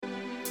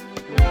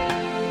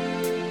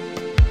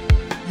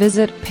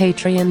Visit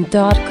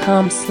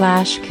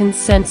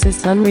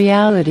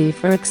patreon.com/consensusunreality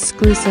for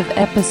exclusive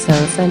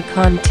episodes and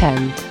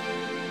content.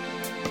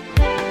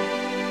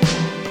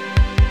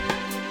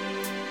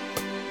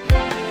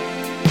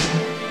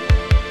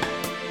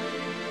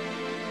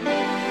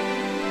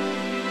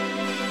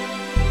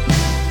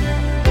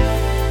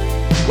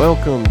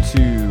 Welcome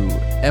to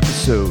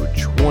episode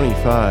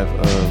 25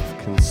 of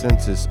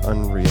Consensus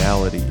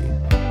Unreality.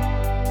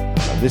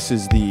 This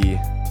is the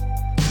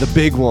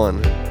big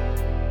one.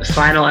 The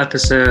final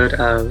episode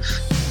of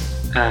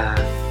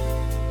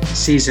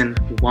season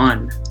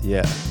 1.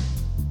 Yeah.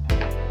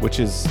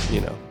 Which is,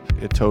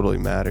 it totally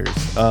matters.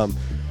 Right.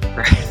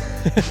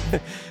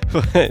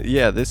 But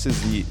yeah, this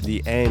is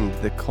the end,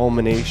 the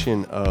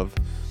culmination of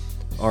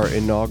our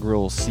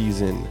inaugural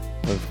season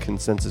of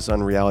Consensus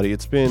Unreality.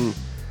 It's been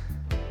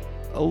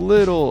a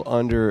little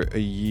under a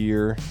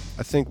year.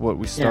 I think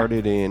we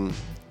started in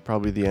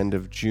probably the end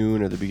of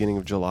June or the beginning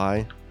of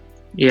July.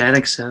 Yeah, I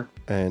think so.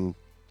 And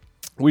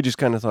we just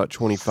kind of thought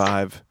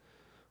 25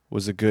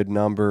 was a good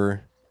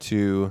number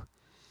to,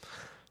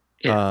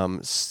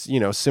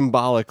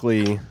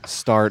 symbolically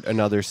start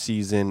another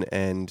season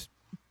and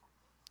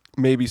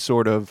maybe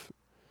sort of,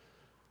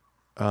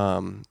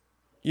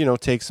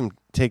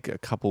 take a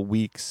couple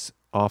weeks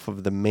off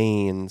of the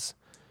mains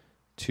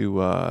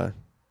to,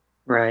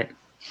 right.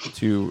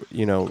 To,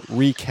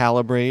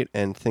 recalibrate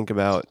and think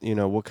about,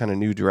 what kind of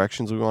new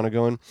directions we want to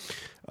go in.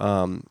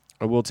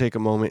 I will take a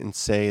moment and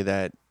say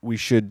that we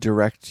should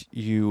direct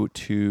you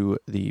to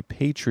the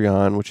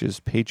Patreon, which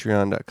is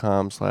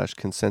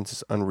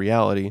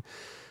patreon.com/consensusunreality.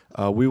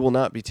 We will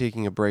not be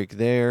taking a break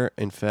there.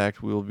 In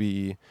fact, we will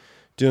be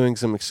doing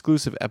some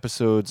exclusive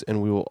episodes,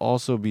 and we will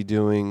also be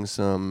doing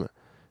some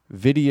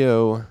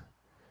video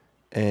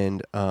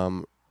and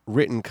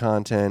written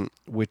content,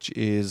 which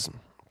is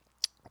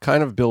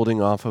kind of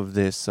building off of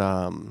this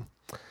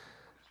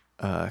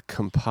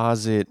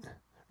composite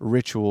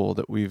ritual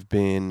that we've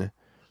been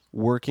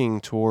working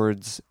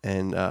towards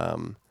and I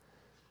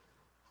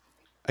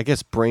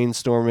guess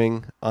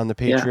brainstorming on the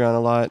Patreon a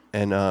lot,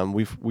 and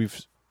we've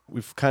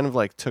kind of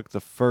like took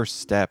the first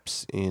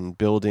steps in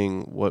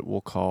building what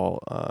we'll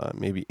call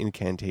maybe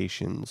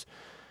incantations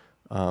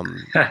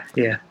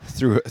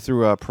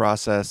through a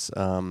process,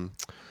 a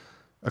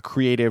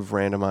creative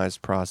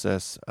randomized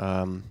process,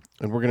 and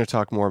we're going to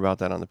talk more about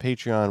that on the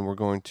Patreon. We're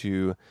going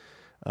to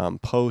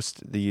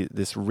post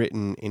this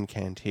written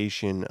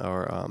incantation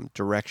or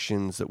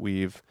directions that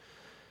we've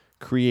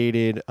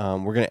created.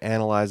 We're going to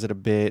analyze it a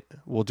bit.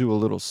 We'll do a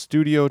little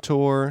studio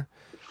tour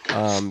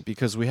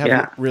because we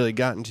haven't really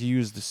gotten to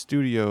use the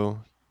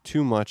studio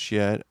too much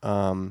yet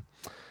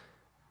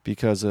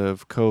because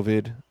of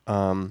COVID.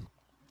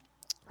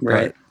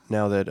 Right.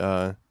 Now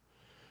that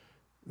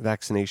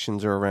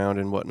vaccinations are around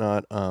and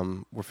whatnot,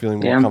 we're feeling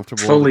more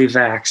comfortable. I'm fully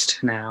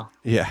vaxxed now.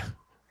 Yeah.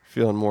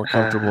 Feeling more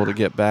comfortable to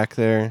get back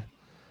there.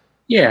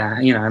 Yeah,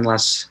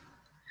 unless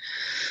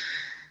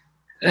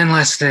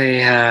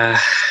they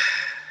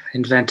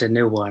invent a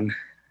new one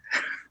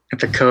at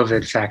the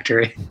COVID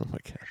factory. Oh my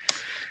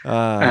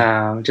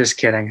God. Just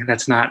kidding.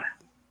 That's not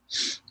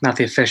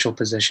the official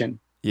position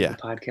of the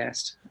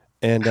podcast.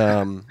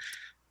 And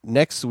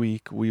next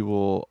week we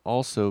will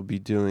also be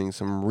doing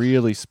some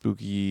really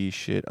spooky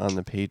shit on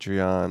the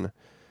Patreon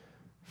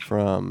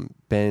from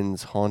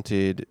Ben's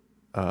haunted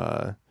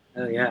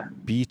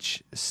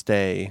beach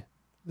stay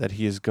that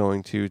he is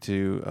going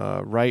to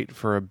write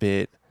for a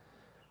bit.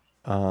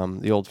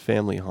 The old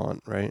family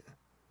haunt, right?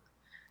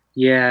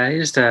 Yeah,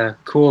 it's just a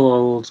cool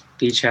old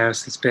beach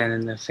house that's been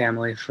in the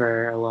family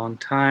for a long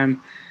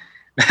time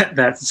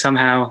that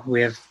somehow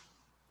we have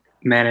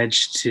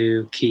managed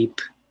to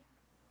keep,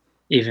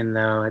 even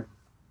though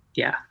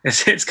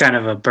it's kind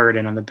of a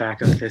burden on the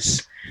back of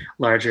this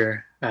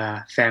larger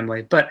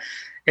family. But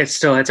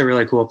it's a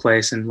really cool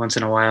place, and once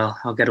in a while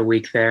I'll get a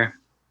week there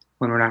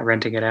when we're not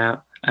renting it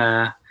out.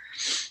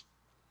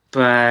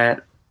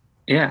 But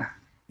yeah.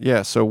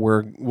 Yeah, so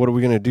what are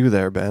we going to do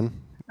there, Ben?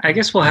 I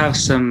guess we'll have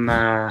some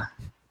I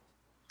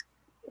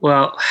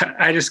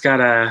just got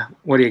a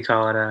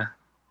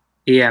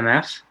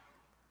EMF?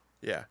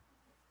 Yeah.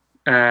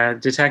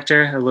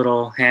 Detector, a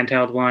little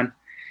handheld one.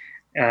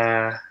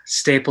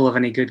 Staple of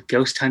any good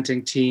ghost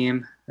hunting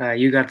team.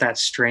 You got that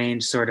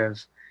strange sort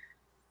of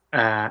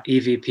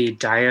EVP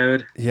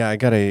diode. Yeah, I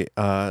got a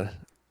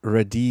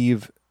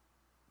Radiv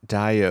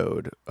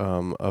diode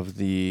of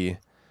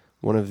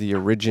one of the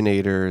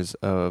originators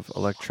of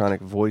electronic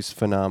voice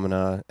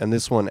phenomena, and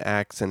this one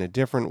acts in a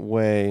different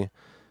way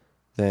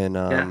than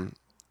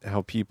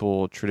how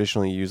people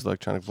traditionally use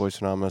electronic voice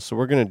phenomena. So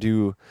we're going to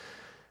do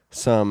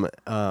some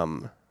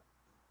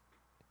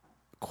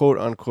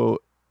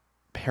quote-unquote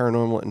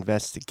paranormal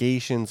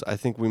investigations. I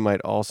think we might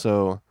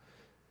also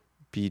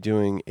be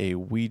doing a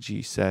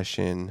Ouija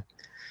session.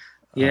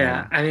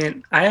 Yeah, I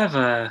mean,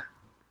 I've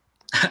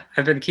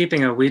been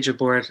keeping a Ouija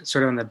board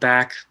sort of on the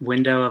back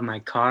window of my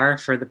car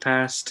for the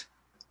past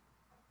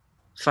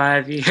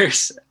 5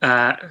 years,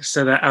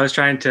 so that I was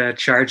trying to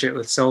charge it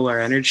with solar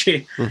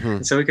energy.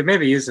 And so we could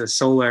maybe use a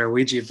solar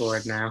Ouija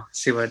board now,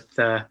 see what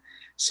the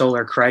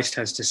solar Christ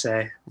has to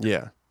say.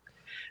 Yeah.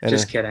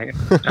 Just kidding.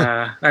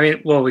 I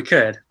mean, well, we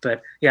could,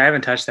 but yeah, I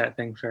haven't touched that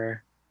thing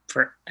for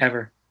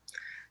forever.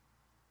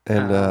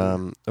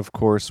 And of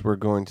course, we're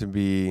going to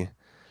be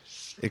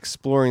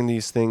exploring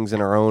these things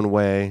in our own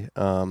way,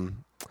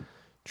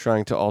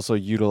 trying to also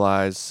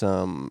utilize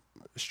some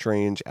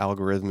strange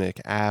algorithmic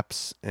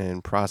apps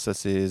and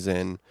processes,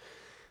 and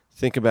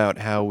think about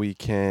how we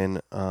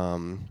can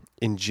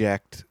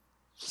inject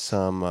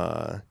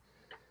some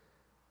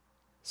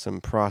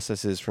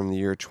processes from the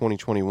year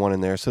 2021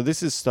 in there. So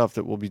this is stuff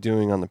that we'll be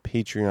doing on the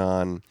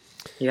Patreon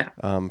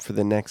for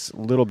the next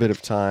little bit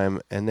of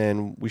time, and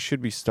then we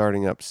should be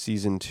starting up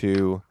season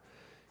 2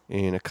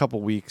 in a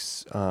couple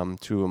weeks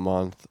to a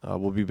month.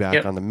 We'll be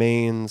back on the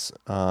mains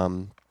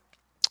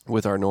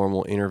with our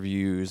normal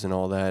interviews and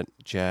all that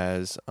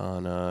jazz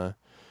on all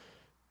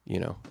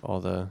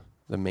the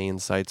main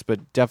sites.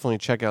 But definitely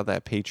check out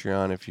that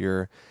Patreon if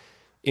you're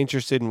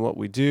interested in what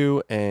we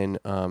do, and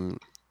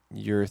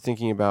you're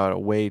thinking about a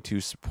way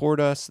to support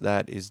us.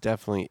 That is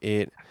definitely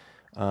it.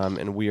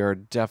 And we are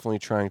definitely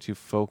trying to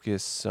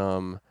focus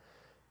some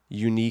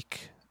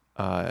unique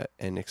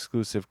and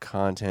exclusive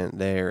content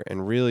there.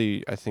 And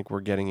really, I think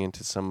we're getting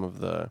into some of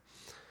the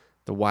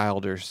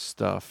wilder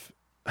stuff,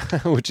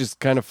 which is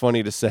kind of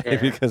funny to say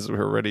because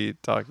we're already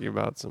talking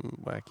about some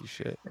wacky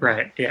shit.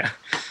 Right. Yeah.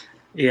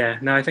 Yeah.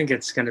 No, I think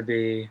it's gonna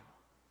be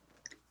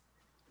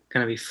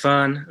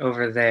fun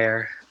over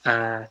there.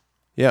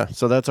 Yeah,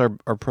 so that's our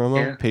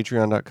promo,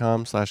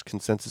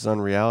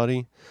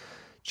 patreon.com/consensusunreality.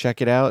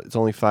 Check it out. It's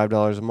only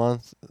 $5 a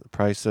month, the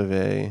price of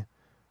a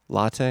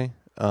latte.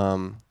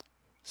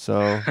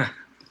 So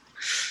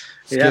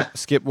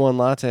skip one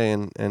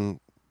latte and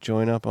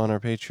join up on our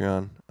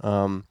Patreon.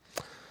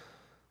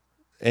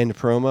 End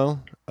promo.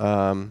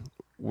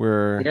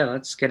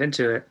 Let's get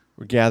into it.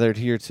 We're gathered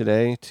here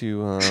today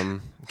to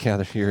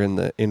gather here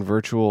in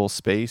virtual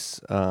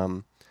space.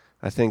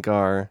 I think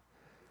our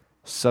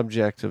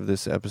subject of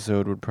this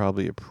episode would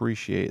probably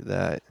appreciate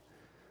that.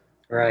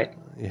 Right.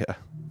 Yeah.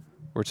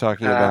 We're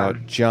talking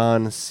about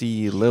John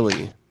C.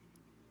 Lilly.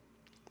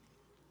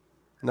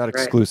 Not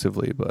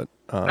exclusively, but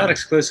not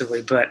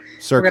exclusively, but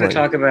circling. We're going to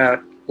talk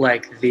about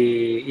like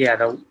the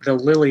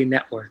Lilly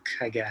network,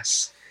 I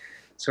guess.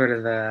 Sort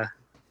of the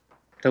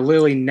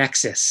Lilly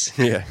nexus.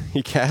 Yeah,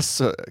 he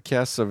casts a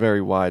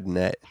very wide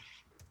net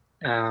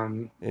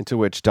into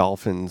which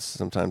dolphins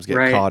sometimes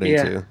get caught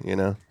into, you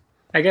know?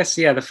 I guess,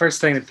 the first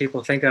thing that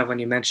people think of when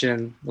you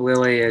mention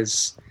Lilly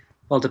is,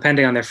 well,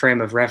 depending on their frame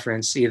of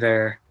reference,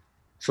 either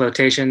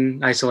flotation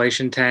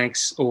isolation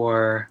tanks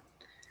or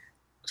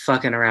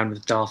fucking around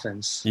with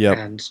dolphins.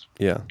 Yep.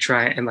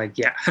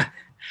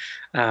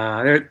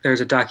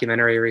 There's a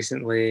documentary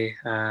recently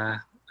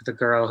with a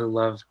girl who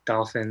loved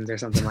dolphins or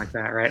something like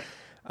that, right?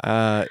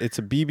 It's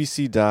a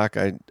BBC doc.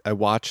 I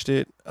watched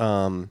it.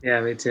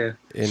 Yeah, me too.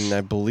 And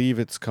I believe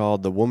it's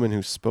called The Woman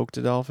Who Spoke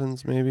to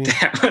Dolphins, maybe?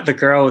 The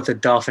girl with the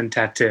dolphin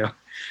tattoo.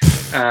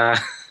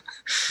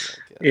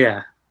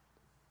 Yeah.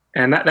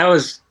 And that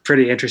was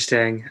pretty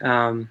interesting,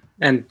 and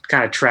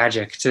kind of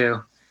tragic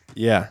too.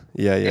 Yeah.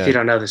 If you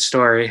don't know the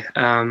story.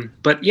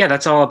 But yeah,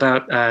 that's all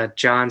about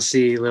John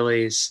C.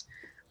 Lilly's.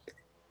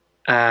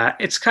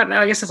 It's kind of,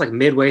 I guess it's like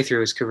midway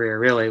through his career,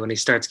 really, when he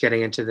starts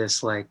getting into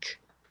this like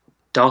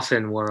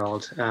dolphin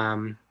world.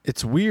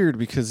 It's weird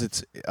because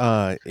it's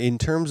in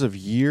terms of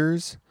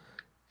years,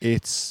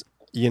 it's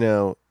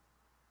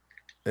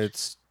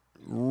it's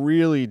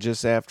really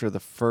just after the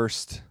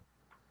first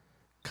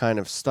kind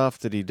of stuff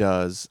that he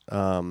does,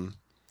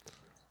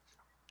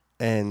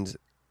 and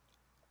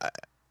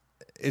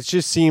it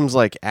just seems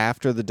like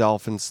after the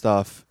dolphin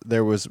stuff,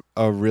 there was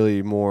a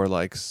really more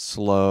like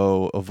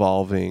slow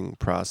evolving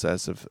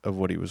process of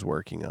what he was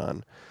working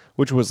on,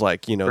 which was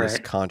like, this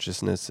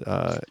consciousness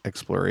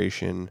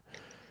exploration.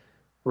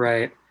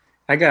 Right.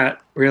 I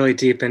got really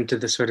deep into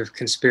the sort of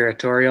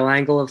conspiratorial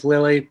angle of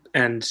Lilly,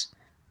 and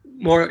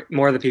more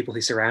the people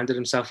he surrounded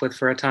himself with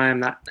for a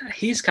time.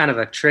 He's kind of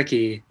a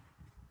tricky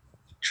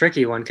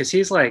one, because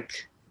he's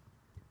like,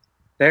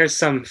 there's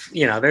some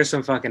fucking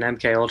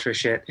MK Ultra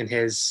shit in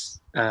his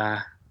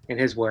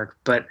work,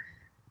 but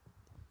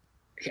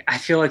I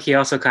feel like he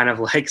also kind of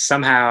like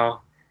somehow,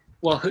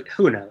 well,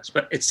 who knows,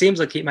 but it seems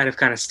like he might have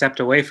kind of stepped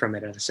away from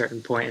it at a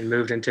certain point and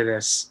moved into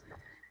this,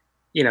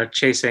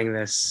 chasing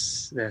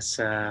this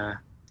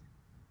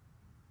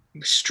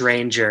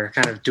stranger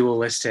kind of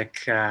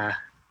dualistic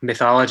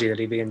mythology that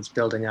he begins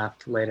building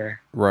up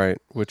later. Right,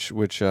 which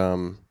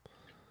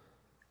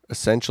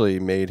essentially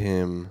made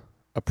him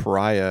a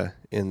pariah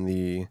in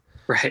the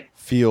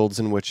fields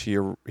in which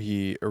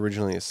he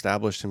originally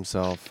established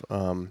himself.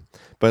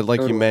 But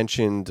like you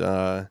mentioned,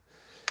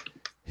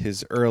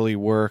 his early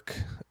work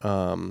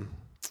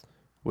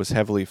was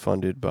heavily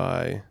funded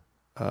by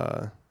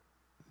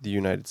the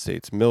United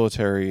States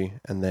military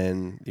and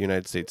then the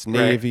United States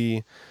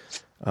Navy.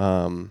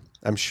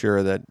 I'm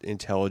sure that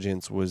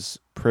intelligence was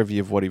privy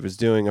of what he was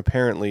doing.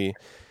 Apparently,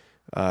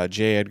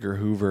 J. Edgar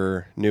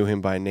Hoover knew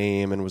him by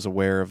name and was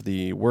aware of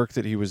the work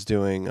that he was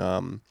doing.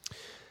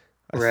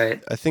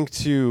 Right. I think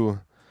to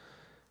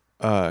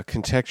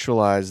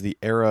contextualize the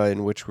era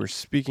in which we're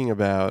speaking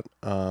about,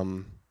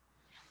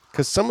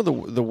 because some of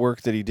the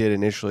work that he did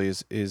initially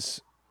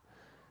is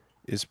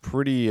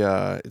pretty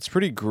it's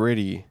pretty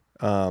gritty.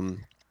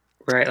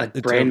 Right, like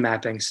brain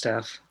mapping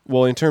stuff.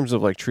 Well, in terms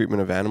of like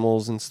treatment of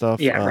animals and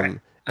stuff. Yeah, right.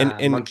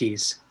 And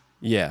monkeys.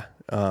 Yeah.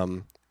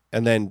 And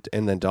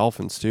then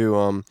dolphins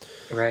too.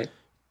 Right.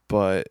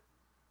 But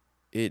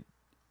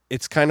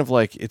it's kind of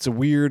like, it's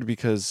weird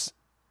because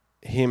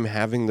him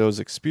having those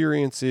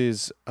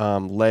experiences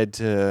led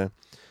to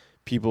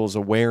people's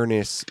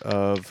awareness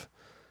of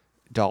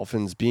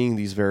dolphins being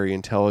these very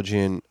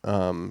intelligent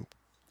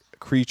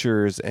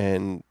creatures,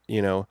 and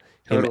him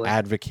Totally.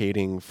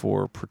 advocating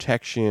for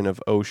protection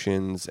of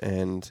oceans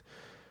and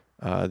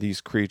these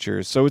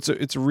creatures. So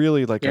it's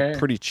really like a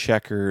pretty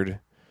checkered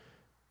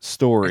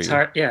story. It's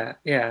hard. Yeah.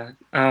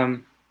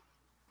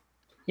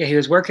 He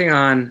was working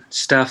on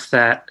stuff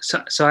that.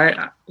 So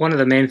one of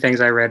the main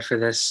things I read for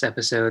this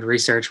episode,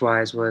 research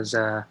wise, was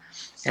an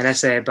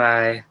essay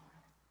by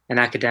an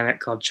academic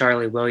called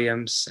Charlie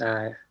Williams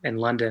in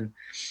London,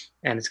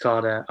 and it's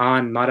called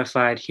 "On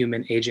Modified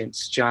Human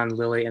Agents: John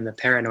Lilly and the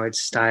Paranoid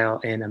Style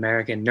in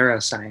American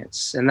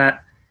Neuroscience," and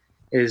that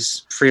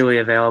is freely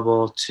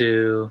available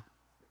to,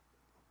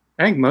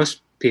 I think,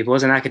 most people.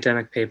 It's an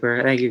academic paper.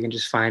 I think you can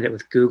just find it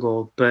with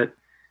Google,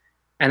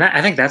 and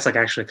I think that's like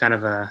actually kind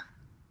of a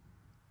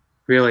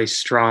really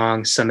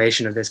strong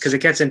summation of this, because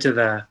it gets into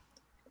the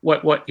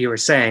what you were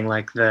saying,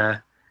 like the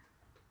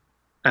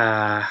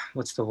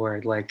what's the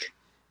word, like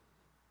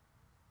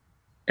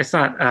it's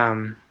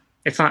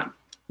not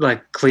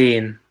like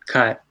clean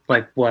cut,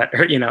 like what,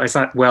 it's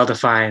not well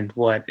defined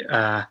what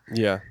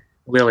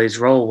Lilly's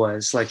role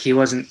was. Like he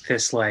wasn't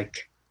this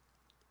like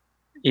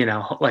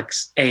like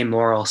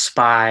amoral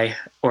spy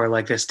or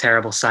like this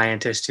terrible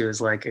scientist who was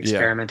like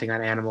experimenting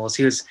on animals.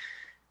 He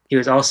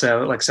was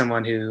also like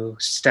someone who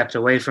stepped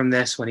away from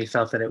this when he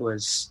felt that it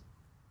was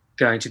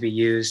going to be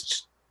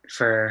used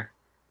for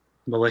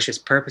malicious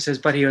purposes.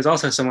 But he was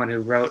also someone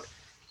who wrote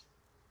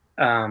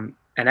an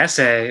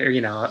essay or,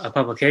 a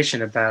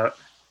publication about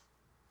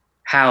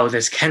how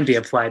this can be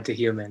applied to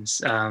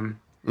humans,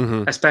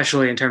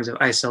 especially in terms of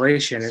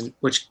isolation, and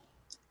which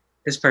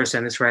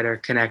this writer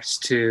connects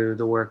to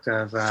the work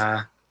of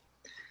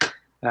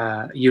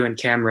Ewan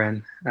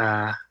Cameron,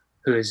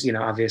 who is,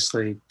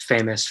 obviously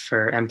famous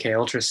for MK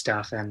Ultra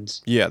stuff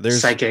and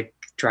there's psychic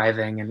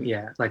driving and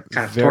like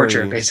kind of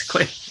torture,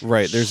 basically.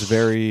 Right. There's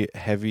very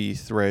heavy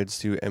threads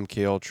to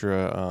MK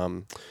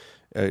Ultra.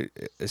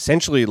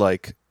 Essentially,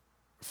 like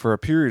for a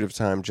period of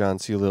time, John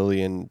C.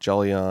 Lilly and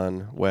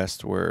Jolyon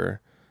West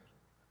were,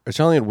 or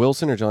Jolyon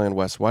Wilson or Jolyon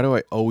West? Why do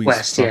I always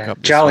fuck up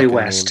this Jolly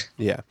West?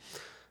 Name?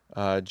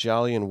 Yeah.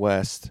 Jolly and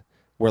West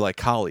were like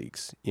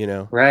colleagues,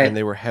 right? And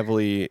they were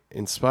heavily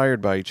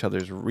inspired by each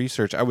other's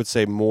research. I would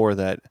say more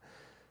that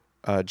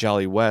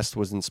Jolly West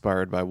was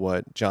inspired by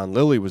what John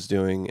Lilly was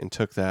doing and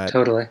took that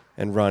totally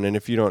and run. And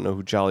if you don't know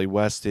who Jolly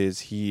West is,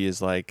 he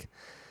is like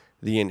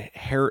the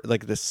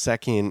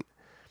second,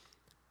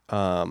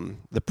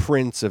 the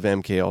prince of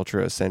MK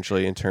Ultra,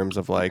 essentially, in terms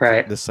of like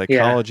the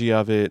psychology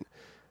of it.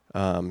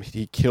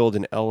 He killed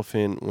an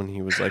elephant when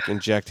he was like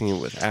injecting it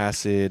with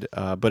acid.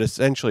 But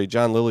essentially,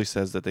 John Lilly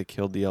says that they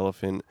killed the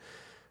elephant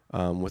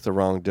with the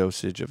wrong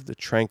dosage of the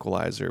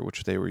tranquilizer,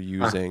 which they were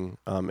using.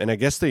 And I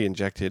guess they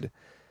injected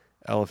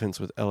elephants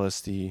with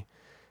LSD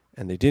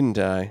and they didn't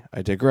die.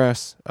 I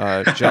digress.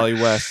 Jolly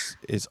West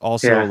is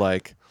also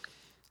like,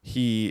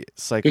 he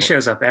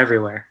shows up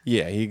everywhere.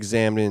 Yeah, he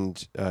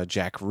examined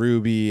Jack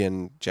Ruby,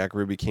 and Jack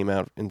Ruby came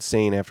out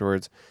insane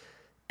afterwards.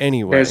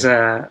 Anyway,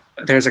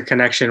 there's a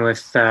connection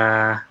with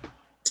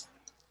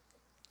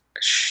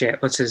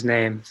what's his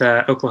name?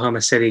 The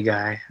Oklahoma City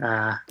guy.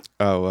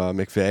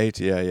 McVeigh.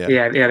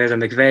 Yeah. There's a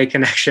McVeigh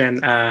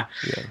connection.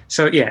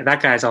 So that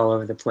guy's all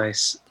over the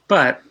place.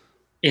 But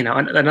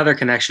another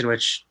connection,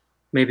 which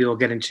maybe we'll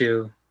get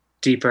into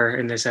deeper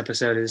in this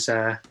episode, is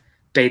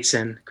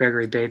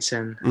Gregory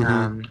Bateson,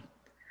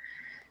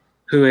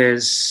 who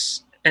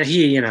is, and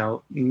he,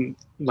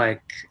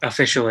 like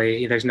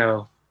officially, there's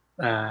no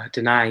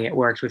denying it,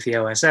 worked with the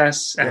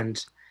OSS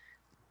and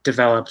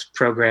developed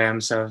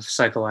programs of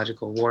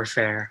psychological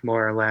warfare,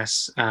 more or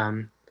less.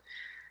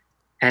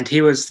 And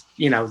he was,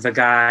 the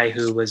guy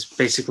who was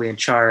basically in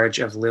charge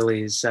of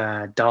Lilly's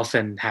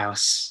dolphin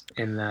house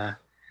on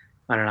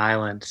an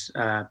island.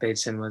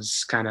 Bateson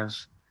was kind of,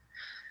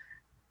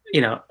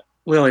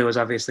 Lilly was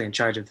obviously in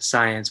charge of the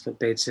science, but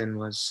Bateson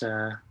was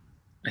a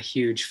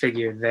huge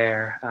figure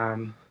there.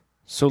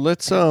 So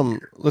let's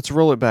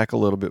roll it back a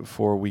little bit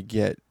before we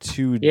get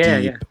too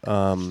deep.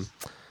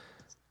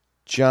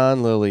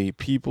 John Lilly,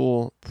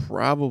 people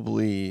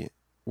probably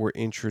were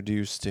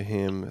introduced to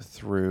him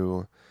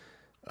through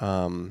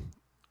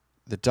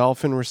the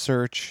dolphin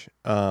research,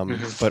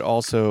 but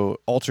also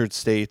Altered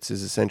States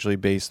is essentially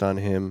based on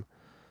him.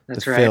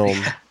 That's the right.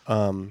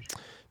 film.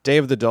 Day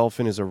of the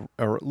Dolphin is a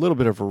little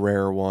bit of a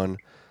rare one.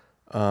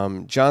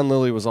 John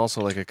Lilly was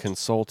also like a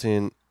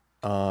consultant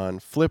on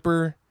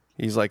Flipper.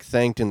 He's like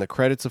thanked in the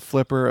credits of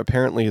Flipper.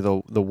 Apparently,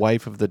 the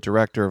wife of the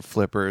director of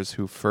Flipper is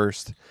who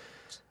first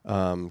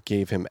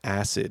gave him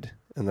acid,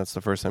 and that's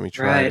the first time he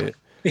tried it.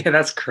 Yeah,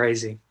 that's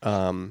crazy.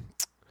 John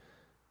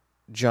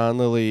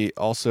Lilly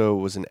also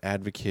was an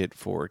advocate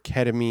for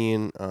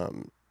ketamine.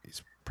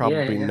 He's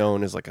probably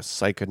known as like a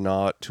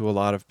psychonaut to a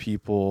lot of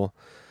people.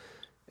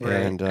 Right.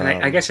 And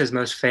I guess his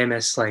most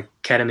famous like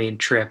ketamine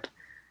trip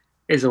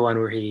is the one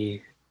where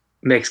he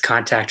makes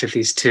contact with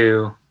these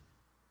two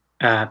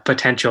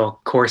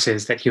potential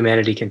courses that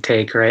humanity can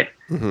take, right?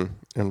 Mm-hmm.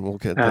 And we'll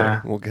get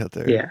there. We'll get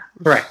there. Yeah,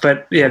 right.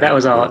 But yeah, that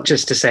was all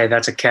just to say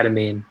that's a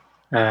ketamine.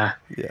 Yeah.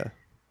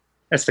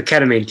 That's the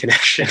ketamine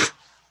connection.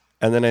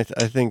 And then I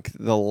think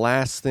the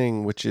last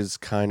thing, which is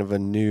kind of a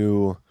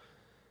new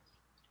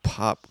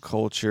pop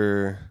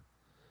culture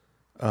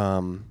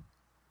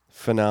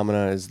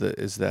phenomena, is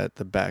that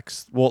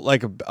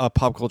a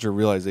pop culture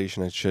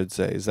realization, I should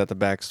say, is that the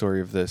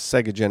backstory of the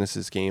Sega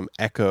Genesis game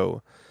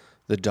ECCO,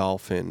 the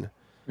dolphin,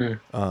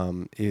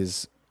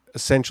 is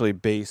essentially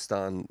based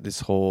on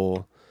this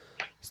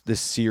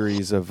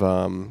series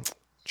of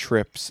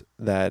thrips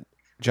that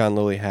John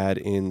Lilly had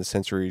in the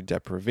sensory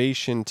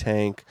deprivation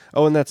tank.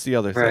 Oh, and that's the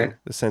other thing,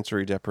 the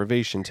sensory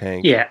deprivation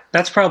tank. Yeah,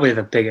 that's probably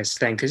the biggest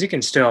thing because you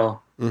can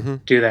still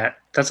do that.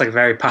 That's like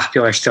very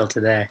popular still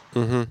today.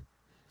 Mm-hmm.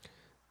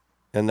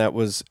 And that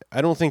was,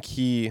 I don't think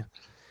he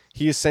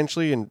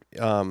essentially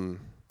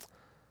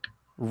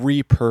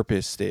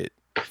repurposed it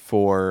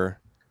for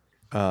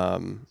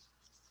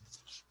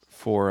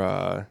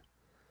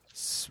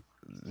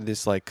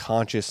this like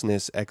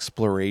consciousness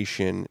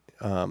exploration.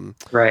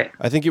 Right.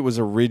 I think it was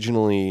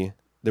originally,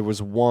 there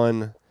was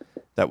one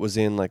that was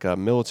in like a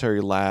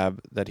military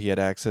lab that he had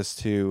access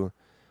to,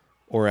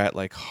 or at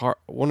like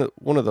one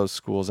of those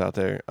schools out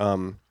there.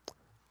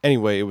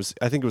 Anyway,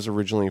 I think it was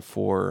originally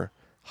for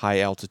high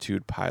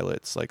altitude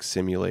pilots, like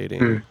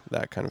simulating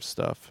that kind of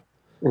stuff.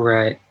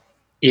 Right.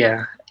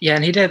 Yeah. Yeah.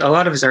 And he did a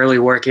lot of his early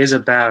work is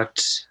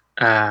about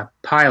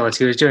pilots.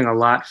 He was doing a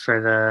lot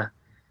for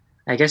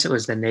I guess it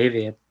was the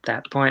Navy at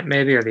that point,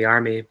 maybe, or the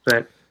Army,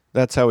 but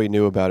that's how he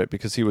knew about it,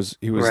 because he was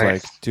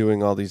like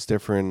doing all these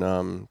different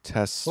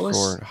tests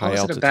for high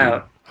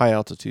altitude. High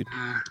altitude.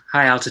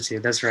 High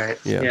altitude. That's right.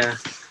 Yeah.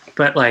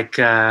 But like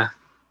how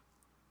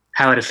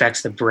it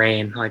affects the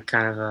brain, like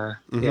kind of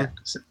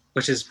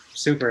which is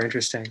super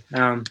interesting.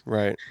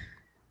 Right.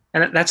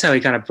 And that's how he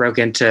kind of broke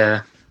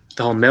into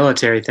the whole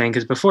military thing,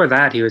 because before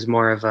that he was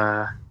more of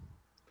a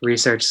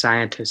research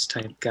scientist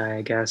type guy,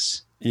 I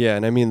guess. Yeah,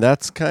 and I mean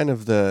that's kind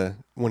of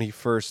when he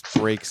first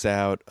breaks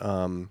out.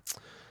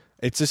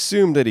 It's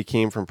assumed that he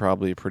came from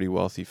probably a pretty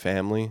wealthy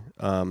family,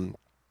 and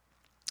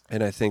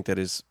I think that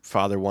his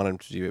father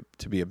wanted him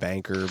to be a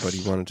banker, but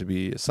he wanted to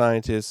be a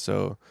scientist.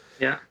 So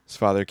his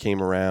father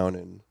came around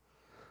and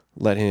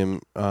let him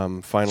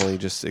finally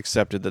just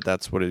accepted that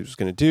that's what he was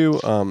going to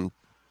do.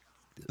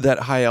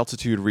 That high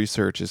altitude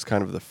research is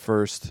kind of the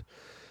first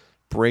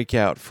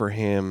breakout for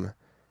him.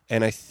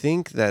 And I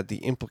think that the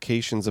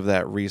implications of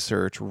that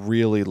research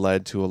really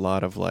led to a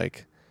lot of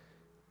like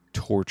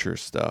torture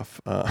stuff.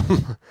 I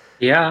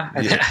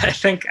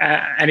think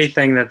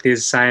anything that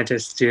these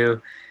scientists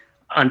do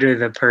under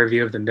the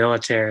purview of the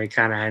military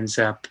kind of ends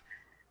up,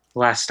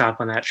 last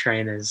stop on that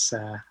train is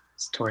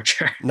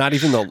torture. Not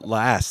even the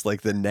last,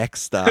 like the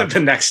next stop. The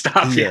next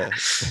stop,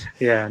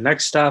 yeah.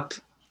 Next stop,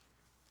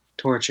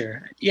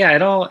 torture. Yeah,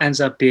 it all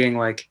ends up being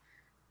like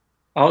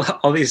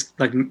all these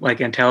like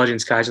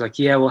intelligence guys are like,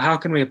 yeah, well, how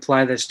can we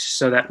apply this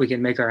so that we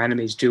can make our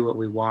enemies do what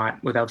we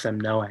want without them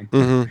knowing?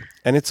 Mm-hmm.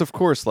 And it's of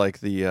course like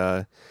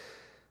the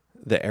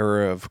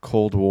era of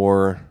Cold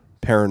War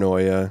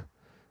paranoia,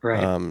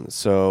 right?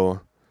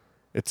 So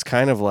it's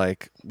kind of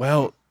like,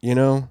 well,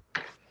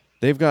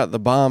 they've got the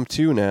bomb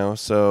too now,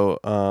 so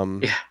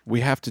we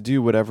have to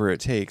do whatever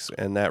it takes,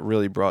 and that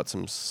really brought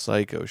some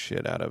psycho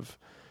shit out of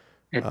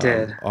it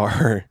did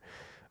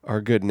our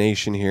good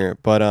nation here.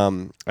 But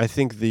I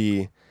think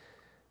the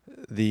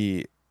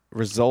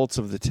results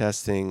of the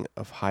testing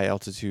of high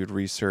altitude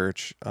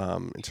research,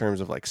 in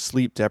terms of like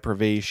sleep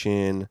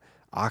deprivation,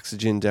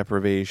 oxygen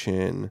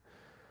deprivation,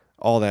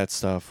 all that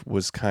stuff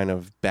was kind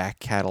of back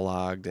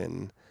cataloged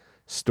and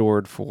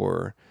stored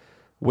for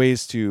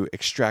ways to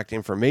extract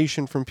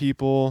information from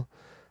people.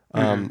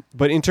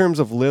 But in terms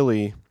of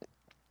Lilly,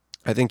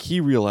 I think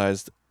he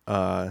realized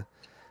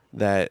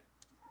that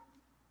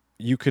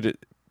you could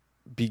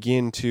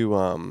begin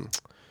to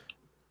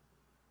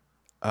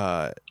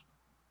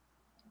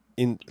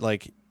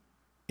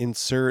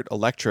insert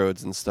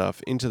electrodes and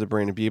stuff into the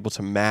brain and be able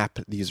to map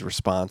these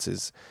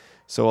responses.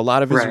 So a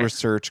lot of his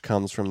research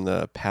comes from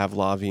the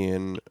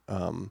Pavlovian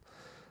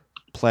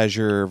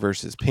pleasure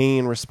versus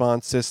pain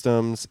response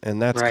systems,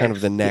 and that's kind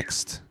of the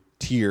next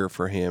tier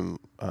for him.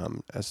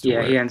 As to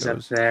where he ends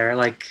up there,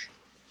 like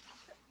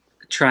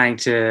trying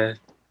to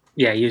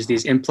use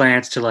these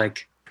implants to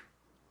like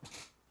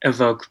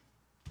evoke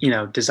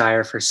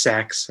desire for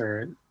sex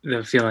or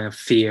the feeling of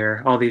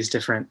fear, all these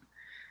different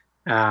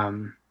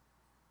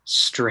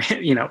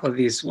of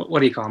these, what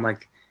do you call them,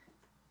 like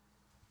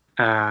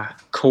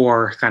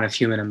core kind of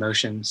human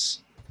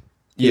emotions.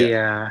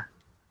 Yeah.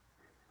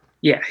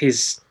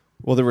 He's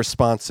Well, the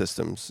response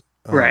systems.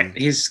 right.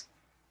 He's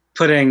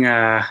putting.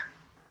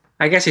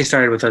 I guess he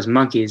started with those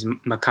monkeys,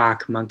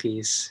 macaque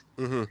monkeys,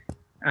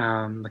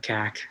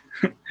 macaque,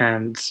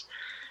 and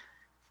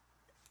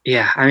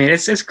yeah, I mean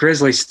it's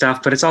grisly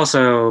stuff, but it's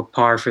also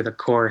par for the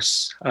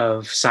course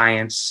of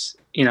science.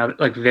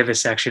 Like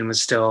vivisection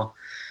was still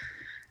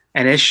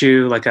an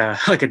issue, like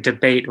a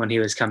debate when he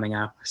was coming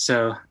up.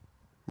 So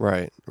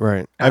Right.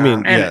 I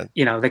mean, and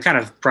they kind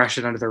of brush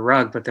it under the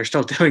rug, but they're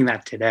still doing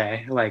that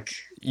today. Like,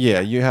 yeah,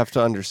 you have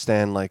to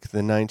understand, like, the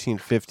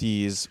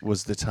 1950s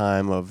was the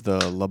time of the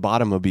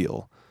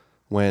lobotomobile,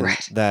 when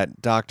right, that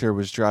doctor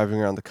was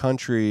driving around the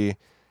country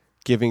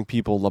giving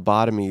people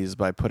lobotomies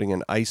by putting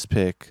an ice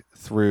pick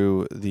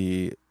through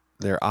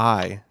their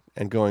eye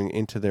and going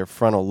into their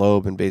frontal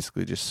lobe and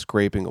basically just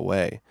scraping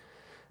away.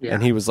 yeah,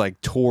 And he was like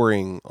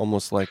touring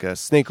almost like a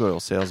snake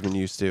oil salesman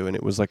used to, and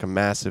it was like a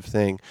massive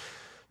thing.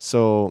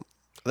 So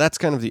that's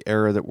kind of the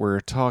era that we're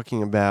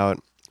talking about.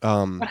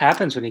 What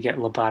happens when you get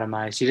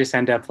lobotomized? You just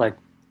end up like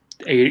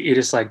you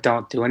just like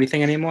don't do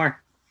anything anymore.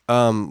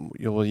 Well,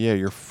 yeah,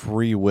 your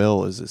free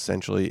will is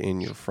essentially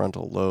in your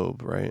frontal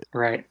lobe, right?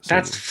 Right. So,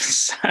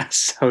 That's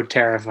so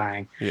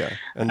terrifying. yeah,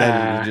 and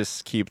then you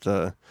just keep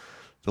the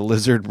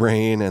lizard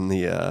brain and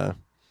the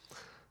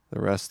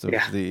rest of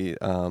the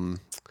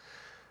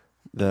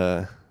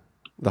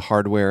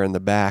hardware in the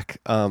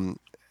back. And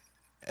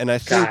I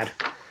think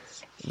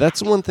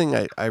that's one thing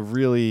I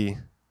really,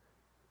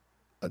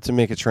 to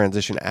make a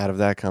transition out of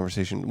that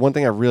conversation, one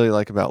thing I really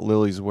like about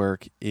Lilly's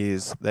work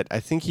is that I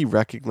think he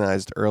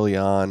recognized early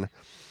on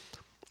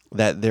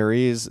that there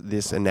is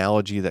this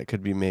analogy that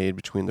could be made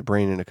between the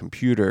brain and a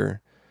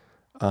computer.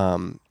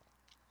 And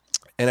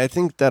I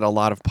think that a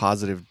lot of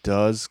positive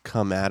does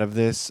come out of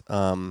this.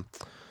 We're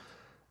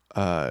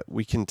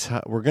going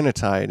to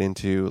tie it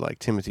into like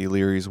Timothy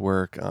Leary's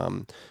work.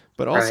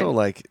 But also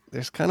like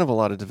there's kind of a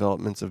lot of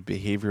developments of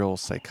behavioral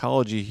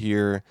psychology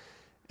here.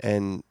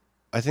 And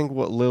I think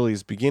what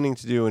Lilly's beginning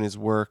to do in his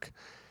work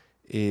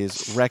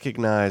is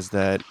recognize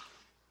that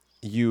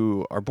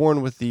you are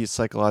born with these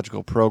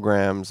psychological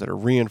programs that are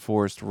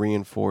reinforced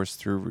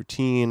through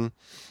routine,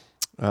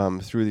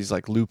 through these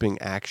like looping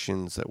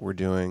actions that we're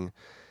doing.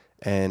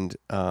 And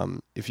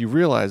if you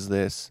realize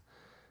this,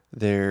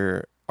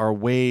 there are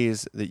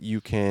ways that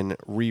you can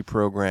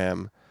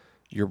reprogram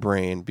your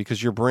brain,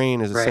 because your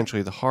brain is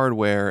essentially the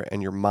hardware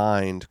and your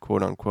mind,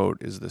 quote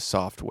unquote, is the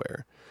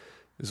software,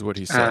 is what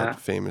he said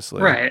famously.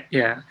 Right,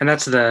 yeah. And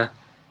that's the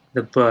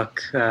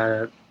book,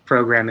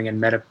 Programming and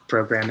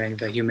Metaprogramming,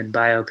 the Human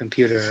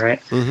Biocomputer,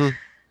 right? Mm-hmm.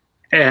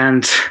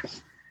 And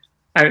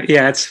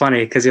it's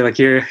funny because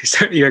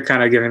you're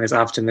kind of giving this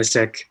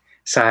optimistic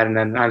side, and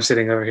then I'm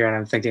sitting over here and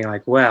I'm thinking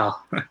like,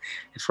 well,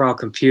 if we're all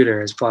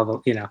computers, blah blah,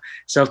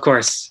 So of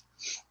course,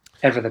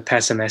 ever the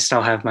pessimist,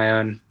 I'll have my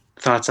own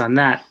thoughts on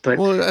that. But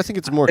well, I think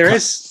it's more.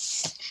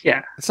 It's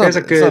not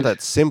that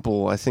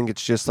simple. I think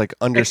it's just like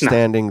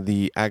understanding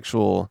the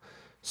actual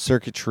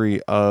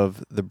circuitry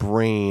of the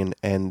brain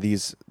and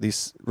these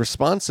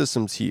response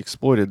systems he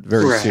exploited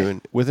very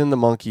soon within the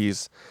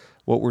monkeys.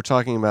 What we're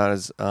talking about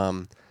is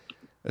a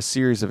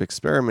series of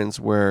experiments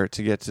where,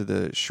 to get to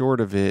the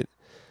short of it,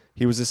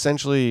 he was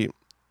essentially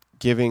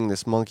giving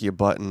this monkey a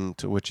button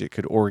to which it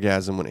could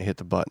orgasm when it hit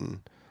the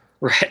button.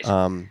 Right.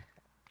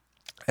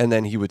 And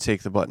then he would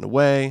take the button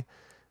away,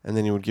 and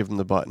then he would give them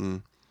the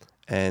button,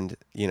 and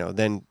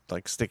then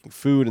like sticking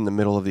food in the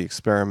middle of the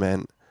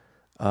experiment.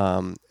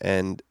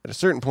 And at a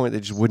certain point, they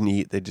just wouldn't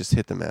eat. They just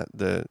hit them at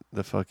the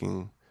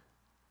fucking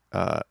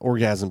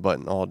orgasm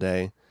button all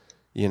day,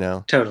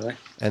 Totally.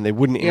 And they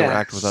wouldn't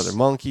interact with other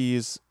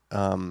monkeys.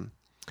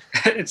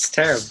 It's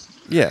terrible.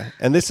 Yeah,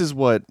 and this is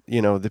what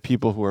the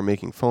people who are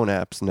making phone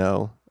apps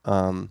know,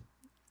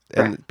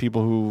 and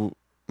people who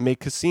make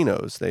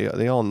casinos.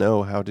 They all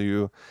know how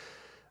to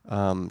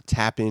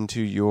tap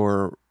into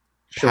your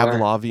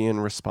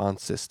Pavlovian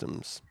response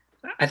systems.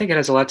 I think it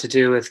has a lot to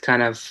do with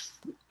kind of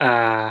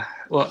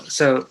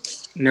so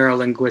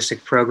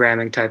neuro-linguistic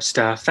programming type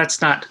stuff.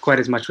 That's not quite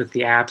as much with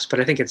the apps, but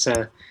I think it's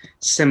a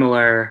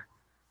similar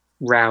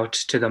route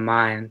to the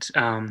mind.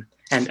 And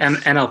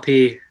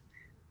NLP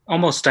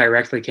almost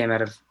directly came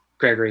out of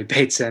Gregory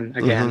Bateson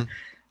again.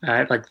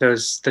 Like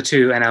the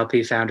two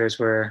NLP founders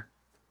were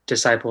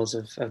disciples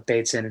of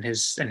Bateson and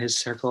his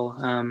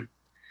circle.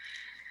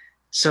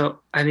 So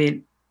I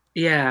mean,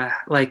 yeah,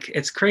 like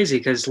it's crazy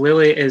because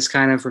Lilly is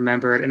kind of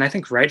remembered, and I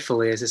think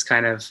rightfully, as this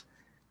kind of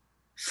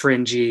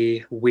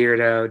fringy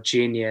weirdo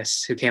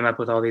genius who came up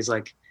with all these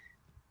like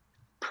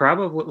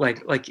probably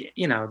like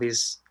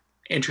these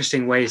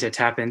interesting ways to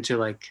tap into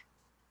like,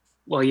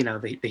 well,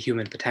 the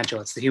human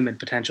potential. It's the human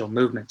potential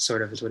movement,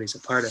 sort of, is what he's a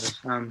part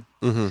of.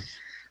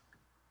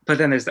 But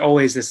then there's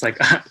always this like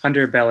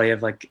underbelly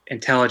of like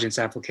intelligence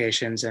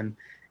applications and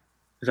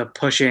the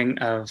pushing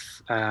of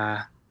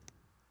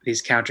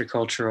these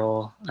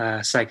countercultural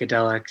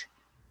psychedelic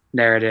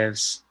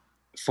narratives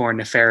for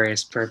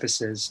nefarious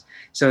purposes.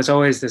 So it's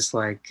always this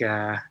like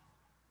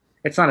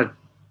it's not a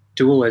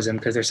dualism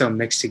because they're so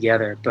mixed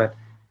together, but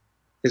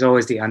there's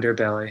always the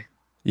underbelly.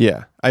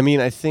 Yeah. I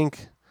mean, I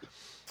think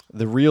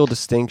the real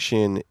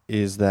distinction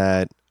is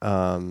that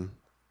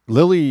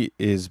Lilly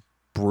is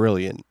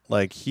brilliant.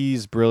 Like,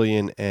 he's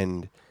brilliant,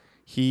 and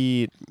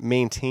he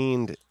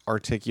maintained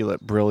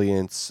articulate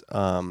brilliance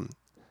until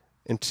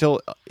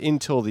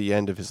the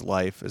end of his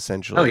life,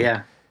 essentially. Oh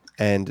yeah.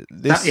 And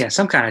this,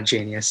 some kind of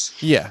genius.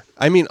 yeah.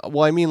 I mean,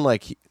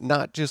 like,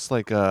 not just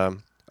like a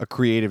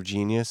creative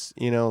genius,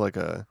 like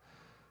a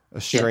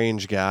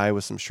strange guy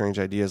with some strange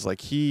ideas. Like,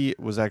 he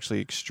was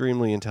actually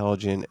extremely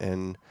intelligent,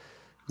 and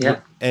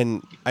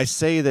and I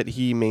say that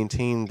he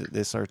maintained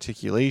this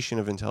articulation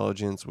of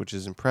intelligence, which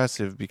is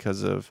impressive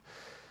because of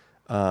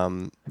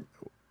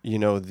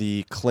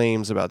the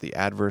claims about the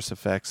adverse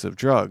effects of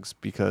drugs,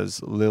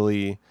 because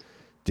Lilly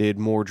did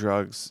more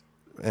drugs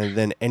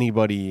than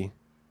anybody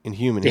in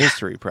human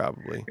history,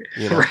 probably.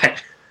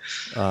 Right.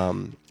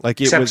 Like,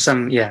 it Except was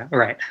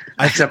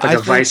except like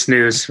a Vice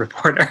News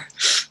reporter.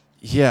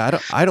 Yeah,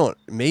 I don't.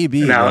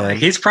 Maybe. No, man.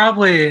 he's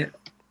probably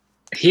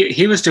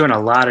he was doing a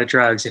lot of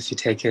drugs if you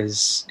take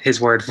his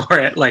word for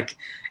it. Like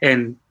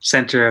in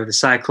Center of the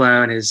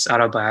Cyclone, his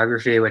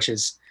autobiography, which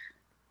is,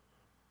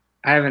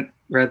 I haven't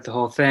read the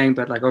whole thing,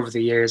 but like over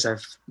the years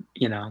I've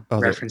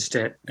referenced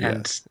it,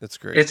 and it's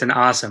great. It's an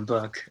awesome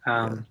book.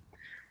 And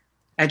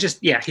just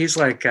he's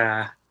like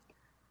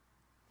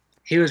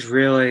he was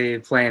really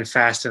playing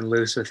fast and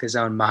loose with his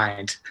own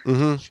mind.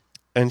 Mm-hmm.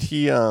 And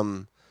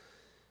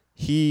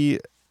he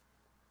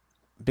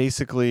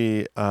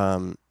basically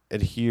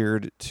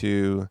adhered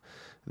to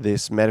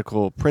this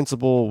medical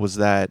principle, was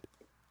that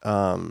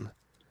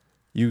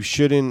you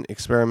shouldn't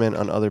experiment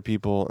on other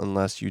people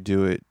unless you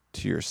do it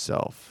to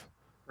yourself.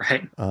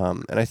 Right.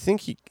 And I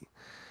think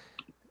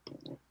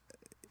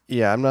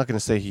I'm not going to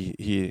say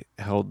he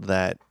held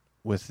that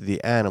with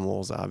the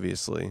animals,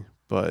 obviously,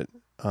 but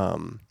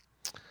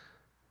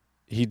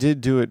he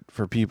did do it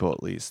for people,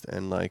 at least.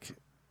 And like,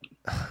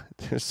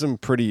 there's some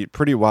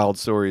pretty wild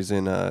stories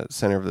in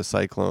Center of the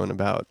Cyclone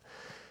about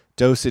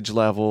dosage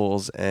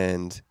levels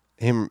and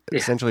him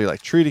essentially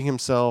like treating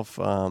himself.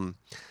 And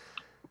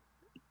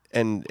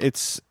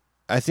it's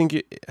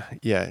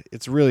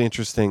really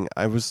interesting.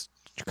 I was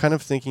kind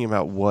of thinking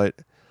about what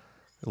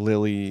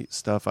Lilly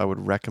stuff I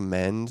would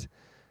recommend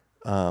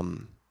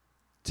to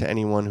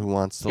anyone who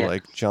wants to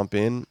like jump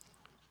in.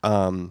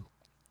 I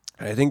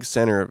think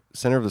Center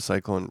of the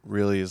Cyclone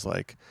really is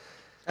like,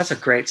 that's a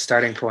great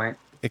starting point.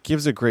 It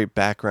gives a great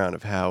background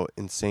of how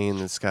insane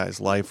this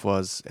guy's life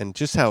was, and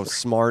just how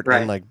smart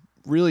and like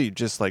really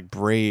just like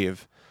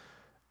brave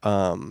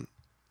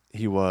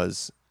he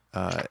was,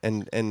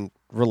 and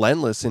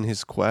relentless in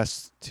his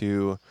quest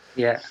to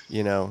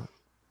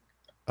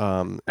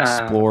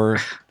explore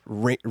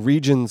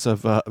regions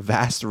of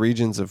vast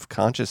regions of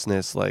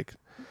consciousness, like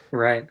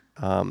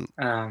and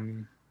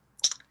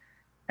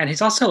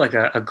he's also like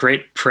a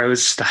great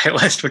prose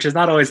stylist, which is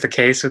not always the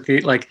case with the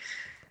like.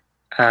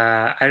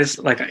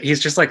 He's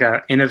just like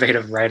a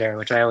innovative writer,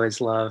 which I always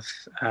love.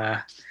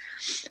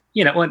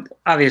 When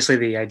obviously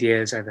the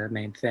ideas are the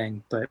main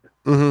thing, but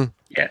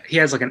he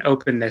has like an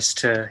openness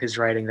to his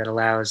writing that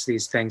allows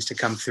these things to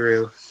come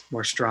through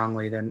more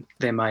strongly than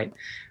they might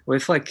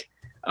with like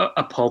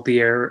a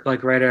pulpier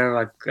like writer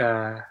like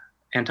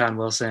Anton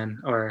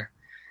Wilson, or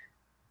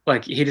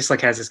like he just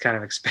like has this kind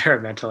of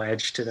experimental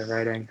edge to the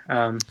writing.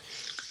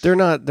 They're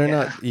not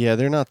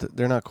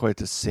quite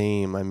the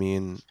same. I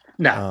mean,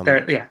 no,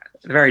 they're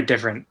very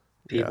different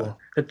people.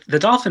 Yeah. The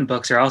Dolphin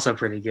books are also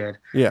pretty good.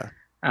 Yeah.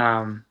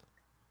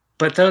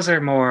 But those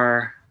are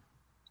more,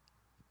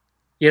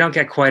 you don't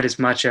get quite as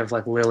much of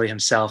like Lilly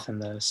himself in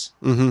those,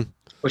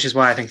 which is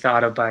why I think the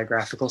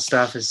autobiographical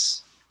stuff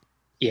is,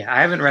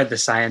 I haven't read The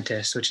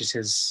Scientist, which is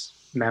his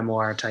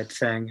memoir type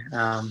thing,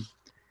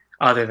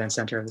 other than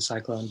Center of the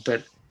Cyclone,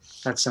 but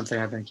that's something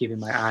I've been keeping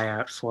my eye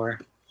out for.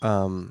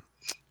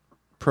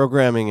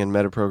 Programming and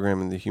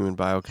metaprogramming the human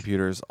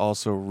biocomputer is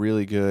also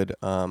really good.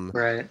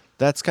 Right.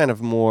 That's kind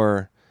of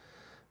more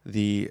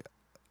the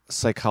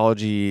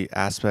psychology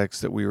aspects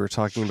that we were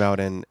talking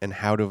about, and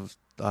how to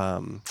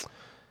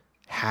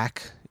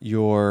hack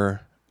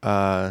your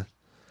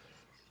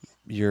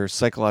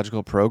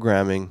psychological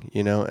programming,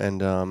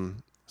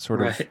 and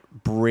sort of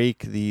break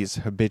these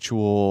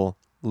habitual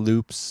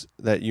loops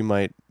that you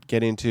might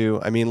get into.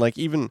 I mean, like,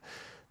 even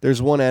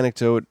there's one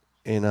anecdote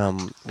in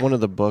one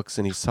of the books,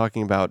 and he's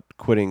talking about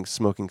quitting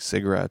smoking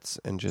cigarettes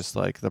and just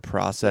like the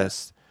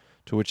process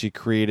to which he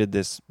created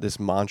this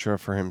mantra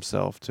for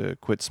himself to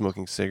quit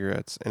smoking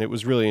cigarettes. And it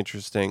was really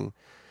interesting,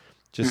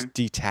 just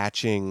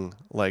detaching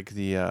like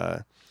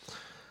the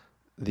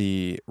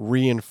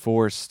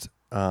reinforced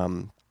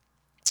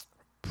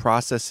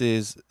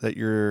processes that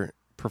you're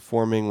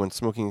performing when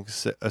smoking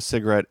a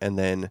cigarette, and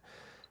then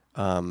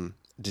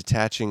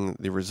detaching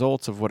the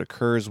results of what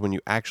occurs when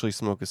you actually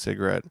smoke a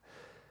cigarette.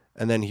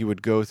 And then he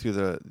would go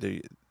through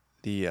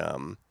he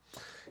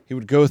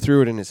would go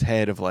through it in his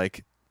head of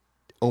like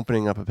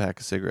opening up a pack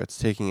of cigarettes,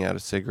 taking out a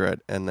cigarette,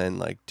 and then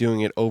like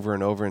doing it over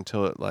and over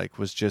until it like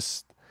was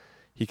just,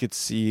 he could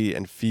see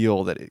and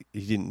feel that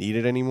he didn't need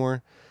it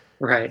anymore.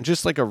 Right.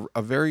 Just like a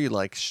very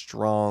like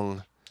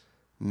strong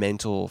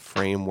mental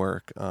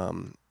framework.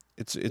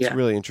 It's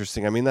really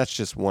interesting. I mean, that's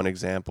just one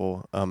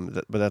example.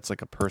 But that's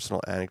like a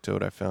personal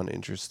anecdote I found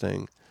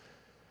interesting.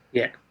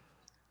 Yeah.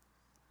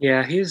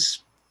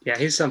 He's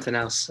something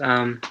else.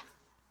 And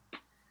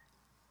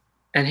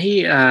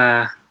he,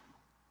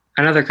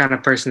 another kind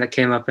of person that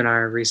came up in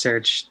our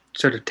research,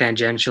 sort of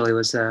tangentially,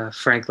 was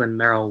Franklin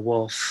Merrill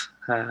Wolfe,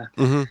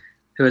 who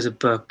has a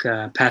book,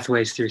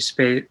 Pathways Through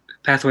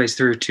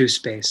to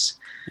Space.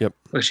 Yep.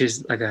 Which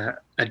is like a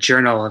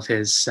journal of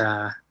his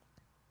sort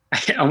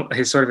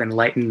of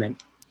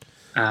enlightenment.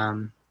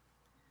 And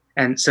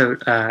so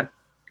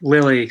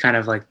Lilly kind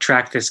of like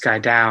tracked this guy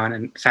down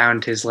and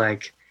found his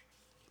like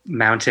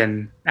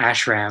mountain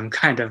ashram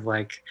kind of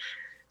like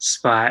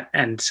spot.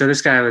 And so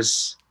this guy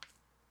was,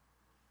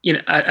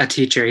 a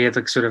teacher. He had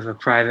like sort of a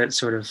private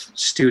sort of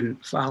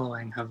student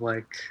following of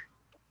like,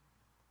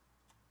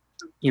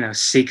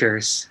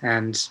 seekers.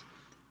 And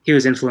he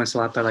was influenced a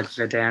lot by like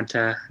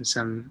Vedanta and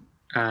some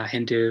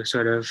Hindu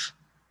sort of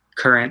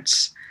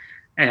currents.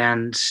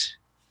 And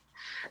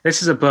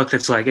this is a book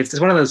that's like, it's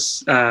one of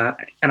those,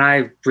 and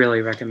I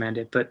really recommend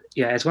it, but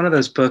yeah, it's one of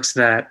those books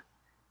that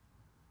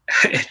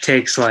it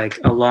takes like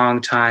a long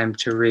time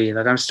to read.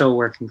 Like I'm still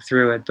working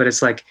through it, but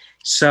it's like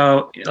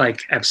so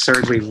like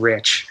absurdly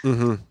rich.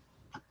 And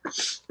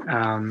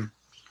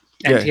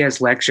he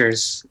has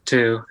lectures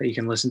too that you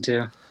can listen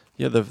to.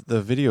 Yeah,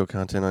 the video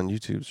content on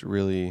YouTube's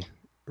really,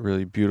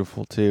 really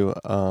beautiful too.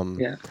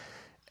 And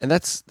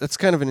that's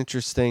kind of an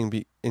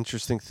interesting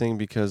thing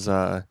because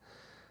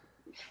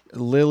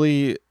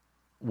Lilly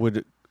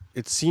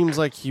it seems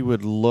like he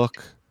would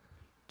look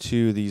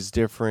to these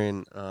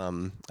different I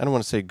don't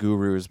want to say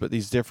gurus, but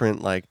these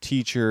different like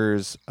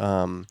teachers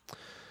in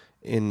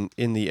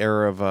the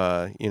era of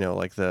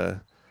like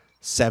the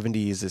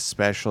 70s,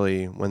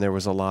 especially when there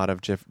was a lot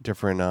of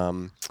different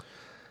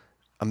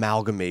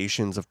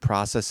amalgamations of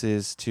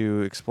processes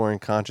to exploring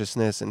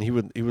consciousness, and he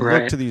would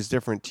look to these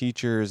different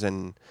teachers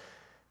and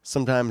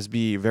sometimes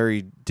be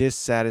very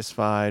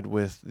dissatisfied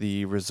with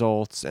the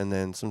results, and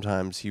then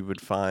sometimes he would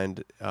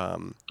find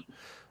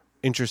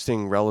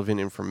interesting, relevant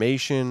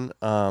information.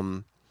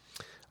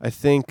 I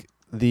think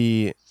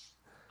the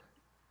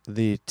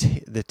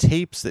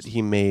tapes that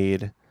he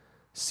made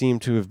seem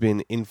to have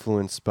been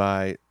influenced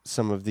by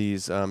some of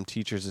these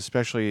teachers,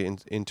 especially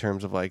in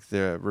terms of like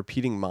the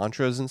repeating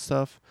mantras and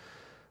stuff.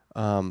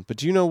 But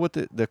do you know what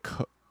the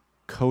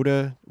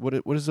coda?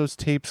 What is those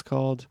tapes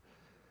called?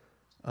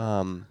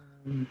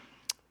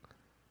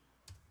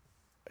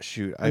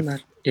 Shoot,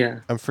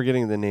 I'm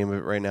forgetting the name of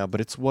it right now, but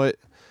it's what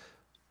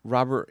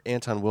Robert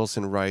Anton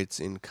Wilson writes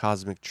in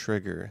Cosmic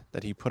Trigger,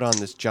 that he put on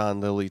this John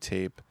Lilly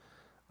tape.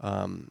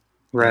 And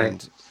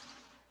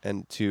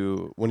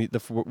to when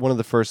one of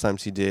the first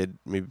times he did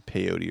maybe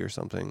peyote or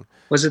something.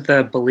 Was it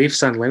the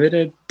Beliefs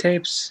Unlimited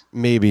tapes?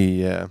 Maybe,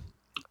 yeah.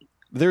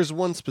 There's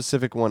one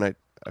specific one I'm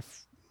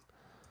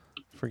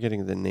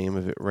forgetting the name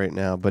of it right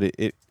now, but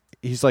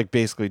he's like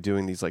basically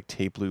doing these like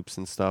tape loops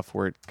and stuff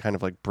where it kind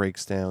of like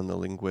breaks down the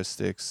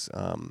linguistics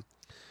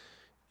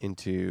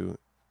into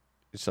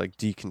it's like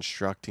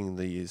deconstructing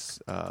these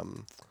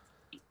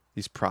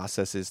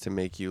processes to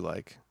make you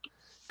like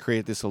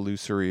create this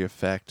illusory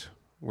effect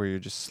where you're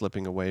just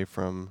slipping away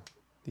from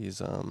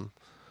these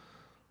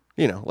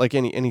like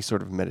any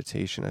sort of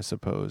meditation, I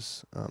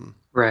suppose.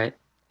 Right.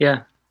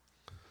 Yeah.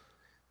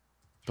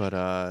 But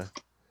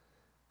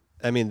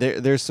I mean,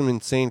 there's some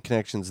insane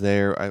connections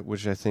there,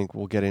 which I think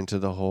we'll get into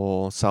the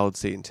whole solid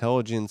state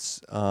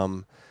intelligence.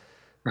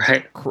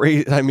 Right.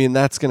 Crazy. I mean,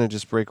 that's going to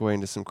just break away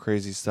into some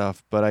crazy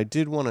stuff. But I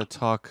did want to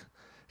talk.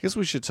 I guess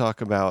we should talk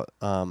about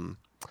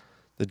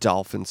the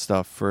dolphin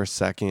stuff for a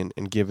second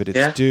and give it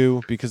its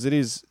due, because it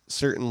is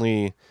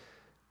certainly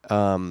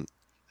an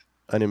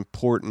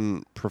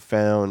important,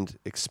 profound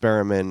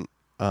experiment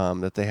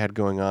that they had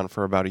going on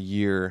for about a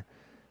year.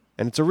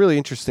 And it's a really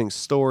interesting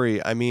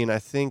story. I mean, I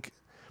think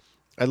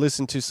I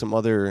listened to some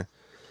other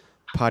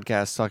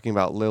podcasts talking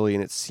about Lilly,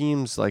 and it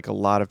seems like a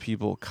lot of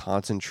people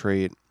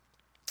concentrate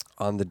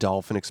on the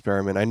dolphin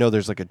experiment. I know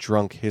there's like a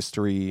drunk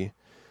history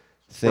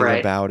thing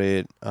about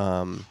it.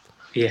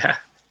 Yeah.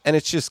 And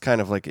it's just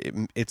kind of like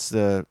it's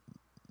the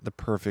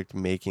perfect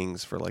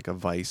makings for like a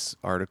Vice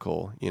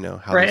article,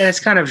 how and it's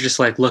kind of just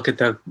like, look at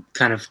the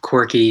kind of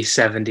quirky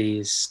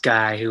 70s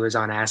guy who was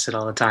on acid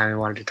all the time and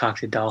wanted to talk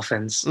to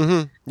dolphins.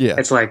 Mm-hmm. Yeah.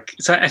 It's like,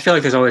 so I feel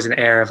like there's always an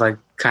air of like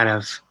kind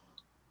of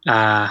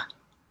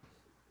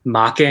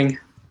mocking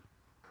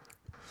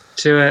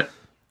to it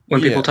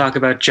when people talk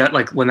about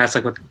like when that's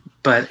like what,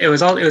 but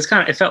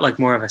it felt like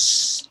more of a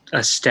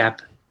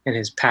step in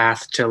his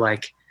path to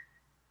like,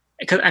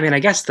 because I mean, I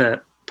guess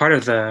the part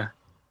of the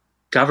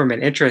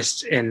government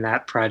interest in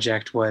that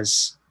project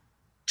was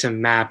to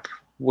map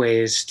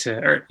ways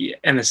to,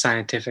 and the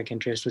scientific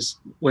interest was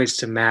ways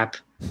to map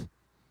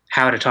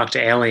how to talk to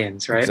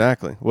aliens, right?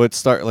 Exactly. Well,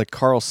 like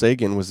Carl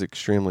Sagan was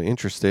extremely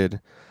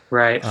interested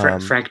Right.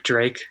 Frank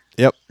Drake.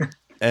 Yep.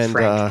 And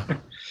Frank.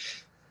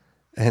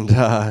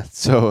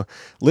 so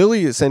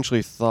Lilly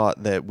essentially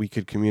thought that we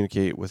could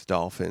communicate with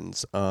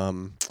dolphins.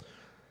 And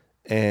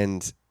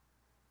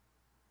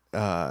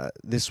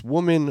this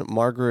woman,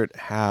 Margaret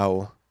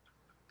Howe,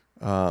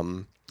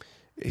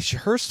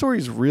 her story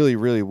is really,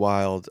 really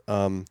wild.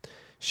 They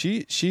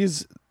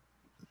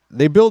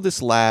build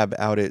this lab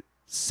out at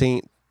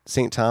Saint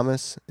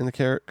Thomas in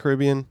the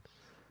Caribbean.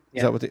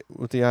 Is that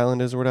what the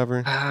island is or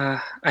whatever?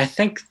 I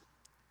think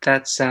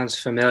that sounds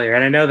familiar,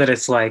 and I know that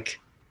it's like,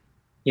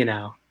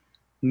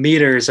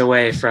 meters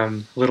away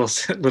from little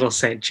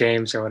St.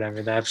 James or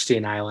whatever, the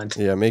Epstein Island.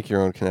 Yeah, make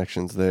your own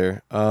connections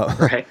there.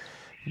 Right.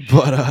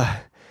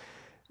 But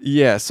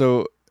yeah,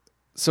 so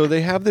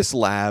they have this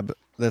lab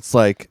that's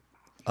like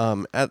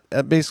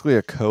at basically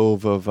a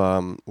cove of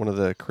one of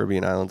the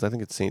Caribbean islands. I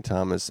think it's St.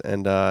 Thomas,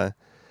 and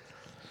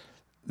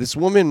this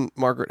woman,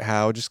 Margaret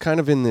Howe, just kind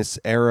of in this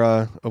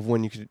era of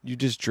when you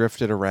just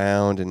drifted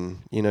around and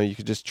you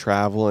could just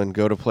travel and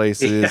go to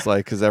places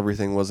like because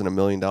everything wasn't $1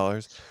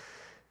 million.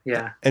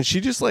 Yeah. And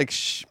she just like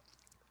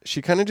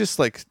she kind of just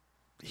like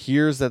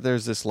hears that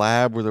there's this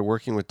lab where they're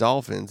working with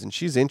dolphins, and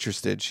she's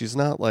interested. She's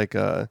not like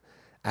a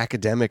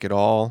academic at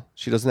all.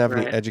 She doesn't have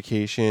any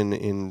education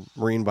in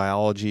marine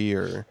biology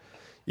or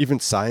even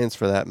science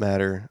for that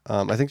matter.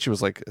 I think she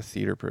was like a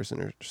theater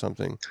person or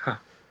something. Huh.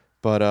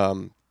 But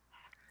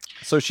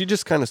so she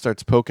just kind of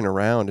starts poking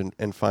around,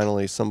 and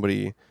finally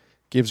somebody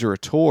gives her a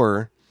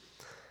tour,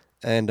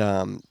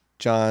 and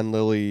John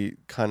Lilly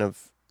kind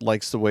of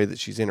likes the way that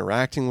she's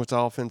interacting with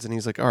dolphins, and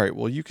he's like, all right,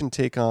 well, you can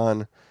take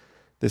on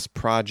this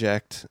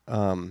project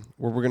where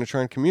we're going to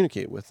try and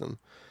communicate with them.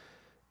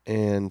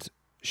 And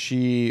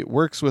she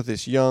works with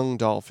this young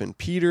dolphin,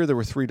 Peter. There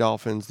were 3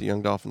 dolphins. The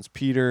young dolphin's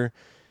Peter.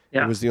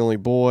 Yeah. He was the only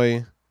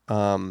boy,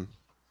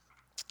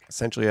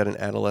 essentially at an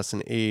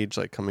adolescent age,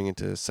 like coming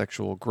into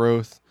sexual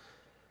growth.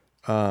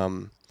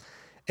 And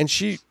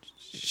she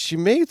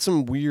made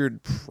some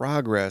weird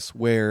progress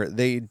where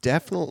they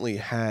definitely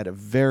had a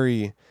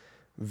very,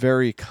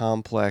 very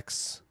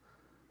complex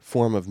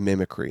form of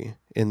mimicry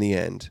in the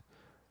end.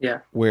 Yeah.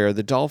 Where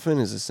the dolphin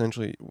is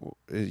essentially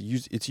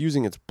it's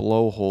using its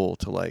blowhole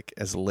to like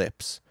as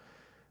lips.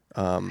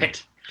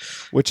 Right.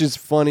 Which is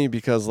funny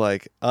because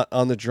like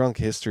on the Drunk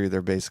History,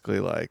 they're basically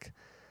like,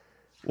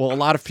 well, a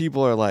lot of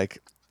people are like,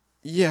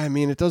 yeah, I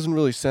mean, it doesn't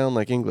really sound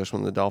like English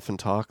when the dolphin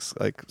talks.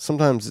 Like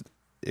sometimes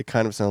it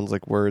kind of sounds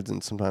like words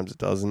and sometimes it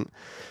doesn't.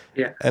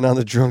 Yeah. And on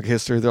the Drunk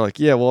History, they're like,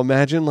 yeah, well,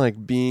 imagine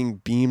like being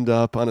beamed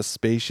up on a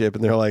spaceship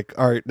and they're like,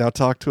 all right, now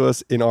talk to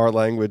us in our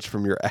language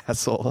from your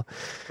asshole.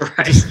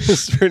 Right.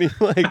 It's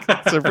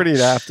a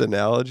pretty apt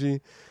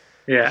analogy.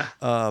 Yeah.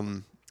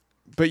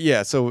 But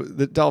yeah, so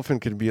the dolphin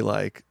could be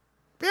like,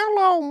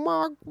 hello,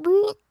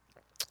 Margaret.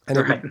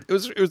 And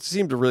it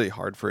seemed really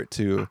hard for it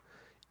to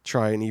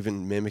try and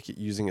even mimic it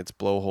using its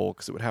blowhole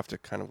because it would have to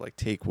kind of like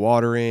take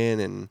water in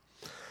and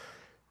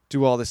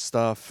do all this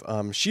stuff.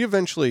 She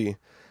eventually,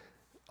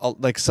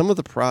 like some of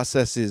the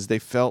processes, they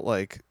felt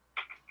like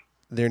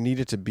there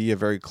needed to be a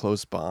very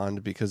close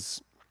bond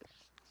because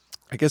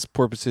I guess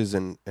porpoises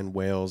and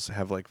whales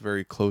have like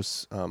very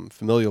close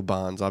familial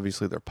bonds.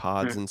 Obviously, they're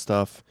pods and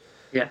stuff.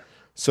 Yeah.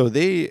 So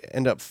they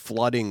end up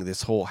flooding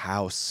this whole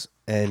house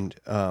and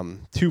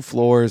 2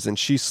 floors, and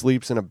she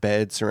sleeps in a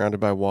bed surrounded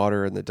by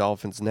water, and the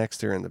dolphin's next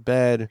to her in the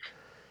bed.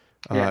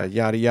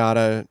 Yada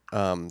yada.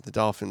 The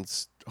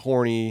dolphin's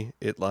horny.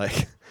 It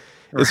like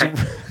is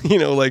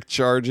like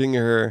charging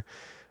her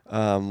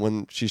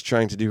when she's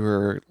trying to do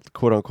her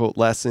quote unquote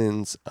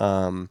lessons.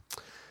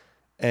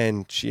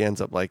 And she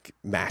ends up like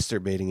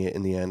masturbating it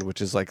in the end,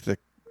 which is like the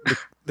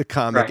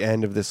comic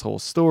end of this whole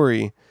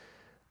story,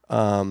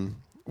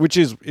 which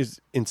is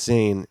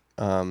insane.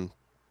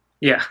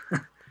 Yeah.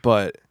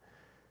 But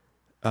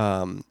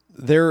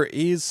there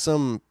is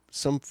some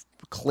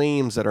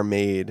claims that are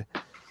made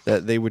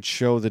that they would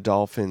show the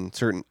dolphin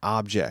certain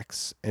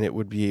objects and it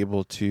would be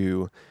able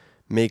to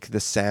make the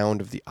sound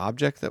of the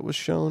object that was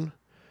shown.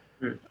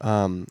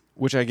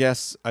 Which I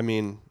guess, I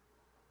mean,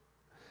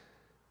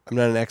 I'm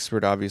not an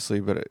expert,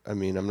 obviously, but I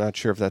mean, I'm not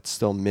sure if that's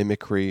still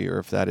mimicry or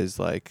if that is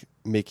like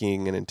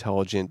making an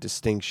intelligent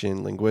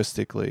distinction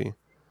linguistically.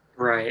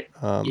 Right.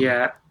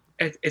 Yeah.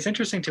 It's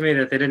interesting to me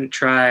that they didn't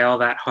try all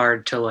that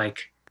hard to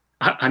like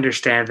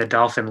understand the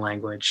dolphin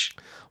language.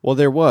 Well,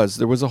 there was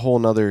a whole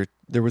nother,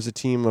 there was a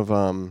team of,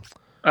 oh,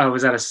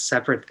 was that a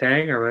separate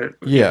thing or what?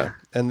 Yeah.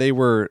 And they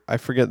were, I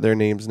forget their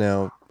names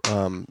now.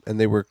 And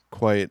they were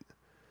quite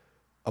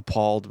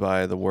appalled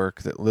by the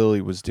work that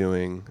Lilly was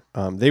doing.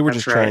 They were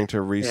just trying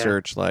to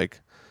research like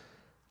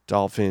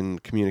dolphin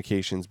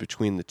communications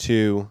between the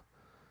two.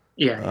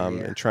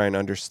 And try and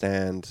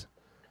understand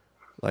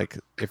like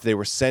if they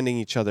were sending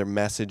each other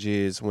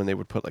messages when they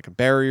would put like a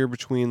barrier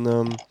between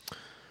them.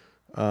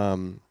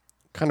 Kind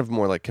of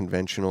more like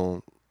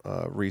conventional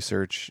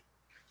research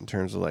in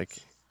terms of like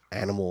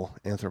animal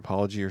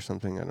anthropology or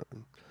something. I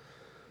don't.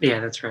 Yeah,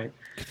 that's right.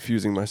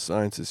 Confusing my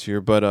sciences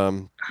here, but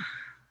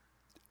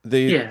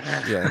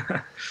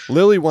Yeah.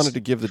 Lilly wanted to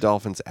give the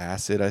dolphins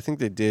acid. I think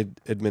they did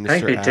I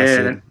administer think they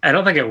acid. did. I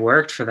don't think it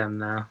worked for them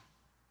though.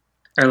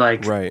 Or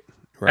like, Right.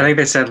 I think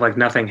they said like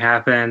nothing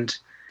happened,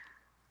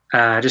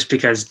 just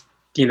because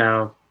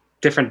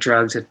different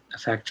drugs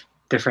affect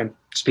different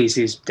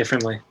species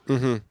differently.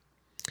 Mm-hmm.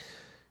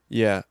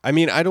 Yeah. I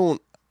mean, I'm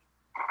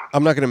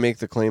not going to make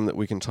the claim that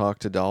we can talk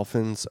to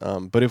dolphins,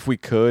 but if we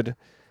could,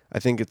 I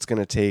think it's going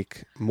to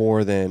take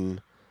more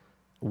than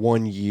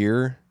 1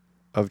 year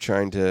of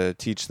trying to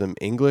teach them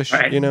English,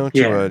 Right.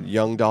 to a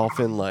young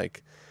dolphin.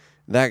 Like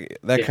that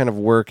kind of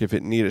work, if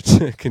it needed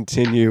to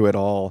continue at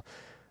all,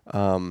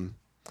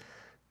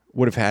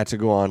 would have had to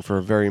go on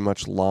for very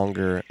much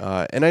longer.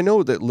 And I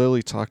know that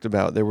Lilly talked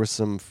about there was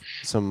some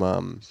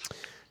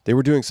they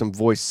were doing some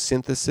voice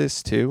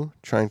synthesis too,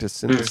 trying to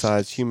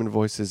synthesize human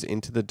voices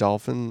into the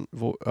dolphin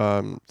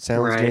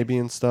sounds maybe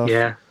and stuff.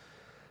 Yeah.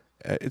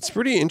 It's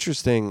pretty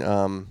interesting.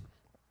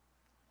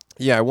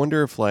 Yeah, I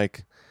wonder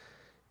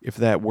if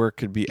that work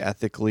could be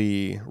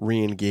ethically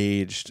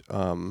re-engaged,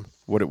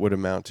 what it would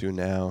amount to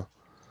now.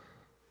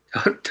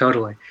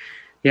 Totally.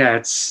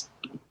 Yeah,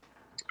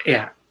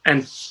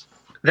 and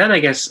then I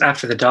guess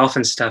after the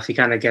dolphin stuff, he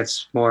kind of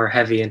gets more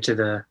heavy into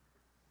the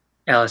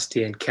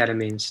LSD and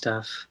ketamine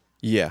stuff.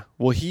 Yeah.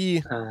 Well,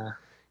 he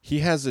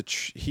has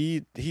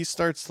he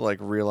starts to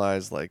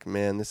realize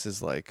man, this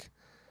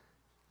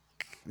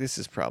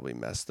is probably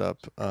messed up.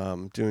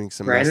 Doing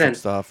some messed up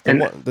stuff.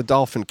 The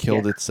dolphin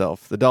killed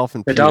itself. The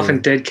dolphin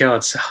did kill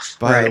itself.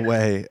 By the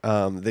way,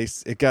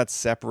 it got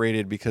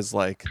separated because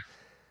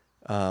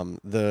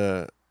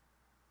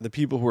the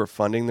people who were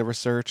funding the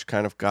research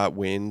kind of got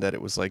wind that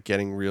it was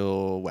getting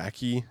real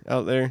wacky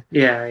out there.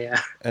 Yeah.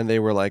 And they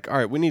were like, all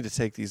right, we need to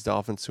take these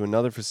dolphins to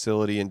another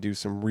facility and do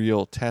some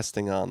real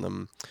testing on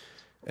them.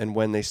 And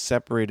when they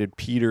separated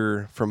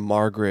Peter from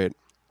Margaret,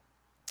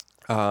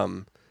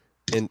 and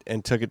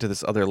took it to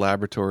this other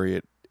laboratory,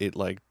 it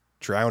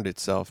drowned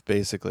itself,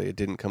 basically. It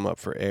didn't come up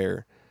for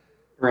air.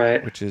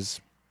 Right. Which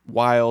is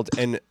wild.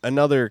 And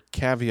another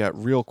caveat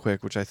real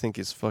quick, which I think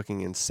is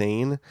fucking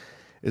insane,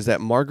 is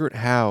that Margaret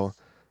Howe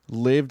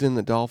lived in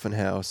the dolphin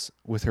house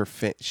with her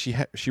she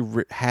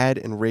had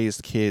and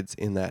raised kids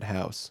in that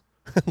house.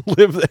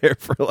 Lived there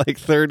for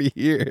 30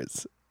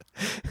 years.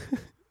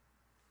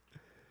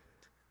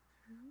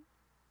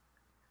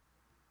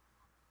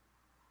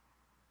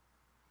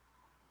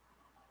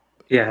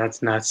 Yeah,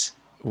 that's nuts.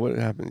 What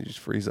happened? You just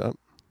freeze up?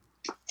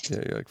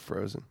 Yeah, you're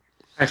frozen.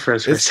 I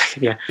froze for a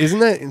second, yeah. Isn't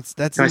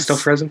that's Am I still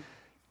frozen?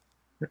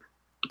 I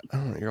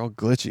don't know, you're all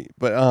glitchy.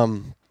 But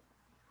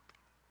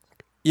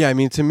yeah, I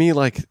mean, to me,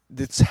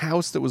 this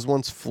house that was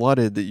once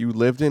flooded that you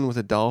lived in with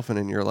a dolphin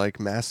and you're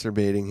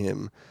masturbating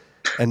him,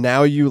 and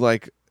now you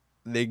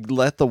they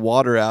let the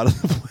water out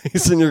of the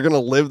place and you're gonna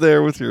live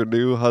there with your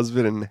new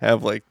husband and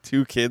have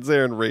 2 kids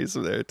there and raise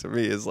them there. To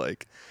me, is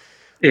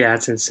yeah,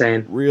 it's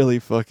insane. Really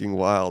fucking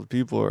wild.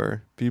 People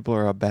are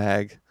a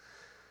bag.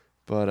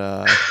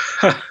 But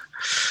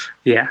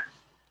yeah.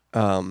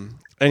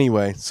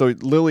 Anyway, so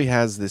Lilly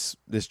has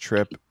this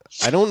trip.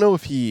 I don't know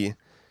if he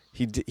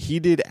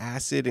did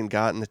acid and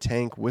got in the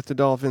tank with the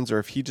dolphins or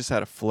if he just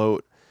had a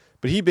float.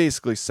 But he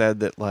basically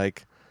said that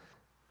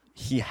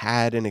he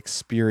had an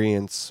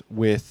experience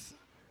with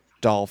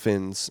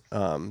dolphins,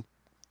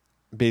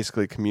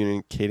 basically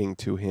communicating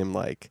to him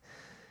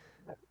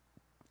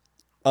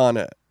on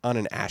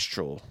an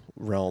astral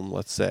realm,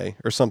 let's say,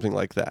 or something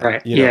like that.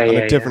 Right.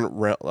 A different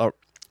realm,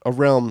 a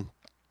realm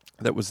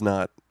that was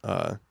not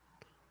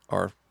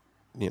our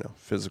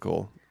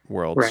physical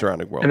world,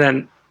 surrounding world.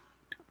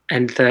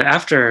 And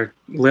after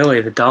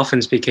Lilly, the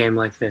dolphins became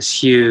this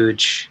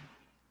huge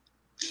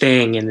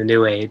thing in the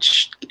New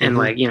Age, and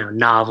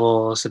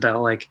novels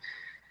about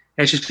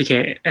it just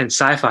became, and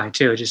sci-fi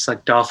too. Just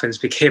dolphins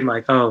became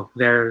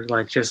they're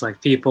just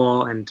like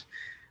people, and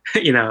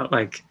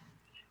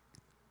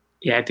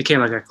yeah, it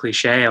became a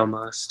cliche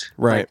almost.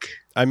 Right.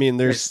 I mean,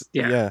 there's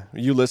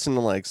you listen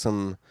to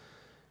some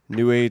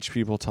New Age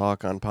people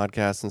talk on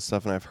podcasts and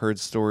stuff, and I've heard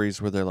stories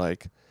where they're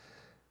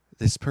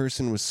this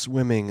person was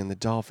swimming and the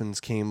dolphins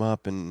came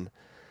up and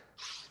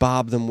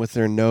bobbed them with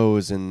their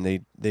nose, and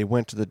they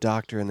went to the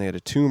doctor and they had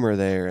a tumor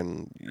there,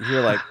 and you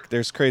hear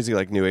there's crazy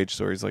New Age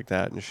stories like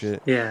that and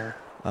shit. Yeah.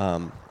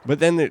 But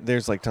then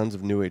there's tons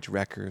of New Age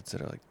records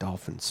that are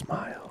dolphin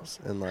smiles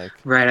and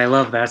Right, I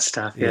love that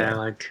stuff.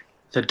 Yeah,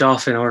 the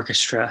Dolphin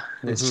Orchestra,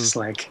 and it's just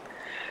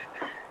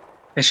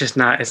it's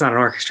not an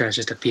orchestra, it's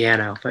just a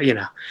piano, but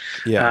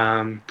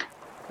Yeah.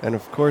 And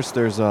of course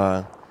there's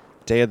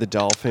Day of the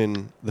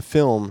Dolphin, the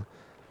film,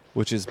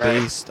 which is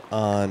based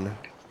on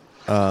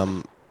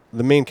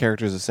the main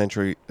character is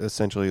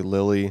essentially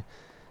Lilly.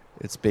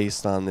 It's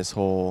based on this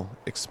whole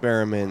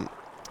experiment,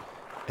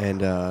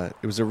 and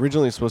it was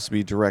originally supposed to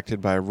be directed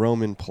by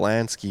Roman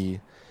Polanski,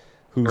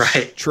 who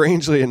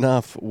strangely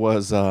enough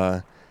was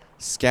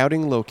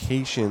scouting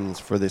locations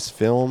for this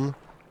film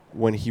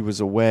when he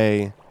was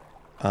away,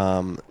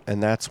 and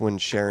that's when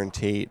Sharon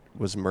Tate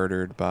was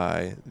murdered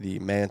by the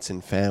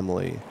Manson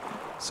family.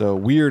 So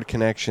weird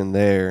connection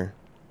there.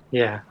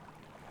 Yeah.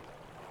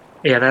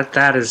 Yeah,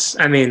 that is.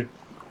 I mean,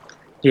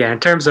 yeah. In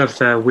terms of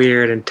the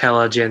weird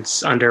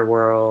intelligence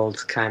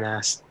underworld kind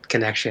of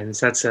connections,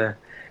 that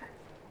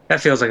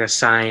feels like a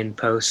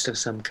signpost of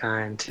some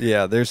kind.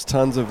 Yeah, there's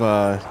tons of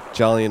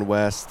Jolly and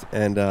West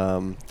and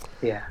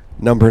Yeah.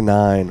 Number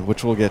 9,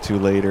 which we'll get to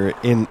later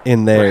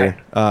in there.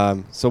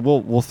 Right. So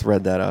we'll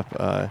thread that up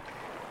a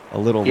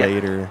little Yeah.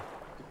 later.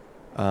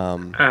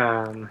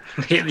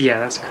 Yeah,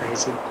 that's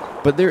crazy.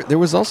 But there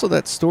was also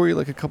that story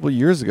like a couple of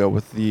years ago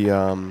with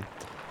the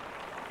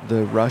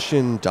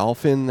Russian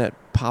dolphin that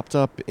popped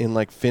up in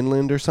like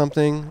Finland or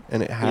something,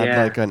 and it had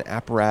like an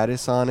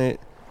apparatus on it,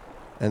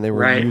 and they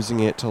were using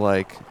it to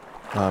like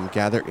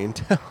gather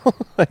intel,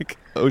 like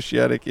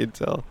oceanic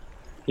intel.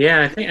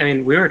 Yeah, I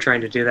mean, we were trying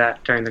to do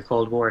that during the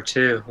Cold War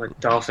too, like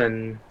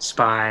dolphin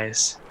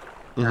spies,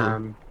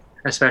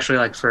 especially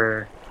like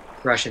for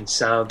Russian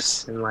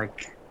subs and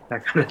like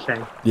that kind of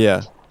thing.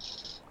 Yeah,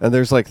 and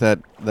there's like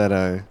that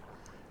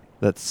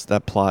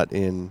plot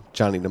in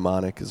Johnny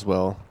Mnemonic as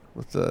well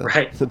with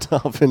the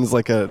dolphin's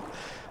like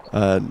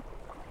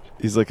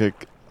he's like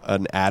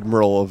an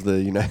admiral of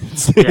the United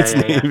States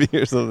Navy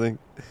or something.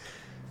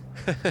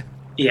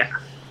 Yeah,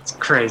 it's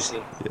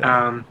crazy.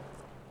 Yeah.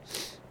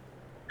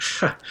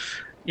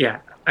 Yeah,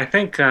 I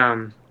think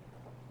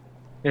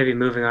maybe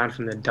moving on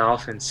from the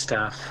dolphin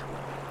stuff.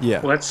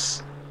 Yeah.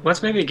 Let's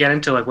maybe get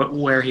into like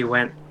where he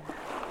went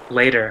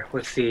later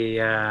with the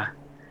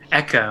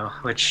ECCO,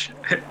 which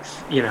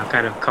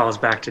kind of calls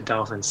back to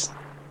dolphins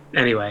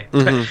anyway,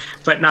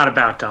 but not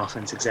about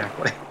dolphins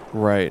exactly.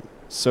 Right.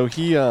 So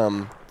he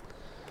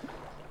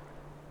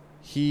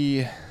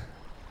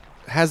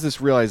has this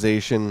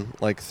realization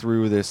like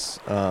through this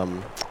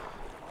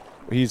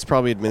he's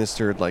probably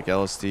administered like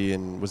LSD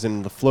and was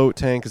in the float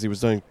tank because he was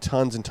doing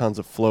tons and tons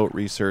of float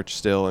research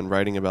still and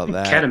writing about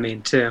that.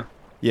 Ketamine too.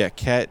 Yeah,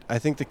 ket. I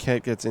think the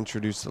ket gets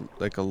introduced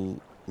like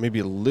maybe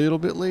a little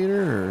bit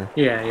later.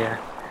 Yeah.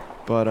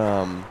 But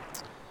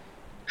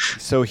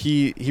so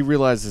he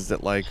realizes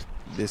that like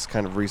this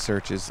kind of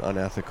research is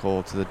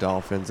unethical to the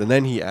dolphins, and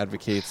then he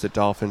advocates that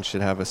dolphins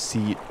should have a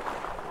seat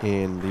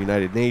in the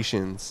United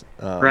Nations.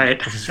 Right.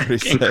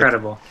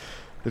 Incredible.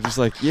 They're just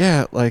like,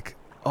 yeah, like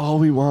all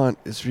we want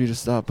is for you to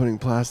stop putting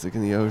plastic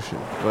in the ocean.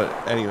 But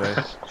anyway,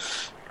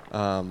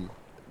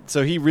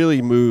 so he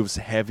really moves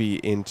heavy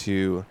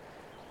into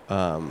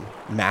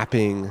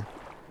mapping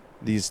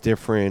these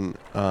different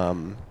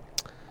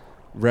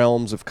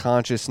realms of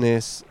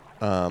consciousness,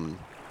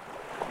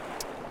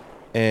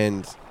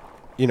 and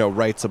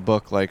writes a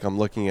book like I'm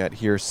looking at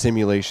here,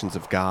 Simulations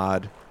of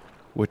God,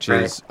 which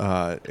is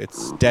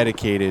it's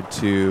dedicated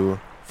to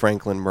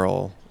Franklin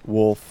Merle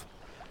Wolff,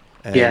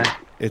 and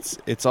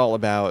it's all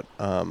about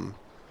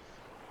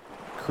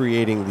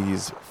creating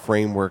these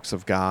frameworks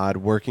of God,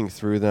 working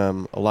through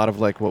them. A lot of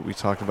like what we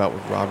talked about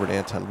with Robert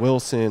Anton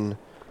Wilson.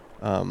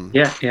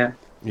 Yeah.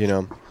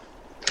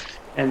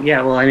 And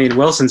well, I mean,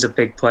 Wilson's a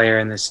big player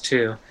in this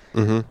too.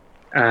 Mm-hmm.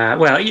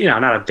 Well,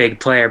 not a big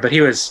player, but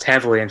he was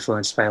heavily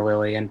influenced by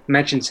Lilly and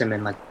mentions him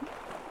in like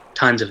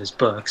tons of his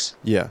books.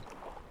 Yeah.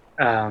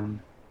 And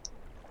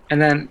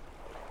then,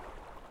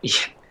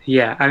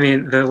 I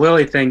mean, the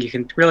Lilly thing, you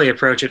can really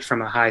approach it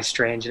from a high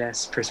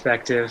strangeness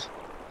perspective.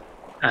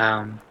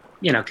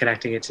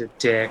 Connecting it to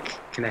Dick,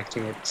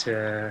 connecting it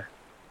to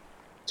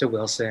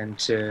Wilson,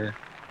 to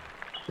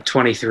the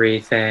 23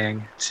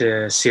 thing,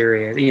 to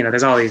Sirius.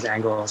 There's all these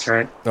angles,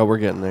 right? Oh, we're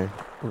getting there.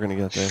 We're gonna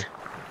get there.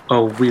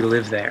 Oh, we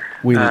live there.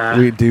 We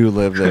do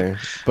live there.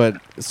 But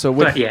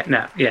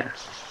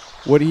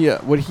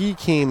what he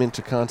came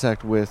into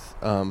contact with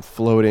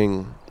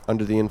floating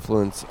under the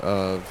influence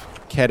of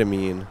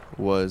ketamine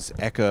was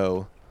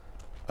ECCO,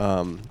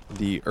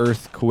 the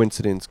Earth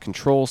Coincidence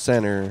Control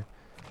Center,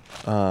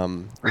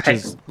 which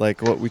is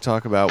like what we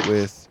talk about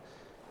with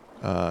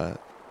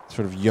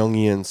sort of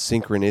Jungian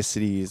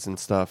synchronicities and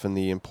stuff, and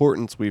the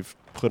importance we've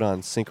put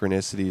on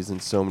synchronicities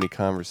in so many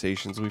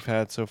conversations we've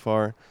had so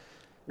far.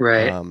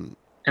 Right. And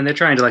they're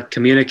trying to like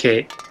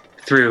communicate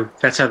through,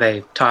 that's how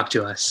they talk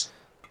to us.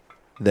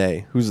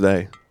 They? Who's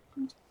they?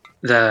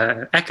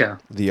 The ECCO.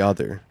 The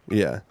other,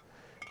 yeah.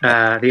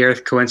 The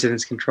Earth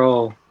Coincidence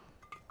Control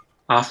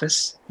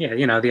Office.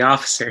 Yeah, the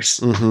officers.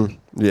 Mm-hmm.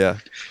 Yeah.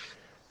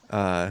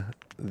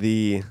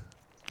 The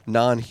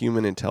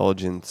non-human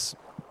intelligence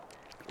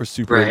or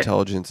super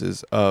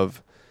intelligences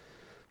of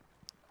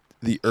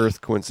the Earth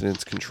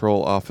Coincidence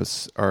Control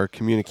Office are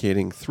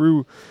communicating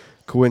through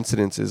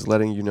coincidences,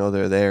 letting you know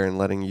they're there and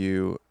letting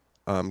you,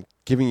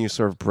 giving you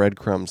sort of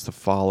breadcrumbs to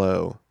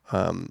follow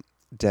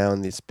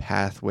down these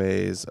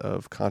pathways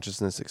of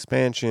consciousness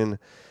expansion.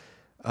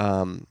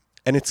 And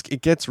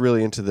it gets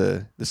really into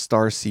the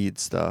starseed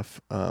stuff,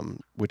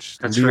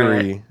 which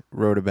Lilly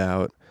wrote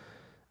about,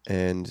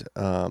 and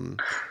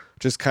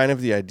just kind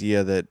of the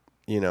idea that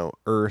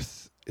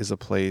Earth is a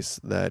place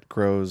that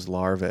grows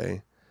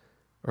larvae,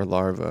 and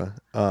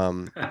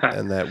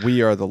that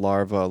we are the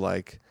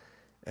larva,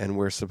 and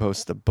we're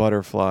supposed to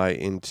butterfly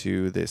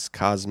into this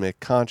cosmic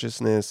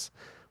consciousness,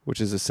 which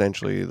is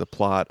essentially the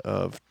plot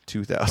of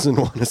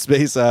 2001: A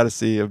Space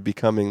Odyssey, of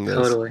becoming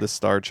the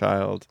star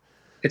child.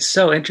 It's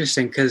so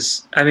interesting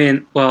because, I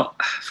mean, well,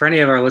 for any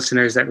of our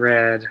listeners that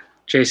read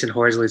Jason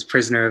Horsley's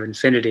Prisoner of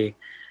Infinity,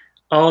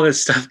 all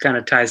this stuff kind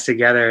of ties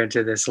together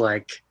into this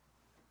like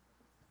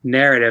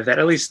narrative that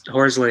at least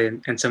Horsley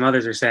and some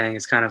others are saying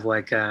is kind of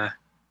like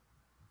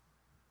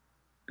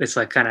it's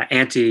like kind of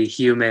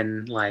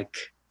anti-human like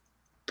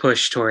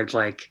push toward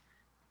like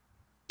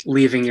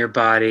leaving your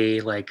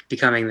body, like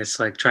becoming this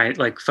like trying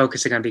like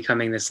focusing on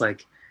becoming this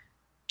like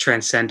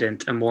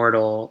transcendent,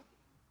 immortal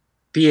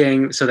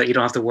being, so that you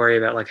don't have to worry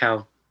about like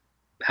how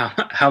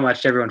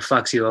much everyone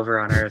fucks you over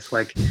on Earth.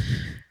 Like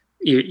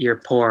you're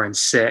poor and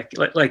sick.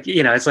 Like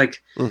you know, it's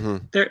like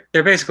they're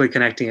basically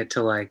connecting it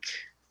to like.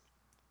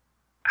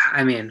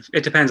 I mean,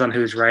 it depends on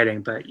who's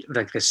writing, but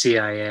like the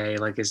CIA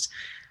like is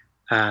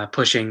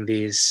pushing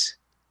these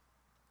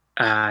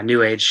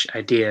new age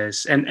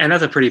ideas, and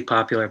that's a pretty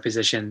popular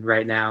position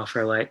right now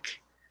for like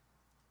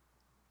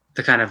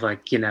the kind of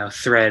like, you know,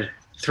 thread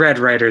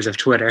writers of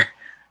Twitter.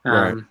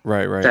 Right.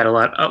 That a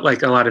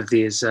lot of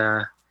these,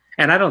 and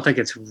I don't think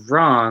it's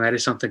wrong. I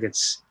just don't think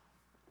it's,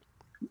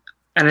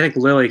 and I think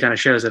Lilly kind of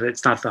shows that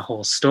it's not the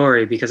whole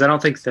story, because I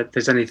don't think that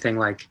there's anything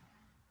like,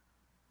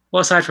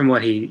 well, aside from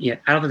what I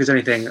don't think there's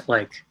anything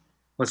like,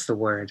 what's the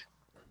word?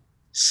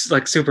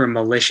 Like super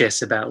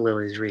malicious about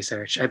Lilly's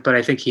research, but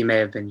I think he may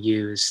have been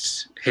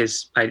used.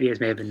 His ideas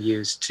may have been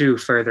used to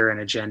further an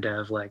agenda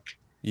of like,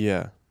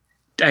 I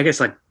guess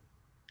like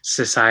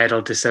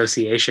societal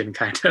dissociation,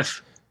 kind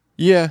of.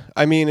 Yeah,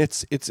 I mean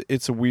it's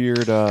a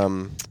weird.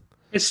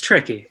 It's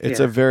tricky. It's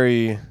a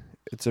very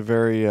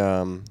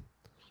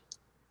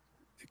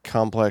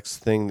complex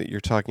thing that you're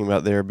talking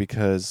about there,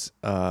 because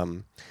I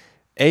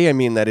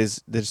mean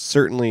that's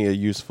certainly a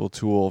useful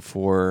tool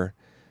for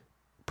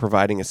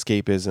providing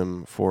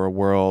escapism for a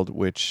world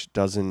which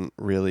doesn't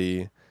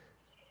really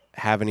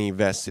have any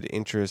vested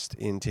interest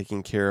in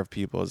taking care of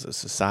people as a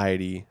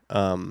society.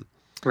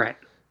 Right.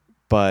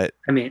 But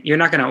I mean, you're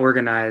not going to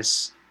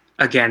organize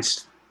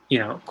against, you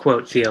know,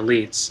 quote, the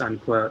elites,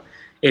 unquote,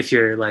 if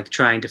you're like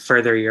trying to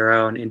further your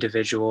own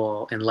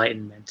individual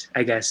enlightenment,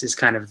 I guess, is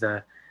kind of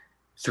the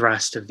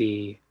thrust of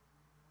the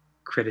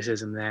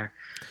criticism there,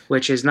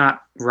 which is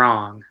not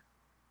wrong,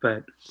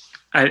 but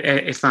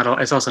it's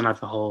also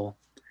not the whole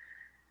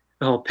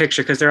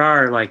picture, because there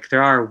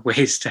are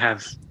ways to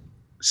have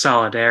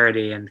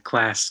solidarity and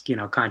class, you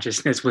know,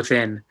 consciousness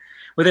within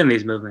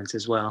these movements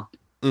as well.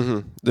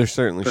 There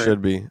certainly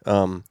should be.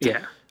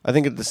 Yeah, I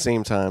think at the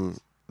same time,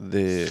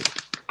 the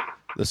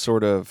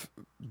sort of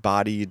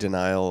body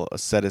denial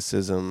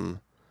asceticism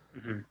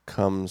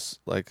comes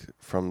like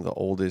from the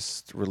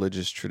oldest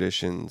religious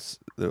traditions,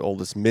 the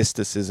oldest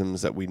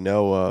mysticisms that we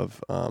know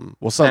of.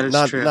 Well, some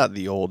not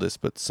the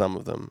oldest, but some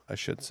of them, I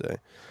should say.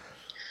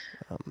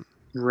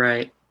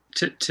 Right.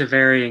 To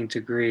varying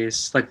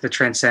degrees, like the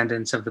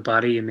transcendence of the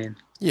body, you mean?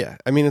 Yeah,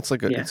 I mean it's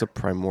like it's a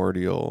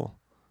primordial.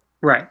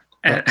 Right.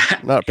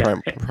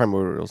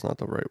 Primordial is not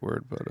the right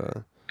word,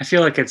 but I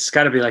feel like it's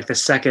got to be like the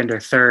second or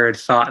third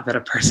thought that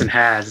a person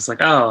has. It's like,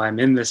 oh, I'm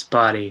in this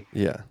body.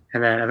 Yeah.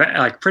 And then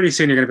like pretty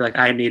soon you're gonna be like,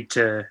 I need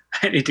to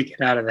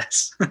get out of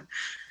this.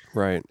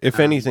 Right.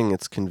 If anything,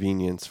 it's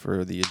convenience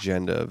for the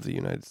agenda of the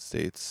United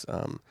States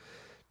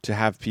to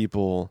have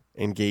people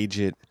engage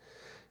it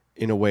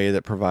in a way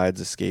that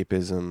provides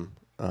escapism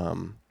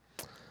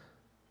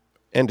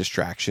and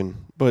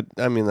distraction. But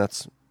I mean,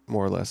 that's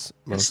more or less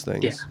most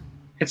things. Yeah,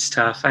 it's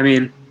tough. I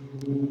mean,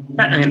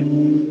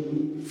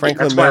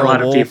 Franklin Merrill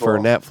Wolf for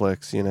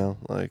Netflix, you know,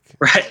 like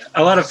right.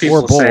 A lot of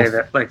people say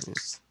that like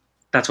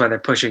that's why they're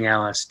pushing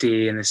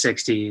LSD in the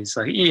 '60s,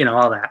 like, you know,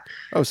 all that.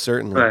 Oh,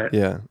 certainly. But,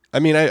 yeah. I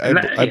mean,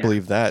 I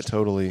believe that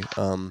totally.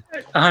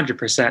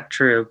 100%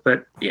 true,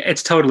 but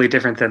it's totally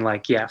different than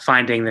like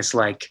finding this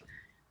like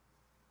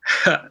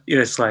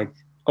this like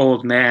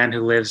old man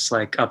who lives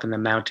like up in the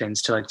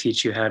mountains to like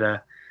teach you how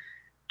to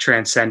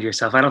transcend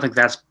yourself. I don't think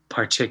that's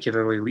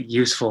particularly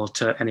useful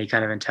to any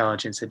kind of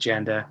intelligence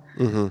agenda.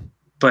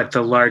 But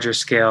the larger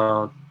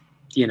scale,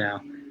 you know,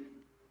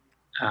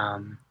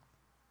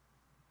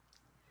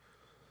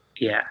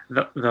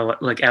 the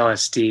like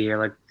LSD or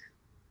like,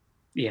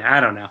 I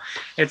don't know.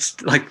 It's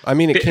like, I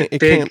mean,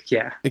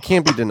 it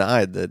can't be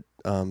denied that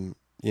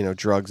you know,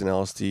 drugs and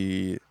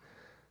LSD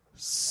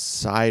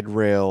side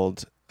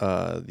railed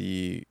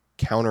the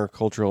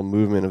countercultural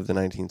movement of the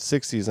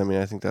 1960s. I mean,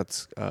 I think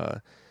that's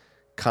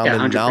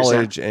common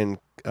knowledge and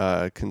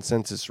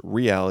consensus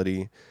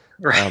reality.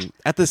 Right.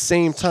 At the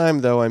same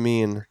time, though, I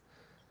mean,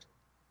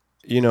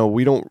 you know,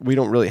 we don't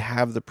really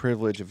have the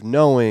privilege of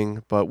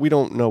knowing, but we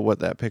don't know what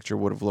that picture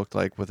would have looked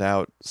like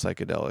without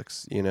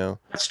psychedelics, you know?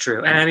 That's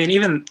true. And I mean,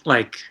 even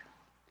like,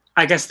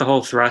 I guess the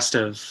whole thrust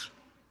of,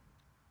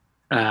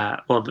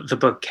 the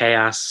book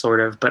Chaos,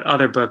 sort of, but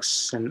other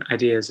books and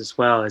ideas as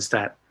well, is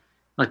that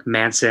like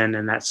Manson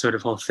and that sort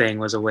of whole thing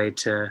was a way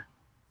to,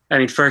 I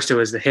mean, first it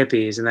was the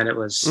hippies, and then it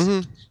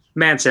was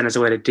Manson as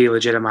a way to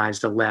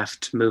delegitimize the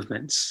left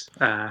movements.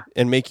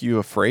 And make you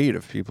afraid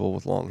of people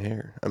with long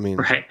hair. I mean,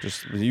 right.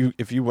 Just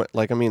if you went,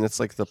 like, I mean, it's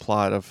like the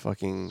plot of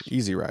fucking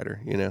Easy Rider,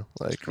 you know?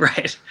 Like,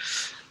 right.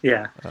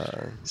 Yeah.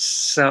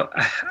 So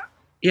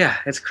Yeah,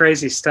 it's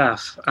crazy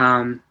stuff.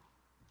 A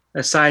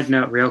side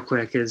note, real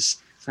quick, is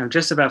I'm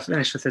just about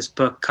finished with this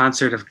book,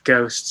 Concert of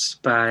Ghosts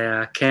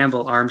by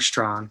Campbell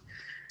Armstrong,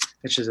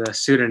 which is a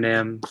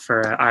pseudonym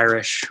for an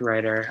Irish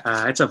writer.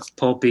 It's a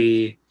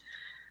pulpy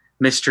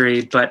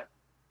mystery, but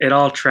it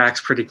all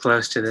tracks pretty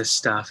close to this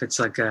stuff. There's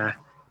like a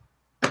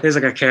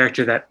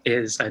character that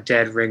is a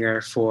dead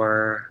ringer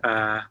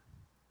for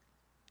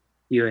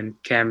Ewan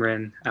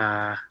Cameron,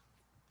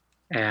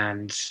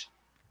 and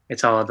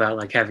it's all about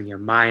like having your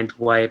mind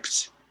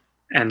wiped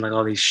and like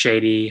all these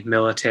shady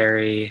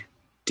military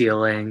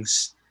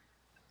dealings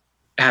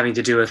having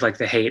to do with like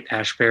the hate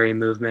Ashbury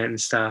movement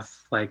and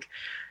stuff. Like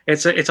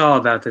it's all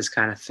about this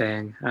kind of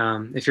thing.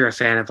 If you're a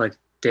fan of like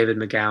David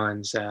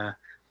McGowan's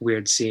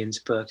Weird Scenes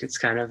book, it's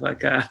kind of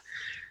like and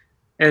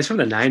it's from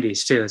the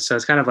 90s too. So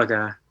it's kind of like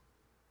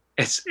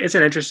it's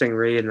an interesting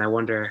read, and I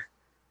wonder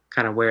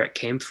kind of where it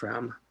came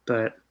from,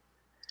 but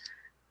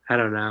I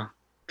don't know.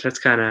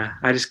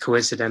 I just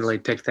coincidentally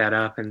picked that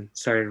up and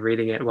started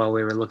reading it while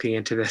we were looking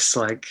into this,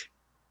 like,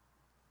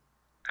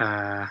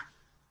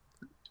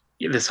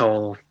 this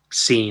whole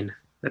scene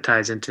that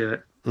ties into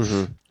it.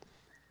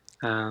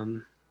 Mm-hmm.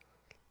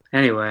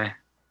 Anyway.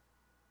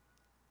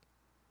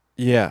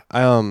 Yeah.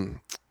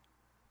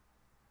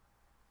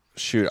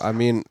 Shoot. I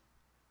mean,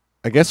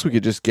 I guess we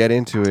could just get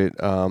into it.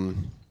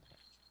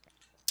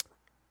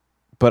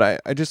 But I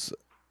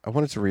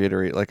wanted to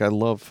reiterate, like, I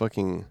love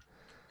fucking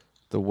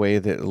the way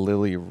that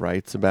Lilly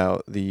writes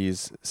about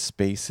these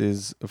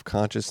spaces of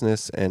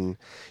consciousness. And,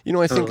 you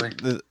know, I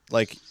think his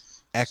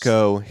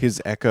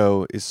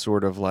ECCO is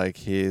sort of like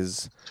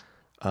his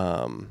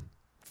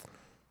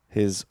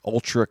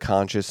ultra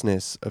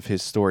consciousness of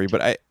his story.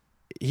 But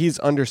he's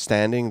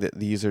understanding that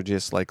these are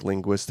just like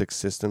linguistic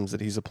systems that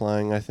he's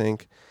applying, I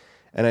think.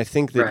 And I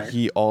think that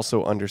he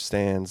also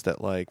understands that,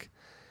 like,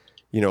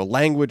 you know,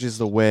 language is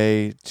the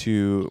way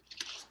to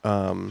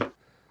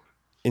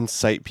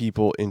incite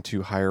people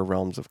into higher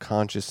realms of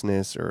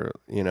consciousness, or,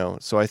 you know,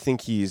 so I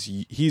think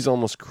he's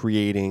almost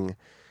creating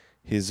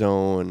his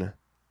own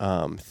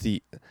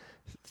theism,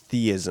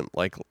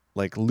 like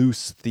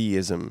loose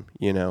theism,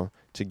 you know,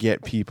 to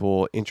get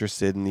people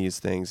interested in these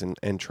things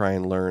and try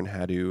and learn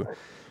how to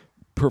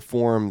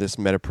perform this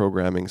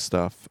metaprogramming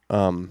stuff.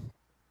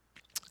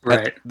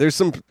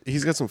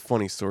 He's got some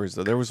funny stories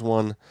though. There was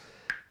one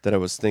that I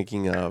was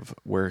thinking of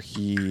where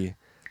he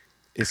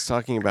is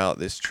talking about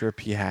this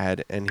trip he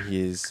had, and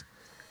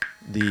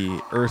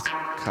the Earth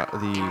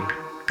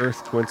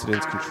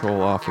Coincidence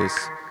Control Office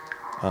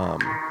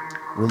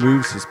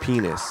removes his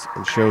penis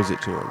and shows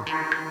it to him,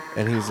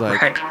 and he's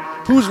like,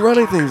 "Who's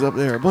running things up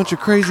there? A bunch of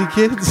crazy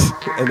kids?"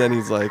 And then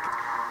he's like,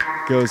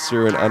 goes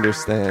through and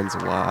understands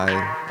why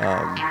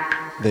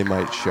they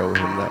might show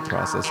him that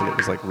process, and it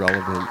was like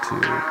relevant to,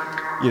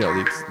 you know,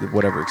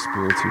 whatever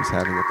experience he was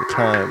having at the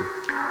time.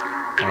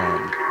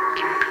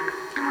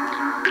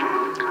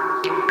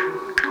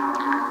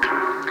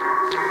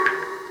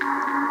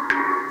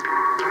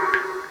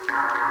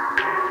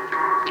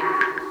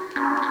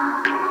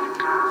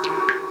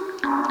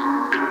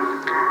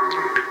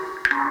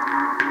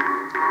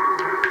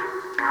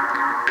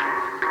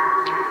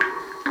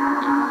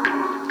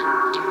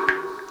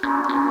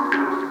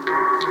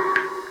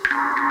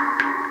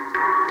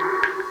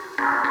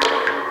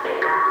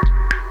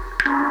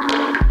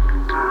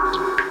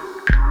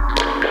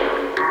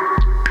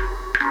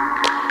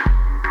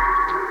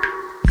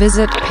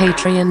 Visit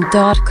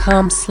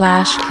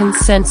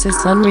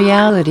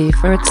patreon.com/consensusunreality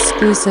for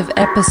exclusive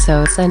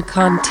episodes and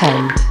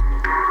content.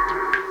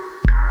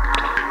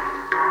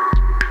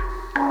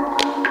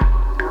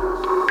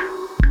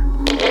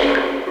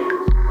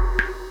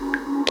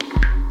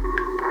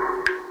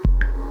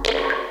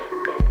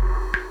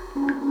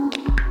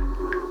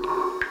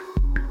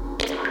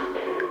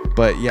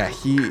 But yeah,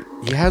 he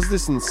has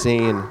this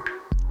insane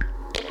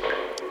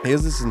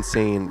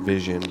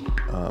vision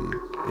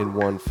in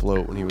one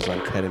float when he was on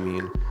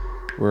ketamine,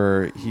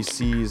 where he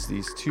sees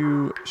these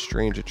two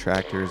strange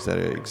attractors that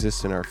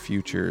exist in our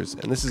futures.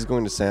 And this is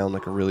going to sound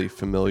like a really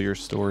familiar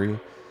story.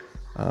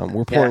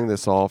 We're pulling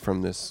this all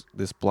from this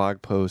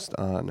blog post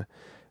on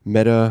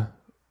Meta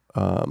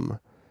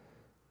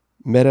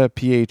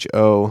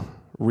PHO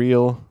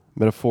real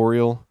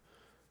metaphorial,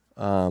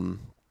 and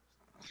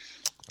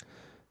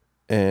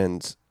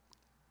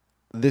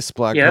this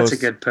blog post, that's a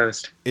good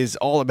post, is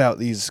all about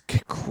these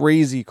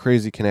crazy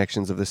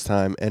connections of this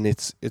time. And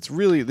it's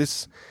really,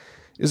 this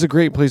is a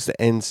great place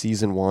to end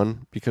season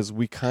 1, because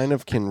we kind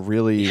of can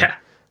really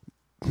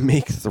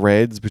make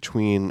threads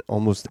between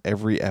almost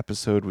every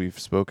episode we've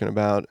spoken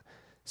about,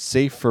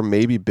 save for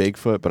maybe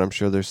Bigfoot, but I'm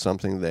sure there's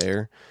something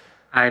there.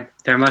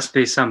 There must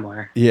be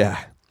somewhere.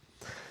 Yeah.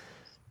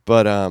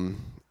 But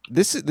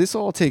this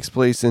all takes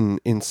place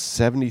in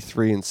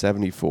 73 and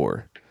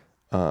 74.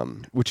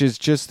 Which is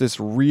just this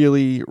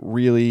really,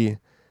 really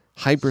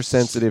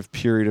hypersensitive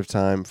period of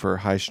time for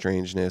high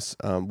strangeness,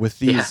 with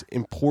these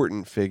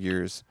important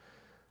figures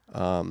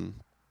who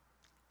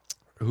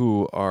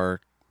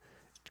are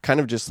kind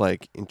of just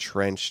like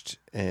entrenched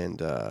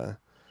and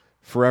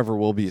forever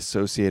will be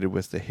associated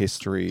with the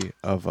history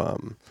of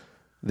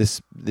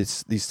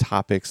these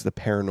topics, the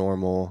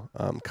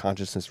paranormal,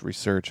 consciousness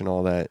research, and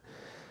all that.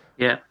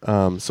 Yeah.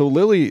 So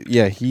Lilly,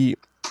 yeah, he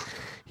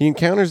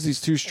encounters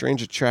these two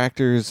strange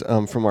attractors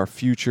from our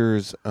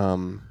futures.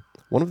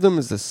 One of them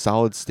is the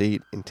solid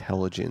state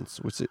intelligence,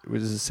 which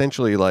is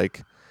essentially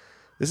like,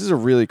 this is a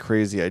really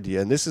crazy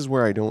idea, and this is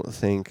where I don't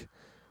think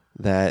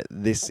that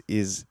this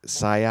is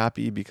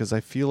psyopy, because I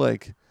feel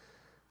like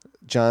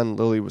John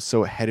Lilly was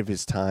so ahead of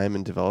his time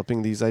in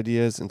developing these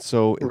ideas, and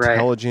so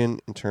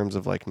intelligent in terms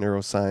of like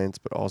neuroscience,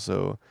 but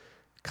also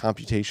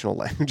computational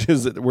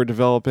languages that we're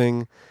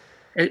developing.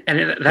 The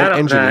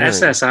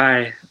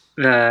SSI,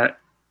 the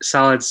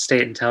solid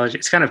state intelligence,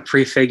 it's kind of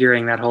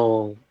prefiguring that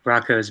whole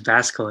Rocco's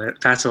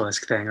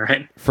basilisk thing,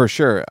 right? For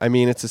sure. I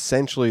mean, it's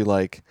essentially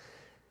like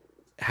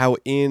how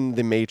in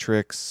the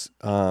Matrix,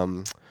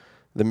 the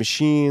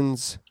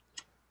machines,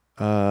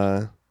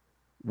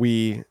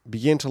 we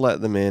begin to let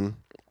them in,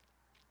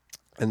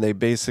 and they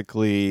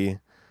basically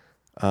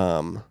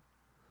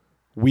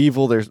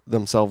weevil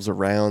themselves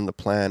around the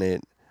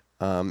planet,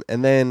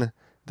 and then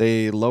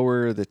they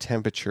lower the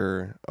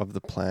temperature of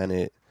the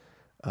planet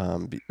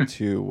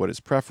to what is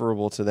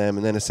preferable to them,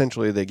 and then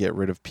essentially they get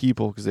rid of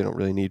people because they don't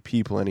really need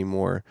people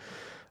anymore.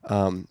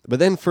 But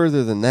then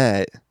further than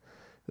that,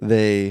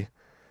 they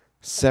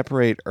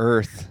separate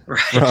Earth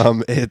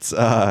from its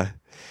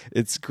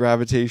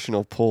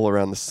gravitational pull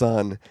around the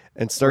sun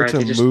and start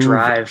to move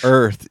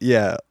Earth,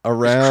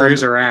 around,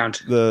 cruise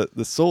around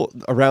the soul,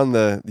 around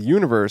the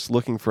universe,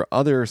 looking for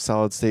other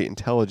solid state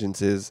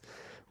intelligences,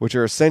 which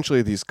are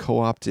essentially these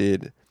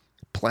co-opted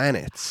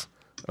planets.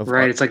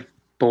 It's like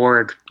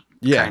Borg,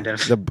 kind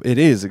of. It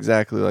is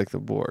exactly like the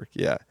Borg,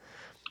 yeah.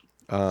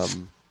 So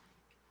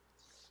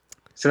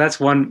that's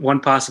one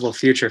possible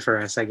future for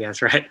us, I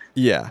guess, right?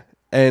 Yeah,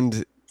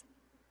 and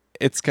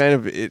it's kind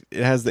of, it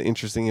has the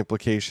interesting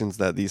implications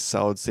that these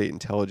solid state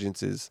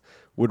intelligences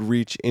would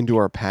reach into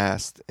our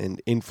past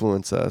and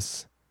influence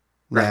us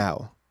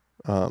now.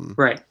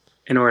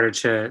 In order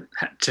to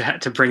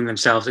bring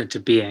themselves into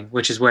being,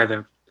 which is where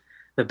the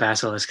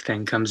basilisk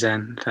thing comes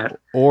in.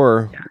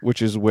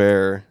 Which is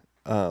where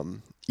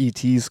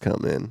ETs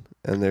come in,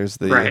 and there's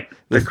the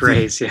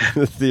Greys,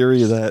 the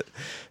theory that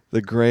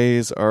the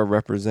Greys are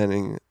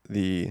representing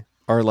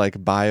are like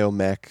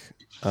biomech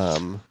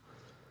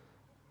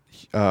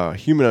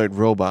humanoid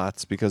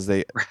robots, because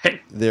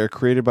they're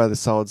created by the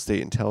solid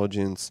state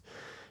intelligence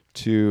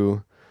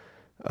to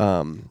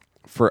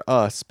for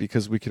us,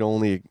 because we could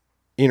only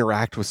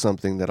interact with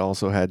something that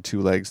also had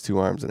 2 legs, 2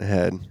 arms, and a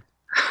head.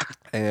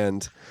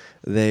 And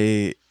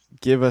they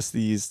give us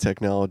these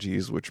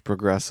technologies which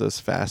progress us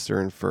faster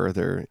and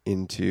further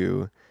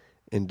into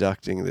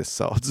inducting this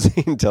solid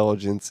state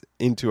intelligence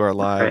into our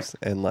lives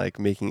and like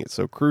making it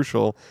so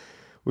crucial,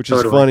 which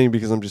is funny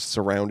because I'm just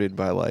surrounded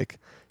by like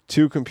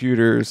 2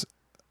 computers,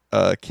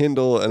 a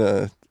Kindle, and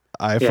a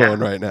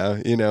iPhone right now,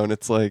 and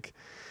it's like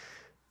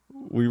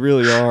we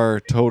really are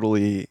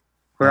totally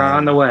we're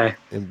on the way,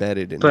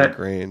 embedded and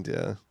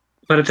ingrained.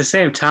 But at the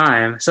same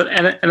time,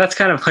 and that's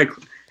kind of like,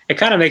 it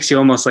kind of makes you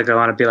almost like I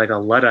want to be like a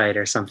Luddite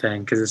or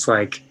something, because it's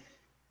like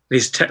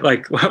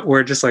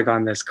we're just like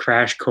on this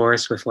crash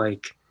course with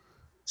like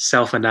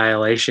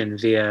self-annihilation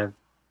via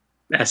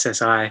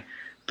SSI,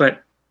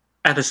 but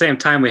at the same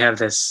time we have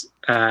this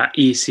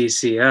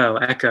ECCO,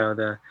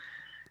 the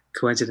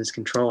Coincidence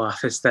Control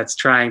Office, that's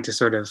trying to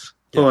sort of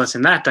pull us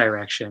in that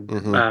direction,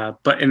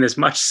 but in this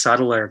much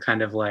subtler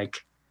kind of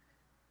like,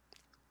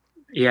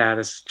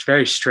 this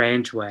very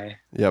strange way.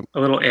 A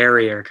little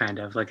airier, kind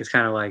of like, it's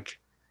kind of like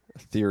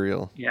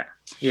ethereal.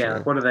 Sure.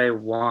 Like, what do they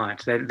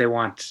want? They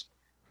want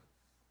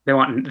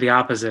the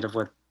opposite of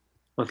what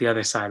the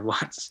other side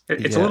wants.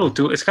 It's a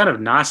little it's kind of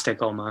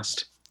Gnostic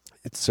almost.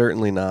 It's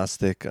certainly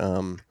Gnostic,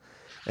 and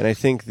I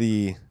think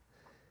the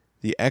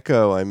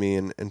ECCO, I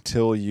mean,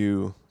 until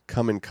you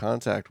come in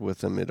contact with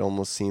them, it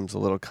almost seems a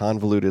little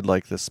convoluted,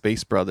 like the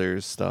Space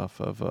Brothers stuff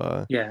of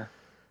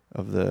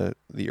the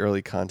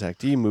early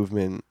contactee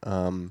movement.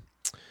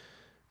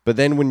 But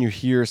then when you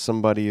hear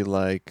somebody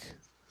like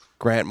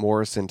Grant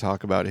Morrison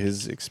talk about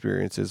his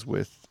experiences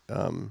with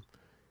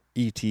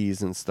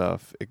ETs and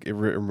stuff, it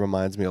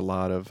reminds me a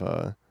lot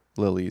of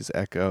Lilly's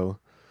ECCO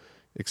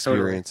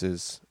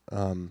experiences.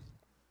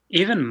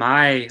 Even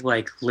my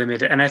like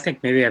limited, and I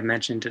think maybe I've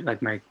mentioned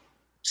like my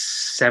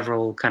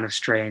several kind of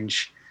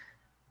strange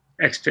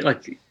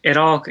like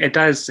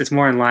it's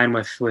more in line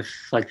with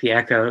like the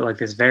ECCO, like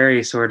this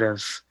very sort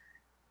of,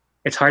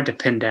 it's hard to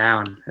pin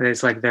down.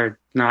 It's like they're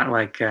not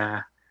like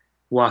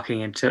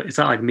walking into, it's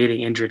not like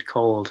meeting Indrid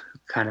Cold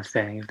kind of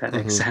thing, if that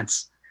makes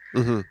sense.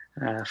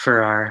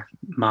 For our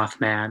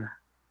Mothman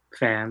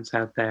fans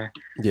out there.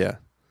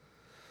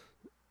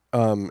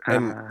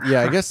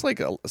 I guess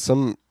like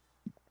some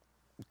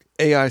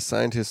AI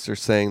scientists are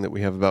saying that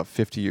we have about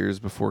 50 years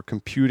before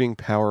computing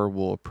power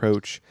will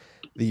approach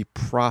the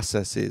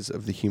processes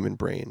of the human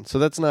brain. So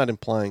that's not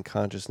implying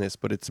consciousness,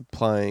 but it's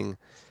implying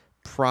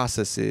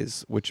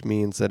processes, which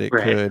means that it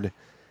could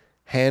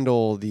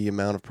handle the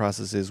amount of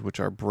processes which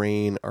our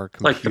brain are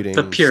Like computing.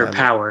 the pure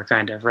power,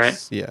 kind of,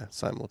 right? Yeah,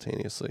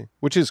 simultaneously,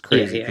 which is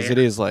crazy because yeah. it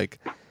is like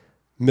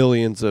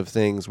millions of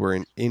things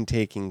we're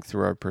intaking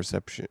through our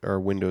perception, our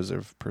windows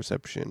of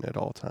perception at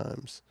all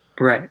times.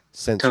 Right.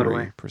 Sensory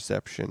Totally.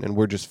 perception, and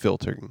we're just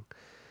filtering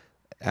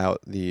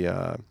out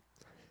the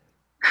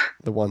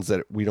ones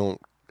that we don't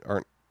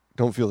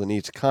feel the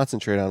need to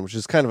concentrate on, which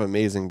is kind of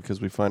amazing because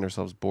we find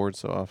ourselves bored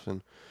so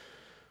often.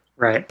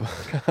 Right.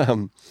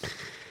 But,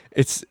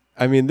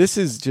 this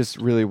is just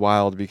really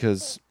wild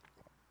because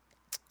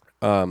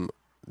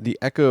the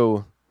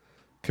ECCO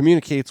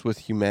communicates with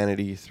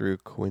humanity through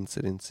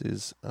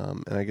coincidences,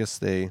 and I guess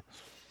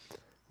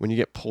when you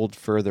get pulled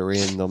further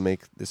in, they'll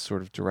make this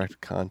sort of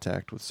direct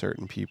contact with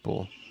certain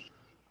people.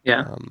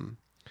 Yeah.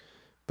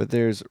 But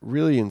there's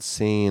really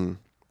insane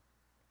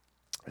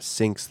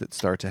syncs that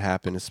start to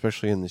happen,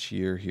 especially in this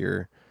year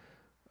here.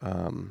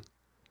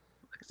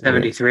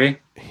 73?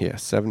 Yeah,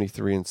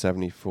 73 and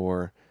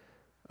 74.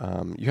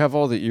 You have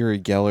all the Uri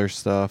Geller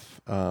stuff.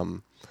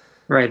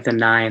 Right, the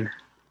 9.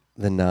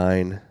 The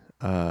 9.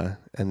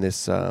 And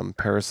this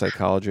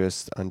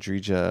parapsychologist,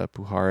 Andrija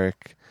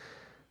Puharic,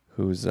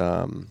 who's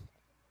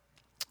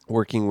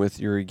working with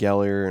Uri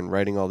Geller and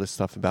writing all this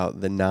stuff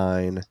about the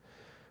 9.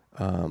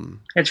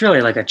 It's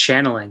really like a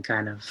channeling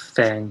kind of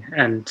thing.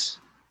 And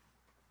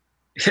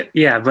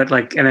yeah, but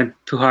and then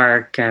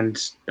Puharic and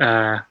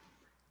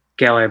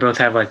Geller both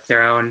have like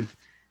their own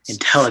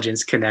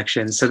intelligence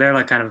connections. So they're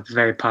like kind of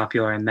very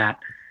popular in that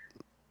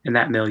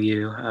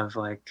milieu of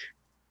like,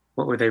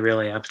 what were they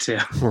really up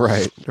to?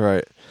 Right.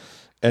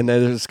 And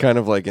then there's kind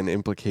of like an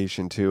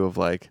implication too of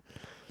like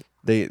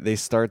they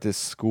start this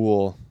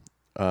school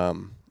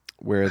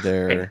where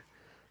they're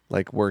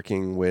like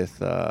working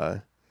with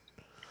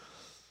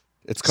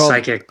it's called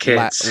Psychic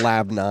Kids.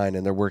 Lab 9,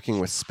 and they're working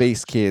with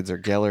space kids or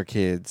Geller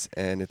kids,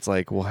 and it's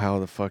like, well, how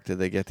the fuck did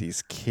they get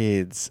these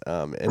kids?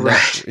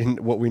 And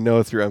what we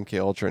know through MK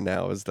Ultra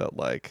now is that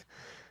like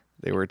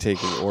they were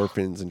taking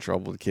orphans and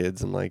troubled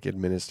kids and like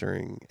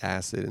administering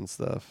acid and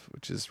stuff,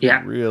 which is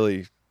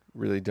really,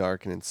 really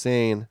dark and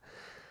insane.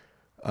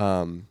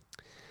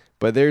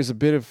 But there's a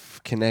bit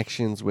of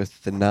connections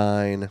with the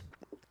 9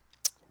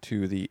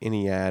 to the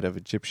Ennead of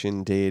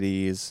Egyptian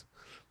deities,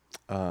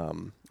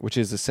 which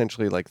is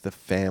essentially like the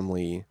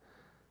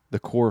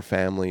core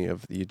family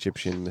of the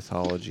Egyptian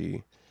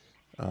mythology,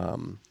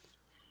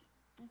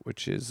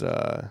 which is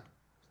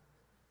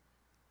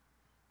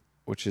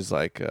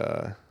like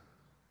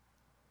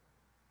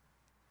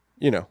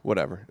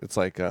whatever. It's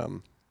like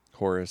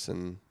Horus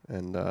and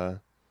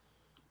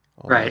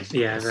right,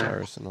 yeah,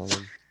 Osiris and all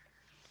them.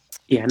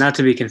 Yeah, not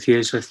to be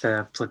confused with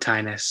the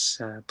Platinus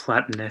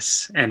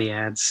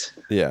Enneads.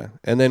 Yeah,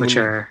 and then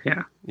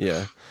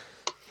yeah.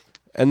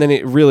 And then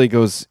it really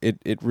goes.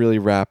 It really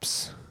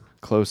wraps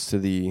close to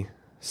the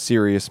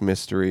Sirius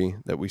mystery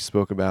that we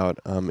spoke about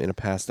in a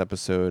past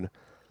episode.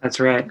 That's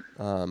right.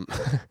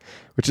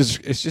 Which is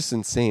it's just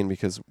insane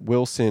because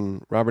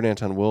Robert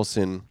Anton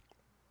Wilson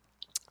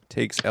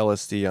takes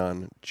LSD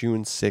on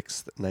June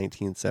 6th,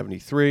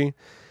 1973.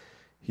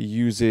 He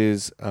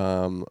uses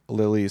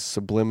Lilly's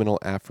subliminal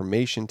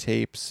affirmation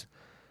tapes,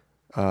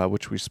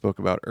 which we spoke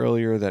about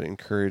earlier, that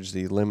encourage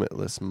the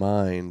limitless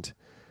mind.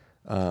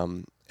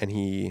 And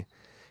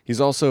he's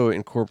also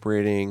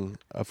incorporating,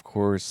 of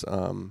course,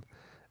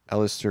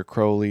 Aleister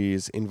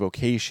Crowley's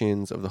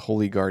invocations of the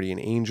Holy Guardian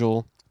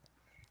Angel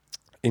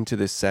into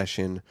this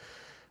session.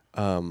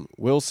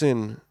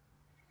 Wilson,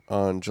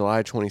 on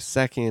July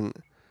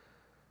 22nd,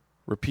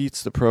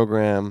 repeats the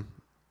program,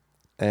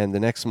 and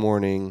the next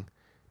morning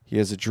he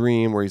has a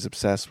dream where he's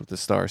obsessed with the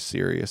star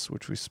Sirius,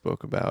 which we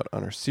spoke about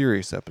on our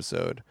Sirius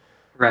episode.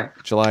 Right.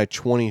 July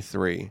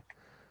 23.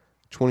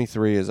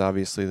 23 is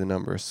obviously the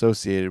number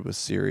associated with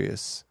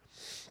Sirius.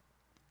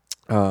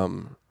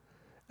 And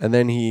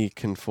then he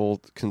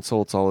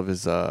consults all of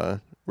his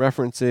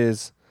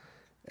references,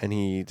 and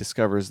he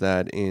discovers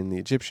that in the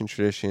Egyptian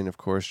tradition, of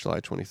course,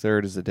 July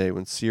 23rd is the day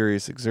when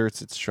Sirius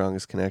exerts its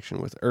strongest connection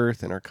with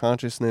Earth and our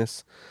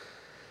consciousness.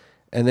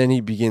 And then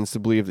he begins to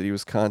believe that he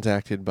was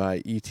contacted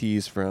by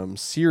ETs from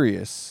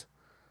Sirius.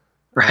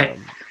 Right.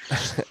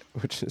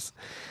 Which is...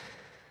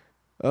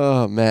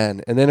 Oh,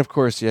 man. And then, of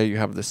course, you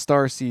have the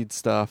Starseed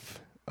stuff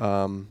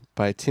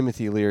by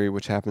Timothy Leary,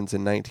 which happens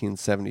in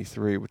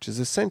 1973, which is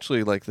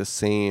essentially like the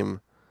same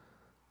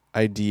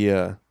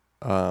idea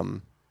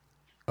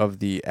of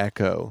the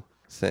ECCO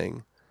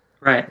thing.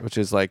 Right. Which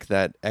is like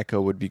that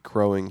ECCO would be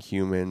growing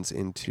humans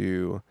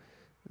into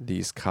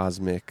these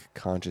cosmic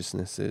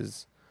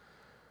consciousnesses.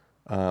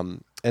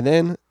 And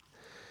then,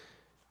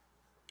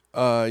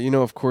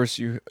 of course,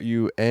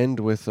 you end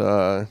with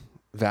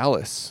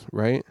Valis,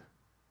 right?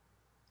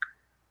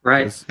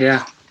 Right,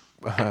 yeah.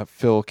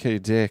 Phil K.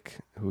 Dick,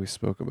 who we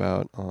spoke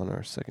about on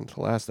our second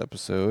to last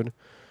episode.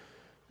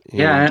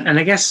 Yeah, and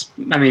I guess,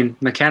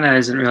 McKenna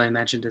isn't really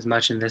mentioned as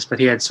much in this, but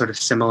he had sort of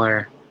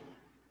similar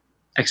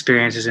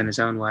experiences in his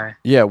own way.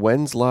 Yeah,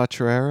 when's La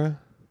Terrera?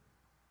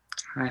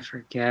 I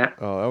forget.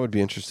 Oh, I would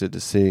be interested to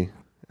see.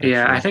 Actually.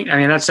 Yeah, I think,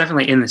 that's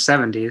definitely in the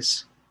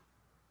 70s.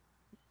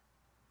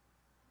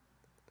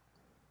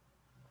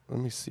 let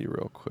me see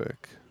real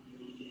quick.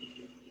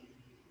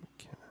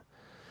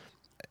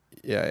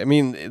 Yeah, I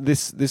mean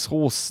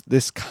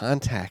this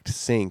contact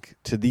sync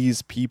to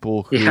these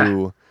people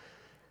who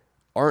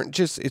aren't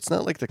just. It's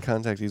not like the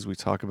contactees we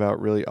talk about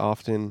really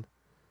often,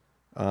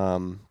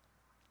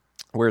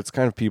 where it's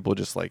kind of people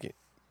just like,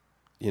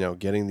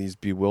 getting these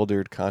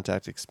bewildered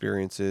contact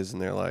experiences,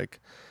 and they're like,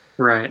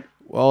 right.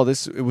 Well,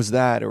 it was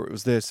that, or it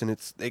was this, and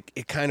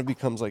it kind of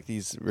becomes like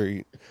these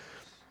very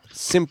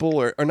simple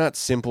or not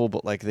simple,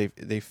 but like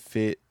they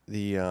fit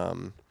the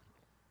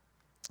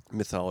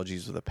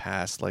mythologies of the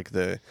past. Like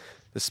the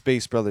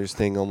Space Brothers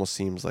thing almost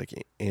seems like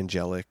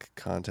angelic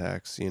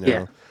contacts,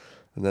 Yeah.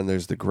 And then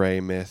there's the gray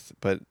myth,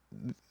 but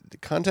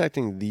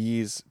contacting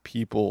these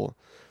people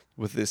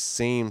with this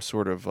same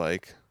sort of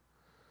like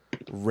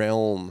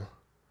realm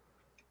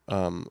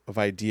of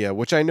idea,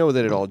 which I know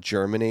that it all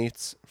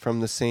germinates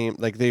from the same,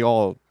 like they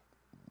all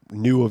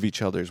knew of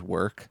each other's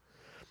work.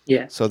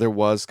 Yeah. So there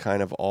was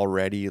kind of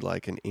already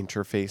like an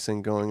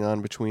interfacing going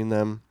on between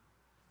them.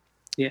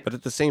 Yeah. But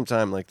at the same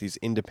time, like these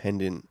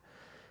independent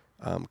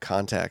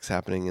contacts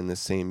happening in the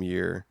same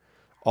year,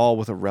 all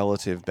with a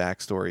relative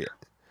backstory,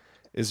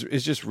 is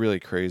just really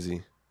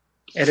crazy.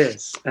 It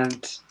is.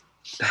 And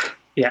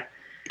yeah,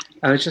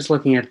 I was just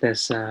looking at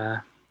this,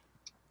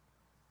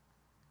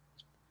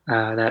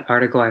 that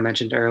article I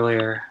mentioned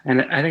earlier.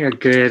 And I think a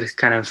good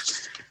kind of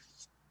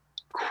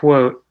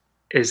quote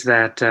is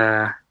that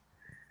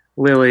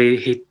Lilly,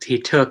 he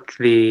took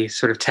the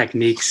sort of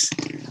techniques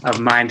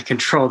of mind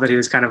control that he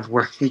was kind of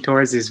working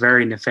towards, these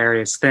very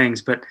nefarious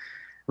things, but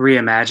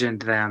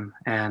reimagined them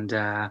and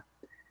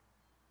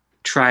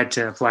tried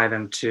to apply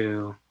them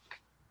to,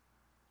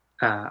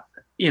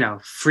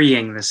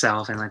 freeing the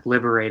self and like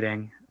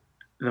liberating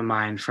the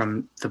mind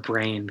from the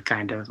brain,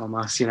 kind of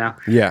almost,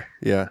 Yeah,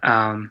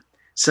 yeah.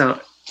 So,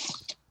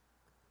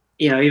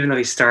 even though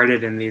he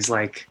started in these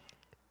like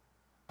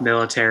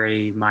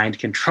military mind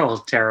control,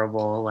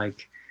 terrible,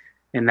 like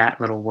in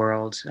that little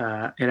world,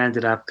 it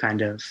ended up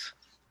kind of,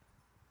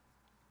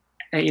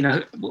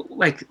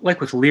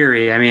 like with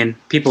Leary. I mean,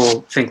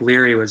 people think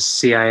Leary was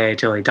CIA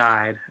till he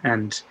died,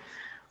 and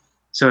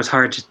so it's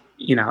hard to,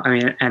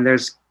 and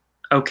there's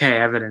okay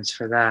evidence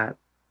for that.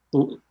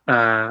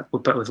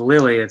 But with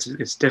Lilly,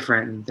 it's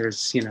different, and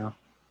there's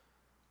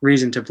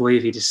reason to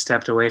believe he just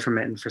stepped away from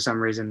it, and for some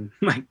reason,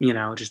 like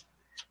just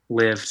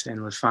lived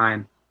and was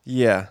fine.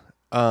 Yeah.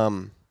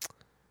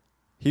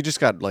 He just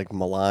got like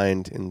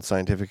maligned in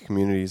scientific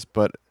communities,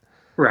 but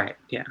Right.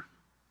 Yeah.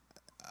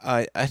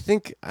 I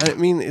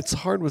mean it's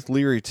hard with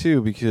Leary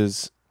too,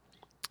 because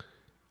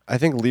I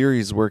think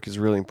Leary's work is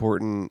really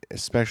important,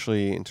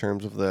 especially in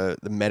terms of the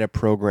meta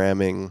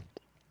programming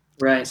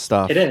Right.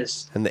 stuff. It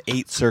is. And the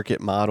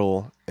 8-circuit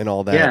model and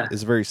all that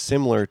is very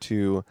similar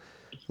to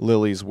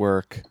Lilly's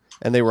work,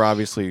 and they were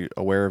obviously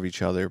aware of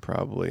each other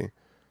probably.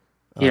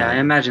 Yeah, I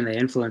imagine they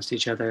influenced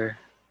each other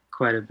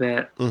quite a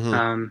bit.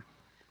 Mm-hmm.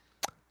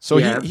 So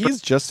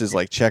he's just as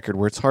like checkered,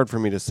 where it's hard for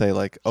me to say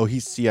like, oh,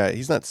 he's CIA.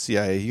 He's not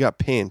CIA. He got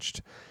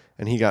pinched,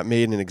 and he got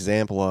made an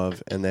example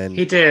of, and then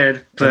he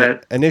did.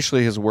 But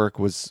initially, his work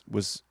was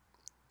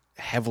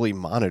heavily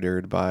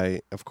monitored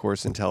by, of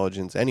course,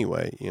 intelligence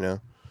anyway.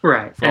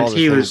 Right, for all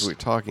the things we're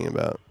talking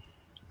about.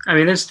 I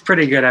mean, there's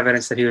pretty good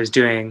evidence that he was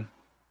doing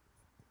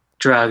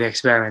drug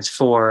experiments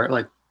for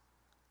like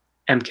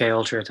MK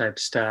Ultra type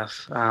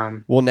stuff.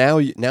 Well, now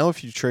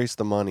if you trace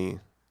the money.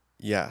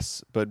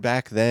 Yes, but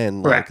back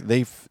then, like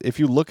if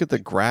you look at the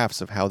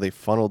graphs of how they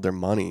funneled their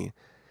money,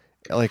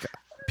 like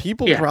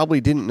people probably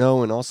didn't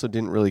know and also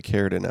didn't really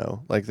care to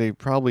know. Like they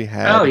probably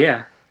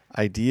had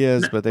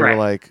ideas, but they were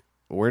like,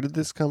 "Where did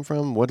this come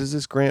from? What is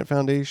this grant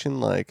foundation?"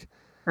 Like,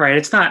 right?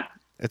 It's not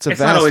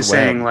always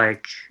saying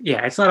like,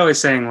 it's not always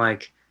saying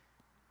like,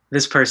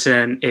 this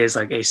person is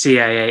like a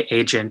CIA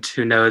agent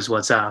who knows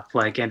what's up,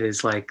 like, and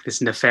is like this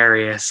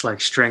nefarious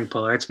like string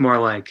puller. It's more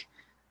like,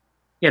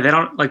 they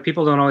don't like,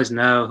 people don't always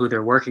know who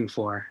they're working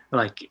for,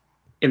 like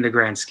in the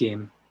grand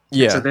scheme.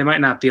 Yeah. So they might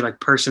not be like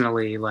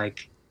personally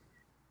like,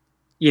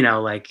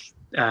 like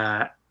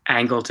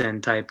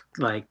Angleton type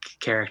like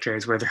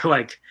characters where they're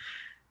like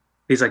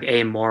these like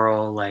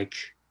amoral like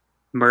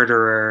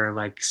murderer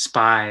like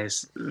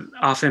spies.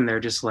 Often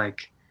they're just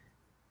like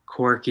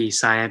quirky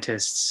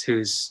scientists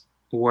whose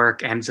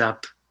work ends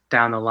up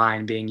down the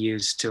line being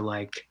used to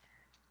like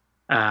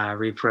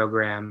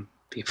reprogram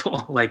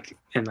people like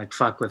and like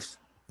fuck with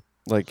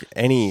like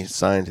any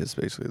scientist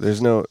basically.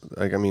 There's no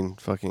like, I mean,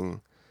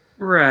 fucking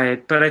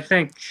right. But I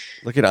think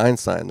look at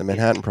Einstein. The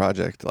Manhattan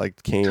Project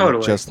like came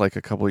just like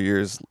a couple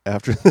years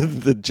after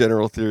the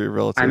general theory of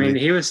relativity. I mean,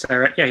 he was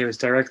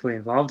directly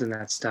involved in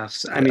that stuff.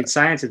 So, I mean,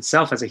 science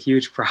itself has a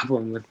huge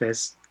problem with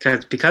this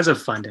because of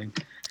funding.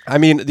 I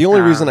mean, the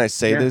only reason I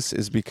say this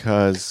is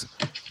because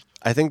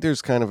I think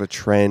there's kind of a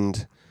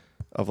trend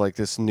of like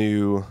this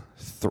new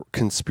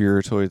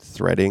conspiratoid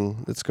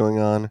threading that's going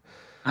on.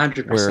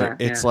 100%. Where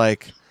it's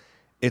like,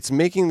 it's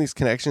making these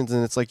connections,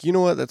 and it's like, you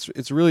know what?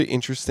 It's really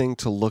interesting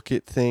to look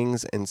at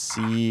things and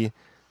see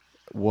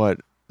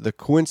what the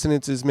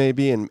coincidences may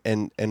be,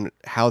 and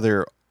how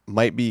they're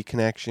might be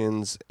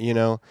connections,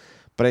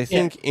 but I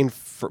think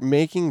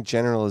making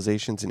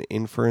generalizations and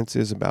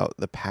inferences about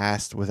the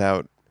past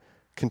without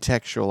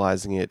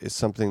contextualizing it is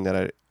something that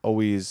I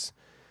always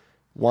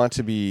want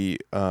to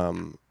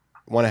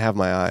have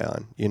my eye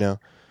on,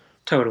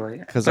 Totally.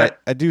 because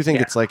I do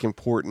think it's like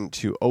important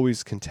to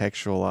always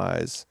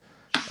contextualize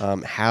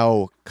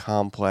how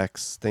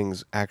complex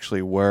things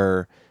actually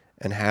were,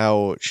 and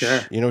how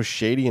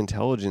shady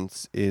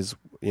intelligence is,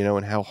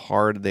 and how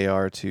hard they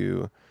are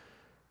to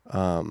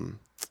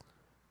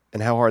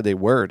and how hard they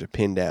were to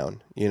pin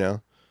down,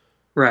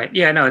 Right.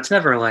 Yeah, no, it's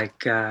never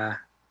like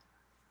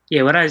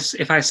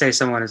if I say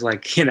someone is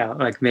like,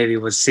 like maybe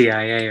was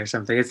CIA or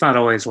something, it's not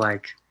always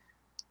like,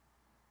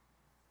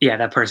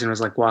 that person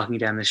was like walking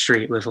down the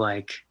street with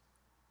like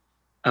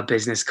a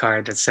business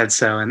card that said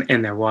so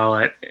in their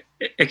wallet.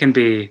 It can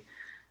be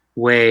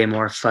way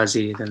more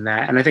fuzzy than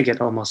that. And I think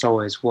it almost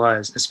always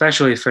was,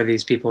 especially for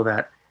these people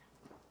that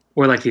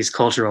were like these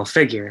cultural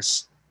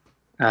figures.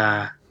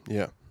 The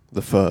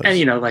fuzz.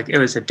 And, like it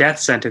was a death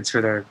sentence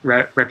for their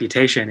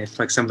reputation if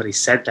like somebody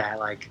said that,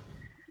 like,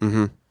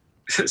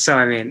 so,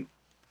 I mean,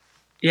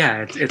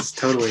 it's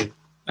totally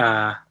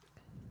not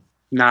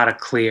a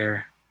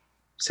clear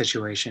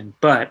situation,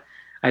 but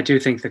I do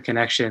think the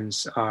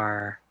connections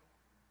are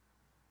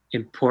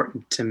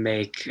important to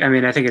make. I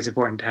mean, I think it's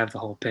important to have the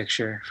whole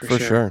picture for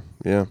sure.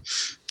 Yeah.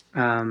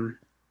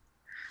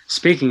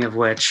 Speaking of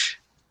which,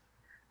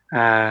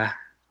 let's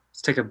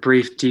take a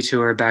brief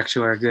detour back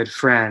to our good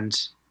friend,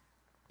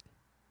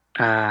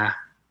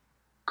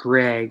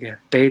 Greg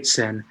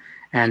Bateson,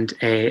 and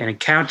an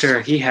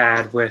encounter he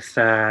had with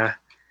a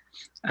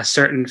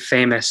certain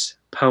famous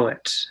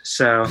poet.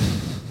 So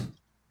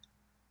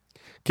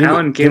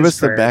Allen Ginsberg. Give us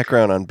the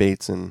background on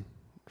Bateson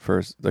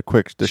first, the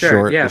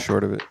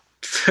short of it.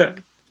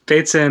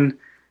 Bateson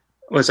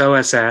was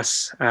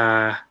OSS,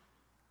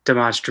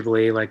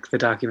 demonstrably, like the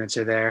documents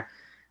are there,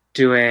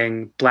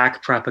 doing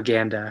black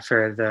propaganda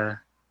for the,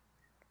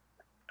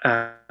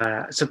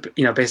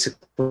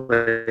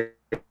 basically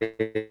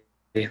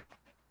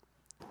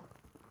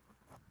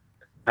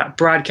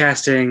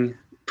broadcasting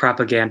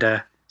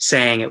propaganda,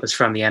 saying it was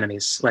from the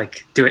enemies,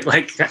 like do it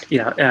like, what do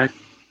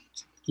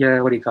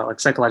you call it? Like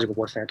psychological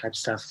warfare type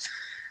stuff.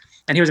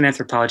 And he was an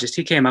anthropologist.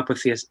 He came up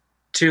with these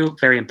two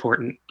very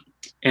important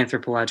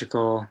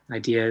anthropological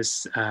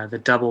ideas,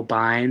 the double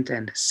bind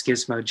and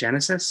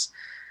schismogenesis,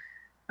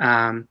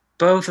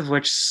 both of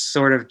which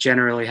sort of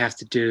generally have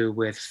to do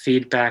with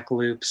feedback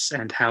loops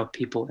and how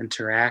people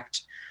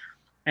interact.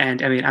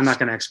 And I mean, I'm not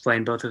going to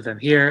explain both of them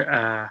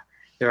here.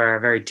 There are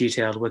very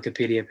detailed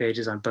Wikipedia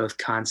pages on both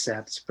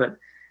concepts, but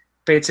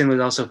Bateson was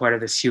also part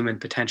of this human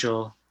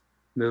potential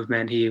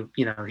movement. He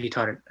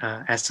taught at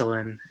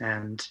Esalen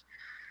and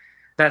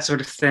that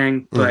sort of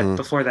thing. But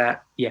before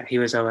that, he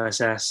was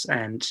OSS,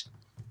 and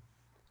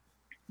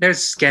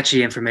there's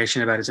sketchy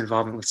information about his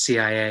involvement with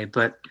CIA,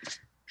 but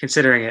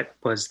considering it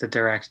was the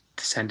direct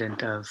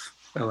descendant of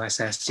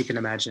OSS, you can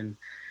imagine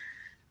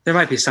there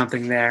might be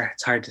something there.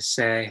 It's hard to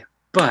say.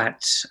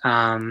 But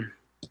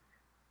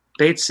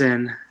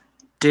Bateson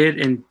did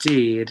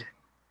indeed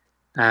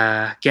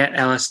get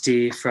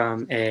LSD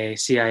from a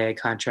CIA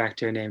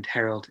contractor named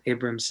Harold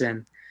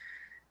Abramson.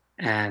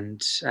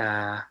 And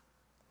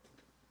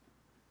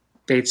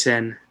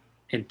Bateson,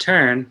 in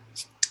turn,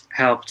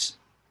 helped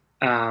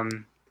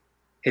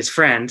his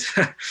friend,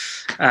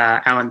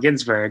 Allen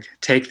Ginsberg,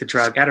 take the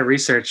drug at a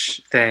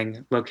research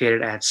thing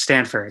located at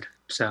Stanford,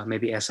 so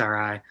maybe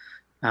SRI.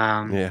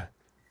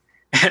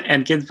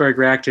 And Ginsberg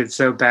reacted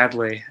so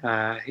badly.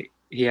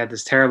 He had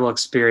this terrible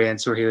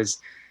experience where he was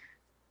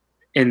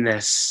in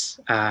this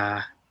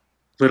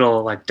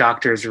little like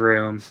doctor's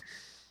room,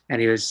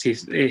 and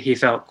he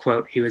felt,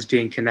 quote, he was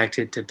being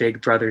connected to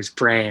Big Brother's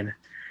brain,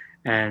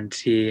 and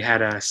he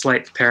had a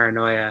slight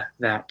paranoia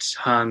that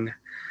hung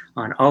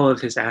on all of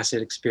his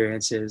acid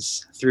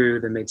experiences through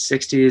the mid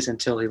 60s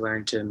until he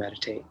learned to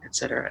meditate, et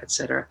cetera, et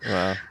cetera.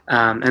 Wow.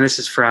 And this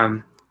is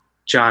from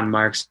John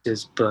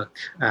Marks's book,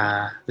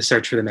 The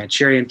Search for the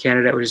Manchurian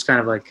Candidate, which is kind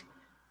of like,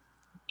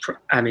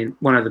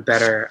 one of the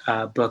better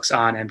books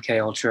on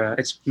MK Ultra.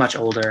 It's much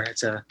older.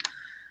 It's a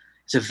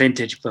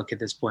vintage book at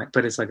this point,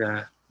 but it's like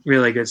a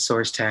really good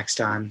source text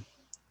on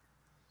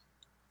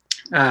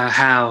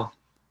how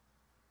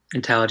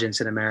intelligence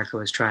in America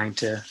was trying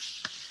to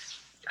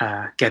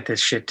get this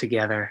shit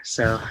together.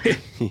 So,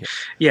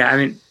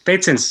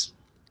 Bateson's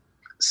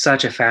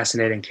such a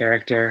fascinating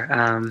character.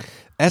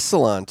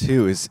 Esalen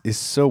too is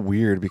so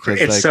weird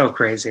because it's so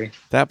crazy.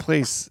 That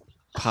place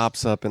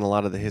pops up in a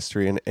lot of the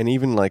history, and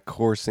even like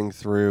coursing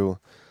through,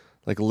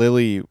 like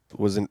Lilly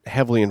was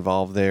heavily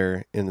involved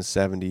there in the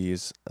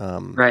 70s.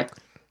 Right.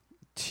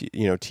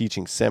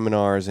 Teaching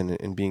seminars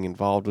and being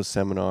involved with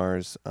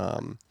seminars.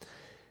 And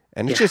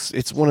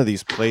it's one of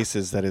these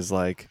places that is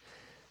like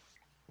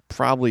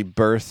probably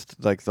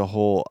birthed like the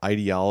whole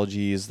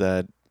ideologies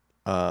that,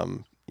 are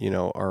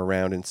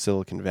around in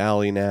Silicon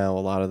Valley now, a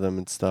lot of them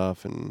and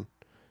stuff, and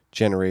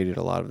generated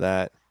a lot of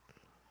that.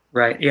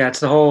 Right. Yeah. It's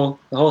the whole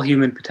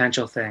human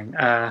potential thing.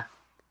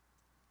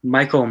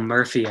 Michael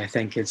Murphy, I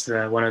think, is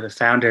one of the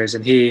founders,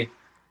 and he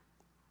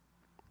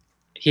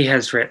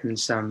has written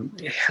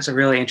he has a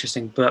really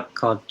interesting book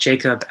called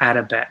Jacob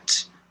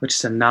Adabet, which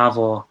is a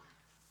novel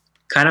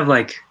kind of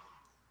like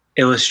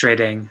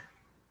illustrating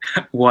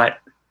what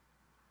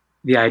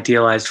the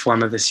idealized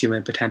form of this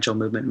human potential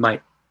movement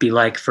might be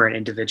like for an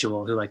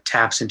individual who like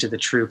taps into the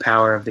true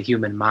power of the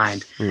human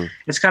mind.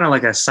 It's kind of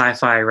like a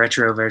sci-fi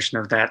retro version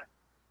of that,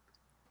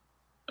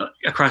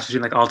 a cross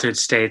between like Altered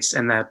States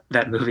and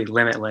that movie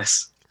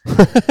Limitless.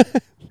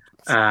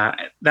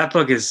 That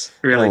book is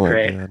really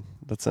great. God.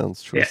 That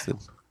sounds twisted.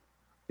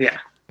 Yeah.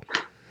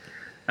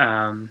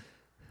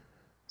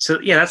 So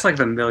yeah, that's like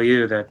the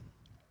milieu that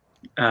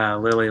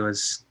Lilly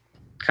was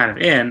kind of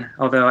in.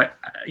 Although,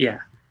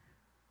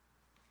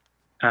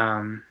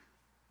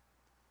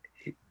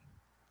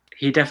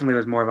 he definitely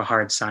was more of a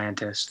hard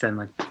scientist than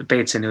like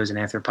Bateson, who was an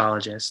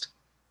anthropologist.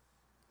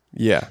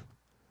 Yeah.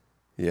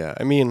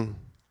 I mean,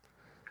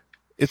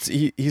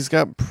 he's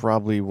got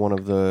probably one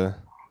of the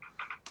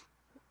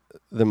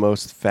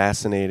most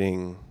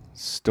fascinating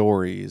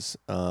stories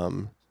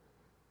in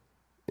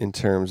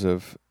terms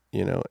of,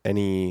 you know,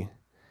 any,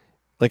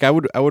 like I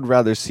would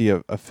rather see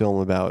a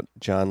film about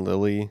John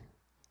Lilly,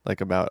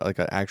 like about like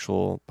an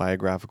actual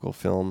biographical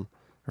film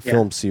or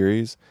film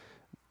series.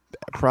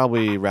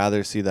 Probably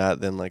rather see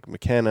that than like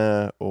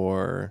McKenna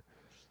or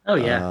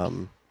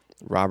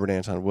Robert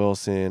Anton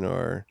Wilson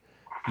or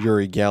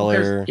Uri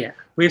Geller. Yeah,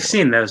 we've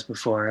seen those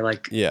before.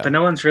 But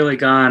no one's really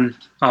gone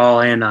all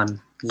in on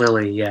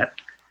Lilly yet.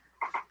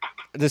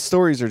 The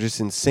stories are just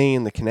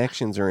insane. The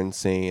connections are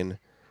insane.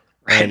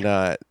 Right.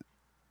 And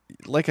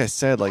like I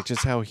said, like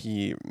just how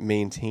he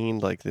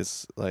maintained like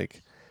this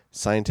like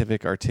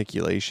scientific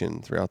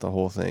articulation throughout the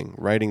whole thing,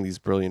 writing these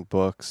brilliant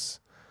books.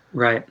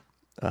 Right.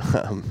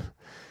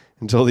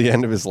 Until the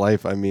end of his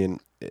life. I mean,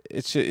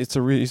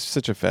 he's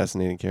such a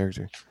fascinating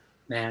character.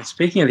 Man,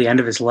 speaking of the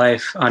end of his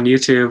life, on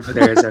YouTube,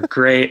 there's a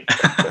great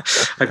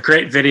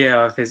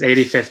video of his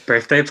 85th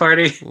birthday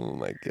party. Oh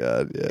my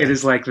God. Yeah. It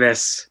is like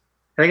this.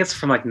 I think it's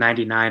from like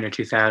 99 or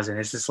 2000.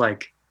 It's just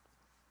like,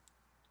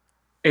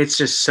 it's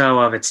just so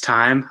of its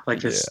time.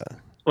 Like this,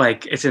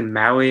 like it's in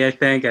Maui, I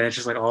think. And it's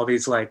just like all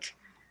these like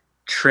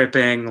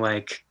tripping,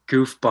 like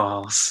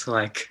goofballs.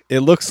 Like it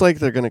looks like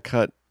they're going to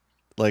cut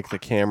like the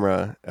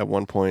camera at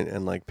one point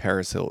and like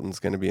Paris Hilton's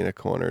going to be in a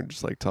corner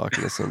just like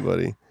talking to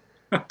somebody.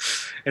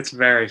 It's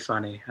very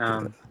funny.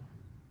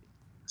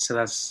 So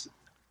that's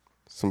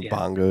some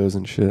bongos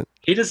and shit.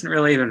 He doesn't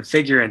really even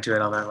figure into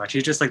it all that much.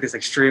 He's just like this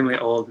extremely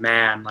old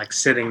man, like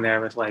sitting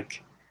there with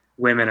like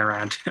women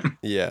around him.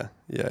 Yeah.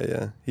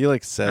 He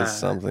like says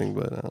something,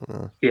 but I don't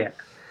know. Yeah,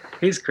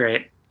 he's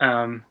great.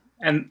 And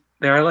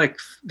there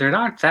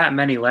aren't that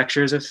many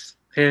lectures of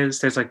his.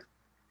 There's like,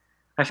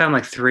 I found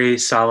like 3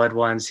 solid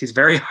ones. He's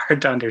very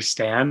hard to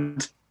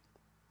understand.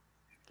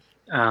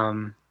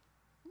 No,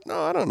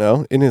 I don't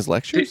know. In his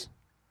lectures?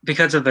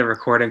 Because of the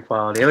recording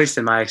quality, at least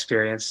in my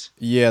experience.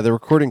 Yeah, the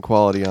recording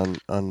quality on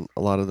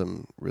a lot of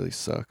them really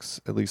sucks,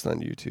 at least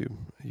on YouTube.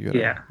 You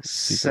gotta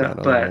seek them out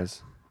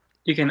otherwise.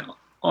 You get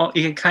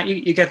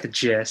the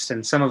gist,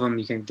 and some of them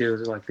you can do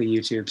like the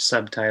YouTube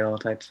subtitle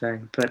type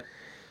thing. But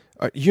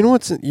you know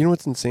what's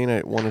insane?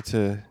 I wanted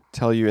to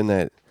tell you in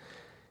that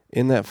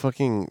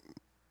fucking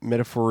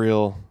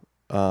Metaphorial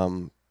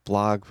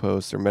blog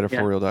post or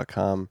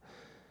metaphorial.com.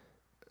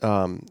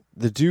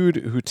 The dude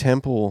who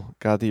Temple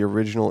got the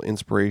original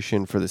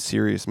inspiration for the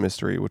Sirius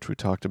mystery, which we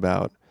talked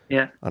about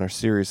on our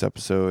Sirius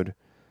episode,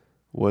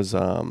 was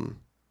Arthur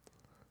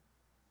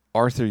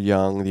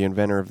Young, the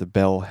inventor of the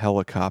Bell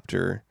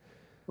helicopter.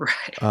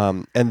 Right.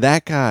 And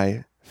that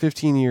guy,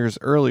 15 years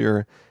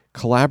earlier,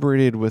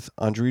 collaborated with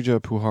Andrija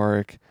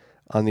Puharich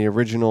on the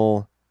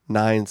original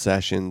 9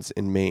 sessions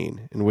in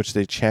Maine, in which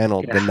they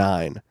channeled the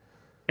 9.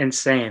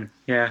 Insane.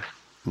 Yeah.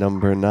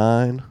 Number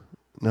 9.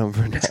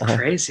 It's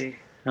crazy.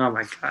 Oh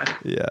my God.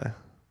 Yeah.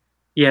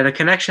 Yeah, the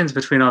connections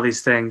between all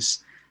these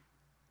things,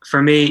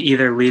 for me,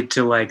 either lead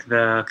to like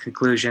the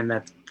conclusion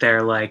that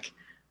they're like,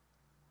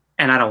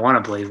 and I don't want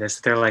to believe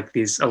this, they're like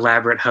these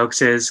elaborate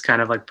hoaxes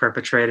kind of like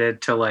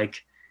perpetrated to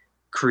like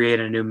create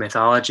a new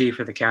mythology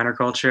for the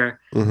counterculture,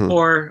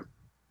 or,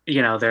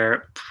 you know,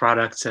 they're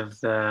products of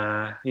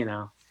the, you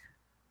know,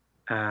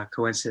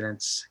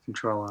 coincidence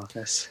control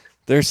office.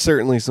 There's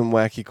certainly some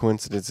wacky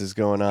coincidences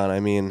going on. I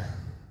mean,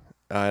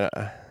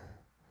 I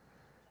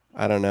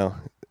don't know.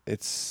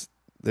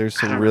 There's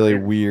some really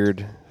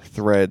weird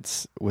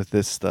threads with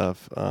this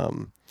stuff.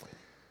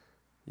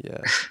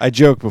 Yeah, I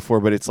joked before,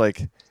 but it's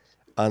like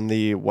on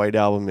the White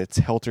Album, it's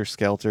Helter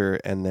Skelter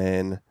and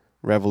then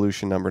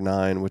Revolution Number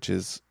 9, which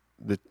is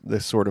the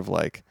sort of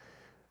like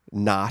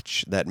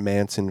notch that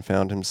Manson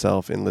found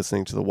himself in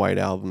listening to the White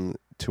Album,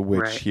 to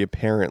which he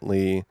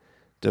apparently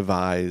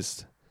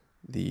devised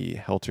the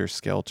Helter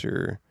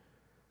Skelter,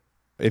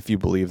 if you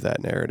believe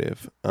that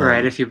narrative.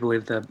 Right, if you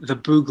believe the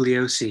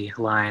Bugliosi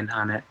line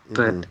on it.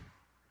 But,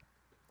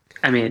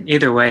 I mean,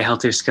 either way,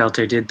 Helter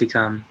Skelter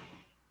became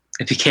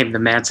the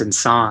Manson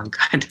song,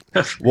 kind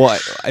of. Well,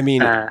 I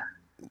mean,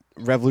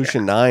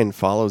 Revolution 9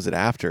 follows it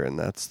after, and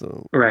that's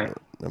the... Right.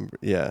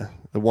 Yeah,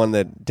 the one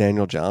that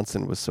Daniel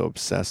Johnson was so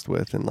obsessed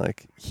with, and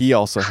like he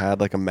also had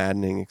like a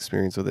maddening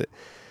experience with it.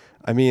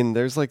 I mean,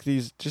 there's like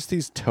these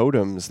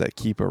totems that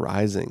keep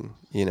arising,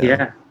 you know.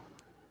 Yeah,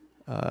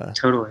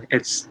 totally.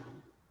 It's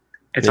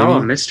all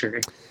a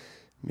mystery.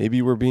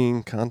 Maybe we're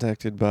being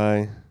contacted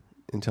by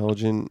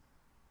intelligent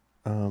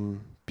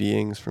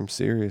beings from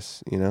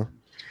Sirius, you know.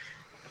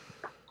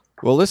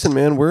 Well, listen,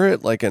 man, we're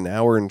at like an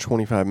hour and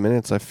 25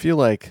 minutes. I feel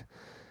like,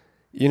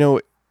 you know,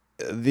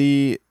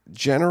 the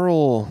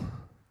general,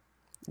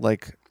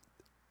 like,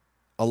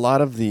 a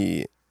lot of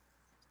the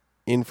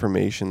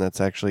information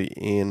that's actually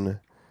in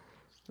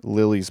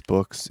Lilly's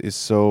books is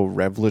so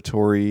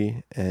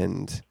revelatory,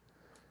 and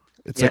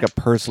it's like a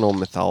personal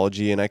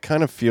mythology. And I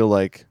kind of feel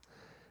like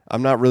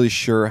I'm not really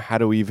sure how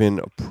to even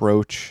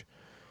approach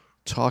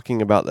talking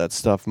about that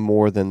stuff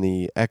more than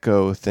the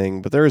ECCO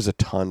thing, but there is a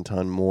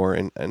ton more.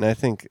 And I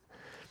think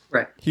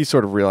he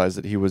sort of realized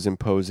that he was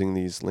imposing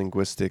these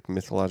linguistic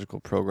mythological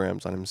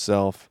programs on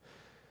himself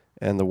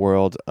and the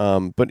world.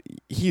 But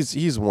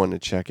he's one to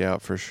check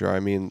out for sure. I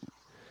mean,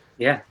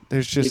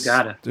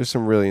 there's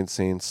some really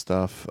insane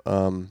stuff.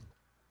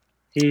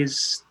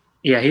 He's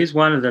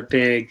one of the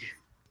big.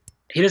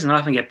 He doesn't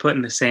often get put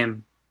in the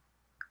same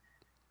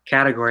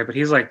category, but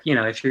he's like, you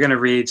know, if you're going to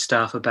read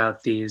stuff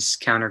about these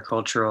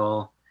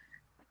countercultural,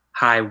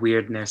 high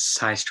weirdness,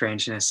 high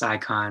strangeness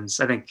icons,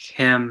 I think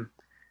him,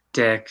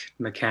 Dick,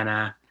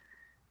 McKenna,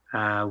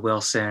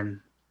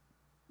 Wilson,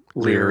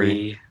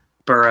 Leary,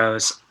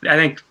 Burroughs. I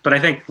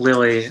think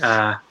Lilly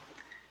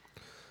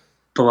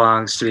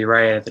belongs to be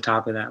right at the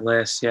top of that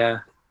list. Yeah,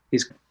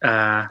 he's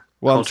I'm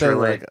saying,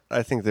 like,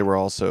 I think they were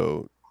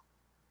also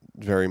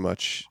very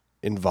much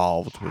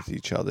involved with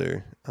each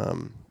other,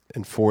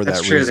 and for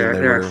that reason,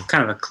 they're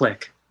kind of a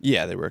clique.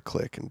 Yeah, they were a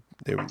clique, and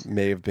they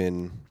may have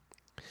been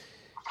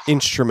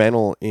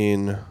instrumental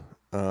in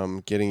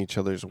getting each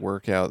other's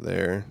work out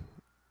there,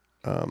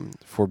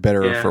 for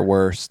better or for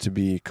worse, to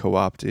be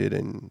co-opted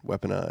and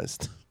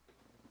weaponized.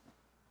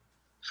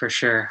 For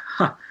sure.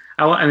 Huh.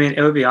 I mean,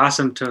 it would be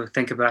awesome to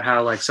think about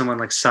how like someone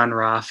like Sun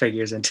Ra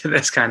figures into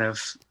this kind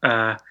of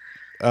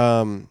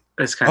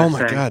this kind of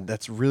thing. God,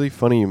 that's really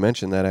funny you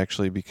mentioned that,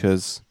 actually,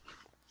 because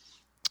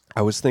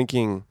I was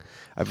thinking,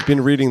 I've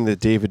been reading the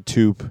David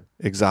Toop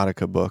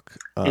Exotica book.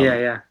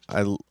 I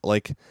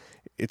like.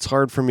 It's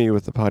hard for me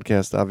with the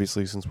podcast,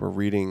 obviously, since we're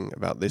reading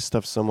about this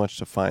stuff so much,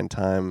 to find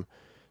time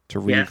to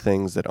read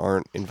things that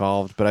aren't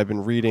involved. But I've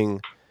been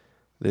reading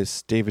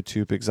this David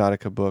Toop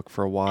Exotica book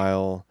for a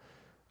while,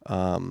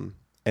 and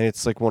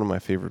it's like one of my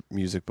favorite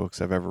music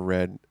books I've ever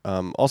read.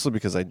 Also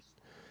because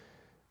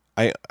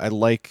I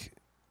like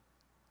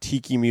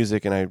tiki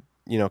music, and I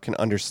can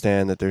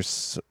understand that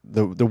there's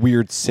the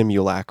weird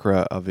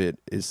simulacra of it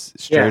is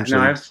strangely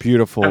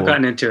beautiful. I've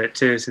gotten into it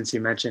too since you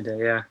mentioned it.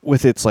 Yeah,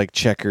 with its like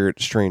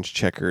strange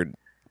checkered,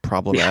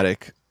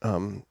 problematic,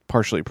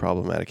 partially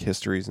problematic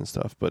histories and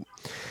stuff. But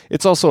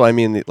it's also, I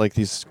mean, like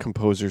these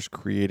composers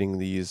creating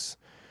these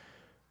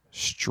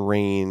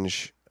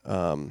strange,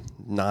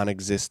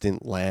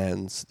 non-existent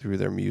lands through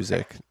their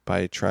music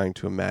by trying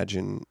to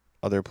imagine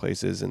other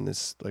places in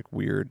this like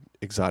weird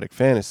exotic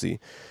fantasy.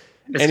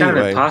 It's kind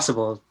of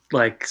impossible,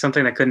 like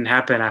something that couldn't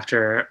happen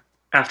after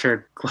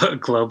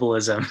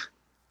globalism.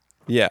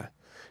 Yeah.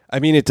 I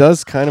mean, it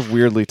does kind of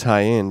weirdly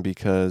tie in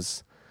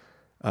because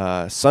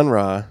Sun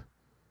Ra,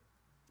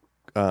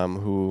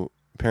 who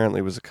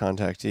apparently was a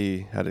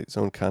contactee, had his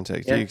own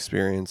contactee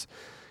experience,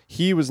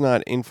 he was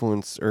not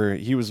influenced, or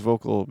he was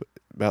vocal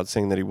about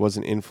saying that he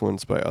wasn't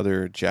influenced by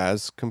other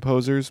jazz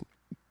composers.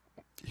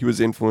 He was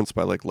influenced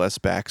by like Les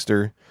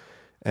Baxter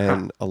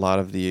and a lot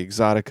of the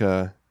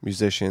exotica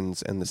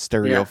musicians and the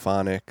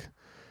stereophonic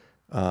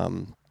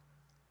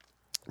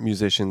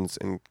musicians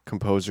and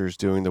composers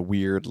doing the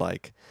weird,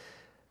 like,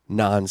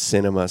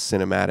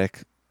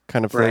 cinematic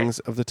kind of things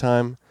of the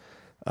time.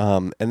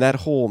 And that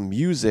whole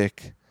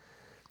music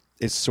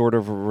is sort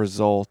of a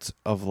result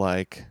of,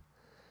 like,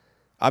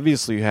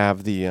 obviously you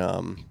have the,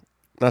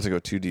 not to go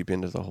too deep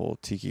into the whole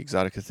Tiki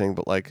Exotica thing,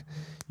 but, like,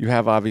 you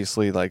have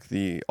obviously, like,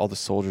 all the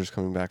soldiers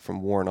coming back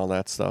from war and all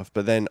that stuff,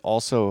 but then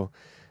also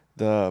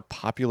the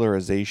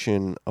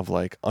popularization of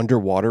like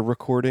underwater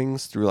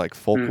recordings through like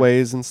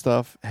folkways and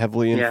stuff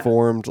heavily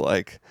informed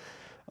like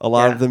a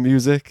lot of the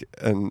music,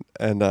 and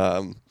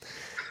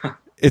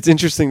it's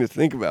interesting to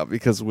think about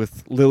because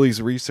with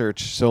Lilly's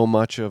research, so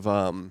much of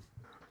the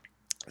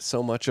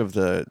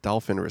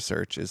dolphin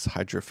research is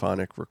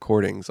hydrophonic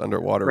recordings,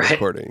 underwater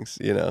recordings,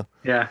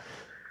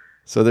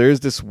 so there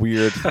is this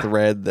weird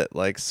thread that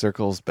like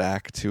circles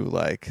back to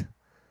like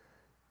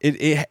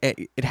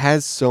it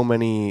has so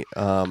many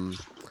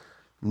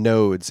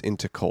nodes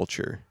into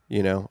culture,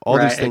 all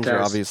these things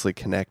are obviously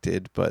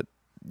connected, but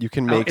you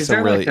can make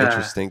some really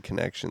interesting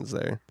connections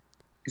there.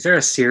 Is there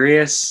a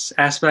serious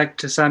aspect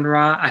to Sun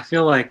Ra? I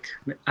feel like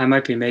I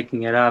might be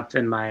making it up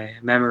in my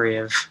memory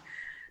of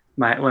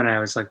when I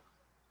was like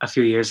a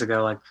few years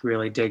ago, like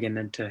really digging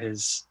into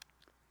his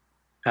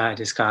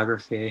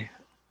discography.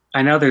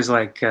 I know there's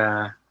like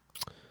well,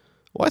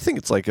 I think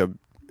it's like a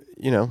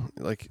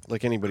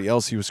like anybody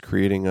else, he was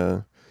creating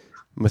a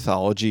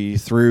mythology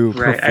through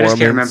Right.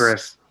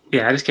 performance.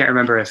 I just can't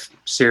remember if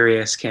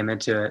Sirius came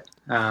into it.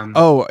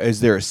 Is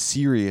there a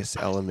serious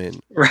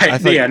element? Right. I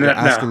thought Yeah. you were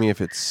asking No. me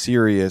if it's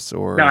serious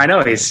or. No, I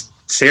know he's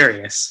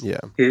Sirius. Yeah.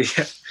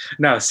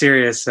 No,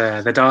 Sirius,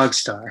 the dog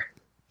star.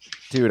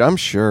 Dude, I'm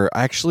sure.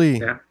 Actually,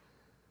 Yeah.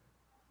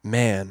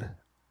 man,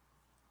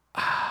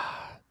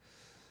 I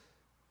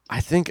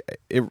think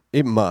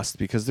it must,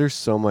 because there's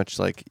so much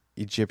like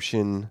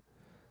Egyptian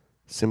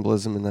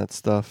symbolism in that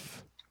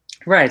stuff.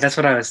 Right. That's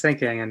what I was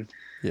thinking, and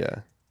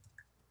Yeah.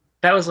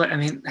 that was like, I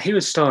mean, he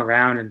was still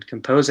around and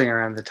composing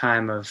around the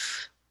time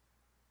of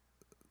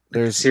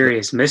There's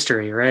serious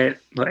mystery, right?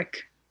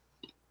 Like,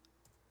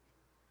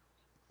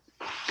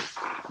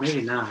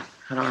 maybe not.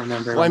 I don't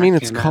remember. Well, I mean,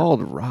 it's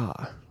called Ra,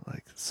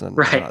 like Sun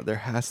Right. Ra. There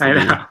has to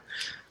be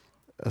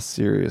a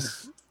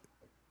serious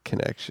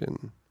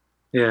connection.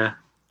 Yeah.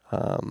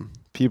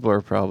 People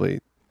are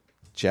probably,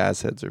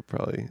 jazz heads are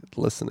probably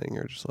listening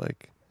or just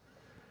like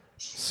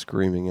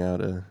screaming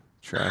out a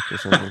track or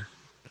something.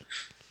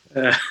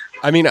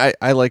 I mean, I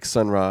like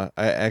Sun Ra.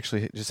 I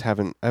actually just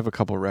haven't. I have a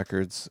couple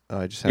records.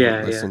 I just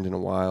haven't listened in a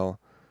while.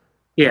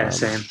 Yeah,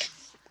 same.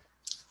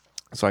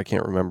 So I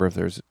can't remember if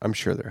there's. I'm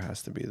sure there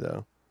has to be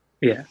though.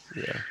 Yeah.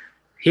 Yeah.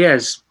 He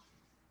has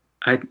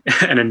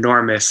an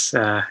enormous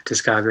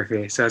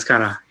discography, so it's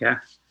kind of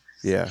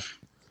Yeah.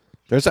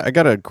 I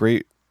got a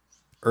great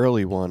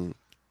early one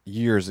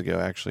years ago.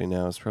 Actually,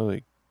 now it's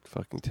probably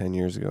fucking 10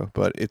 years ago,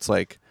 but it's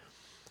like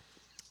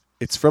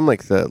it's from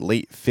like the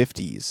late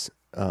 50s.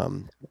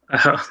 And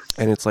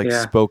it's like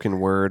spoken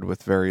word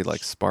with very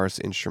like sparse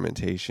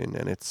instrumentation,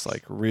 and it's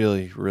like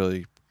really,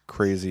 really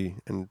crazy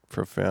and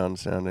profound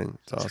sounding.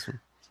 It's awesome.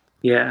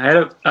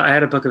 Yeah, I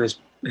had a book of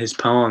his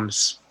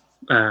poems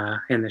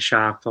in the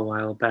shop a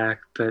while back,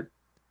 but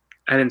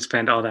I didn't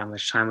spend all that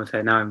much time with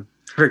it. Now I'm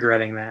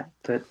regretting that.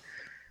 But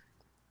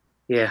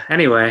yeah,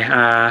 anyway,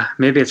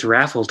 maybe it's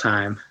raffle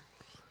time.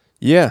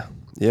 Yeah.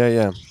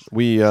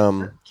 We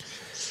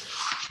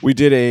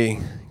did a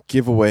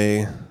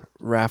giveaway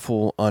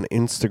raffle on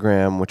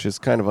Instagram, which is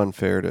kind of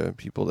unfair to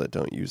people that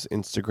don't use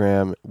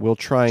Instagram. We'll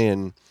try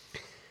and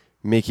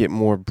make it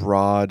more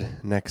broad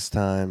next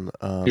time.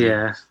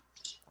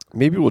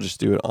 Maybe we'll just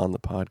do it on the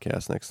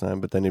podcast next time,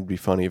 but then it'd be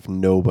funny if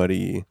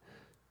nobody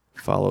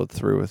followed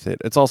through with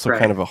it. It's also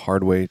kind of a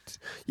hard way.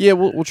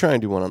 We'll try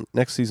and do one on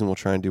next season. We'll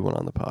try and do one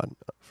on the pod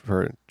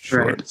for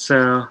sure. Right.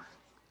 So,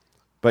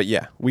 but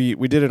yeah, we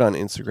did it on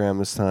Instagram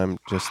this time,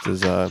 just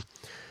as a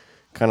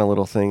kind of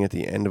little thing at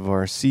the end of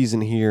our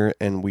season here,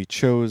 and we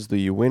chose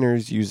the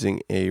winners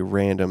using a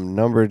random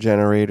number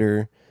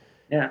generator.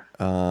 Yeah.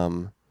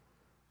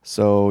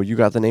 So you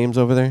got the names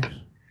over there?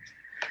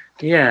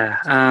 Yeah.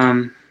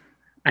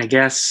 I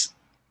guess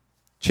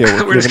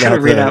we're just going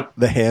to read out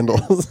the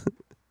handles.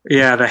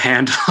 Yeah, the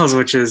handles,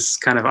 which is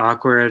kind of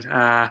awkward.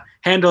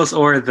 Handles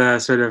or the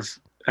sort of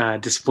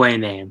display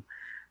name.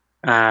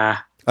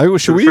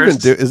 Should we even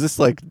do? Is this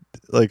like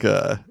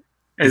a?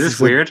 Is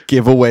this weird?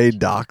 Giveaway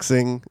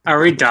doxing?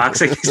 Are we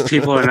doxing these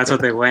people and that's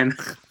what they win?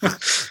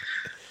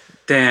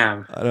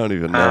 Damn. I don't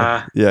even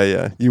know.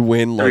 Yeah. You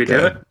win like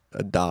a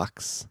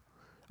dox.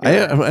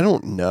 Yeah. I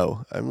don't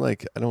know. I'm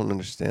like, I don't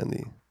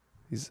understand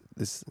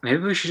this.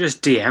 Maybe we should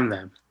just DM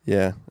them.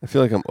 Yeah. I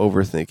feel like I'm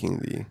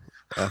overthinking the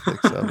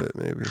ethics of it,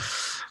 maybe.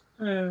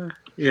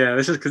 Yeah,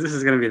 this is because this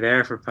is going to be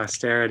there for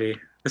posterity.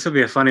 This would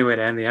be a funny way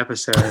to end the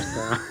episode.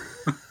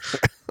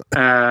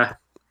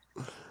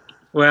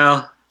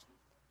 Well,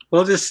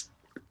 we'll just,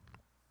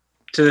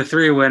 to the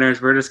three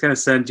winners, we're just going to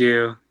send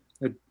you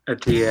a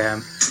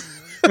DM.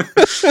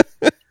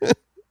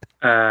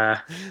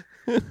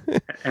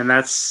 And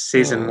that's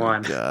season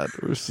one. God,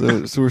 we're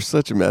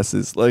such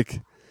messes. Like,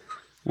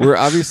 we're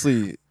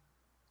obviously,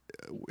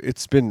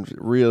 it's been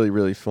really,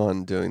 really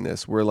fun doing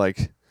this. We're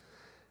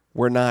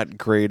not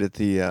great at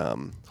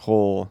the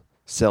whole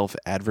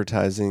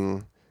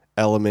self-advertising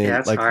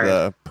element, like hard.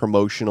 The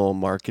promotional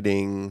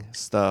marketing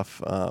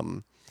stuff.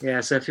 So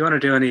if you want to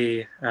do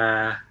any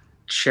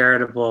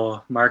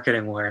charitable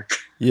marketing work,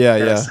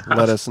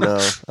 let us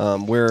know.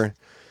 We're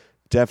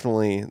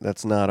definitely,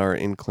 that's not our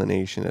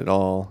inclination at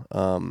all.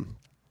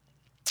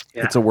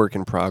 It's a work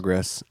in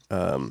progress,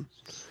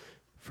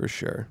 for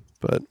sure.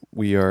 But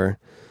we are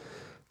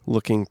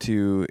looking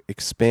to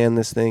expand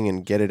this thing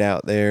and get it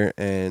out there.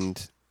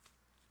 And,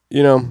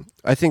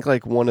 I think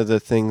like one of the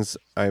things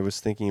I was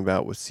thinking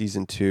about with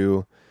season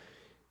 2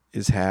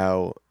 is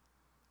how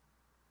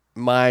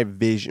my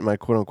vision, my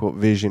quote unquote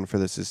vision for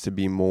this is to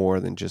be more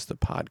than just a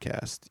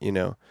podcast,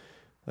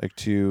 like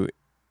to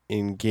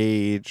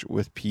engage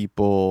with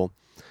people,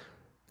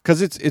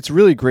 because it's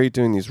really great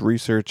doing these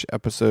research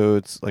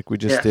episodes like we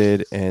just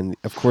did. And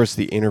of course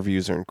the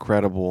interviews are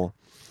incredible.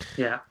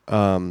 Yeah.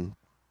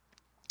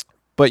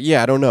 But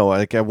I don't know.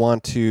 Like I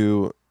want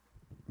to,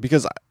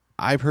 because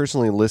I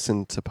personally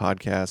listened to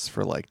podcasts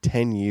for like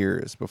 10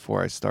 years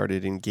before I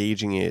started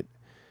engaging it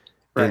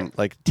and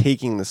like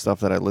taking the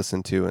stuff that I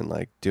listened to and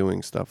like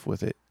doing stuff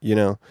with it,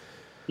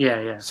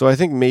 Yeah. So I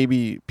think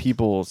maybe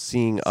people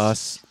seeing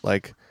us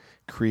like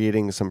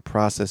creating some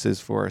processes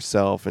for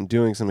ourselves and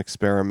doing some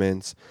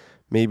experiments.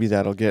 Maybe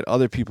that'll get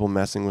other people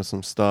messing with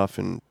some stuff,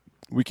 and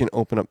we can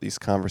open up these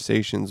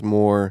conversations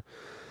more.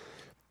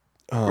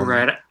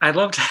 Right. I'd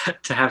love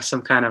to have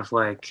some kind of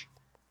like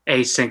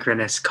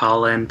asynchronous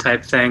call-in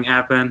type thing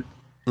happen.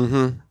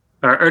 Mm-hmm.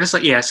 Or just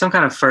like, yeah, some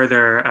kind of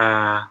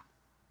further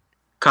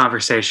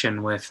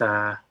conversation with,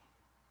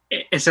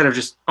 instead of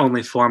just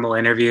only formal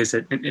interviews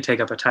that take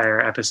up a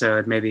entire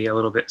episode, maybe a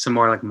little bit, some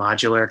more like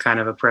modular kind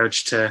of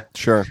approach to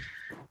Sure.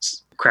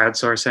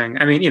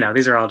 crowdsourcing. I mean,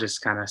 these are all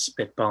just kind of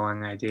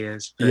spitballing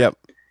ideas. Yep.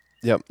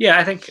 Yeah,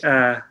 I think,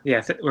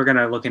 we're going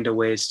to look into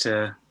ways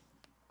to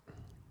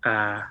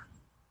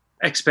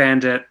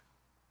expand it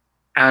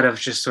out of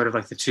just sort of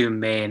like the two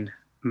main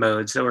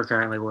modes that we're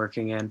currently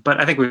working in.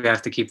 But I think we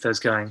have to keep those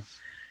going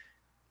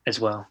as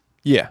well.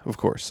 Yeah, of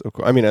course.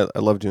 I mean, I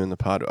love doing the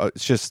pod.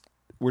 It's just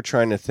we're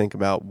trying to think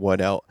about what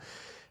else.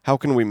 How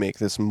can we make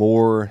this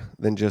more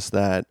than just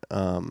that?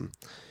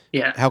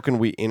 Yeah. How can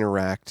we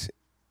interact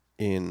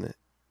in?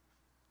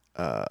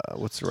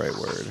 What's the right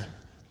word?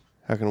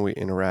 How can we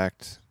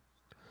interact?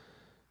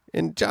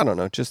 I don't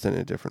know, just in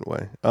a different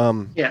way.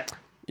 Yeah.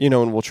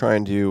 And we'll try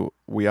and do.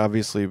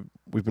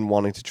 We've been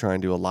wanting to try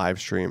and do a live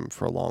stream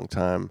for a long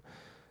time,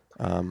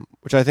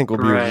 which I think will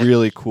be a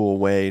really cool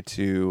way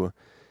to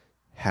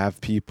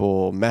have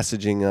people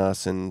messaging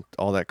us and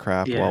all that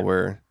crap while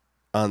we're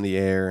on the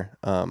air.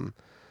 The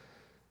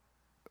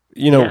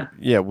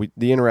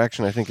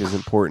interaction I think is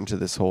important to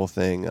this whole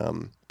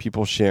thing.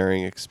 People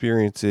sharing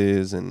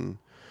experiences, and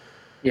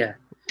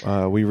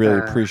we really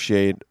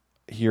appreciate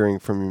hearing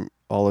from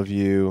all of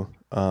you.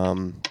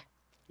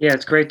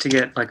 It's great to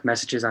get like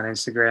messages on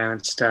Instagram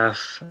and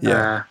stuff.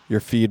 Yeah, your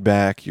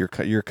feedback,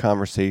 your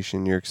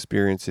conversation, your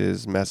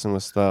experiences, messing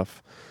with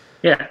stuff.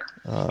 Yeah.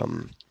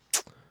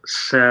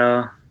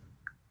 So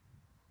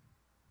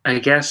I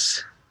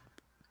guess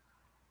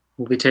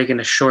we'll be taking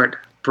a short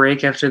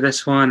break after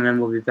this one, and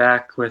then we'll be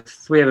back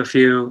we have a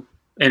few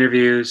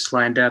interviews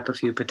lined up, a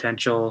few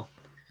potential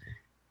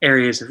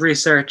areas of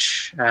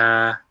research.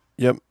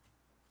 Yep.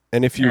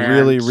 And if you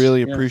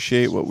really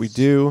appreciate what we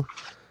do,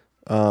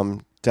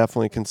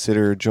 definitely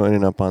consider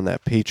joining up on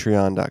that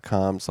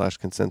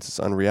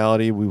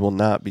patreon.com/consensusunreality. We will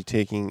not be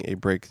taking a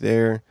break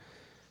there.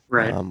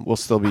 Right. We'll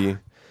still be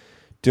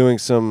doing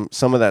some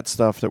of that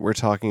stuff that we're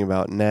talking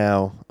about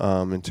now,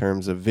 in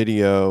terms of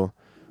video,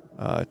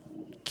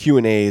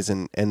 Q&As,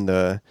 and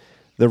the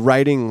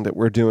writing that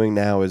we're doing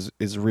now is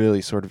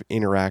really sort of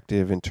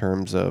interactive in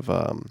terms of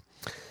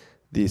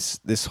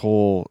this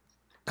whole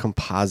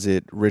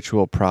composite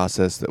ritual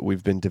process that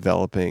we've been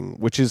developing,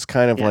 which is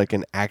kind of like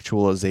an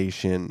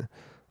actualization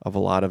of a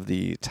lot of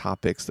the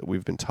topics that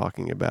we've been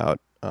talking about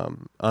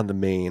on the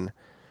main.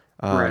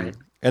 Right.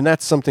 And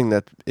that's something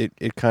that it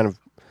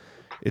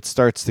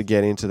starts to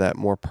get into that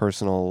more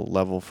personal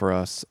level for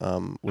us,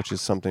 which is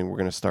something we're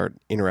going to start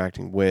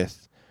interacting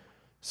with.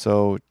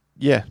 So,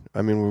 yeah,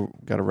 I mean,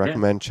 we've got to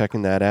recommend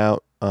checking that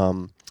out.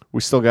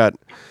 We still got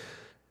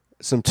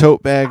some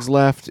tote bags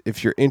left.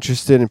 If you're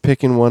interested in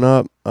picking one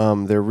up,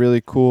 they're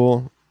really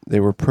cool. They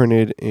were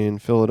printed in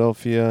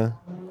Philadelphia.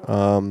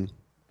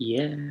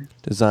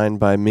 Designed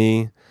by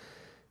me,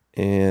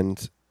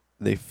 and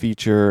they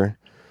feature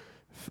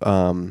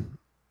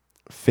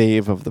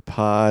fave of the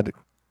pod,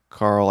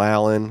 Carl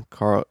Allen,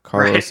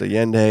 Carlos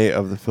Allende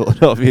of the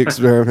Philadelphia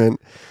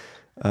Experiment.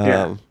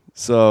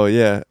 So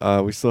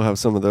we still have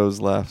some of those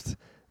left.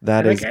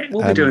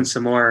 We'll be doing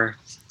some more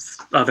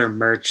other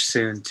merch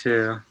soon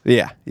too.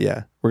 Yeah.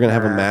 We're gonna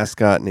have a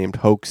mascot named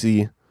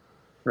Hoaxy.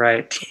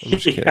 Right.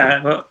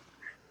 Well,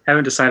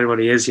 haven't decided what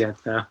he is yet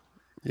though.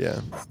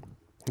 Yeah.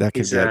 That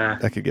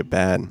could get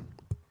bad.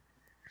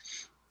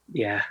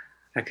 Yeah,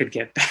 that could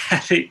get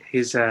bad.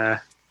 He's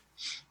a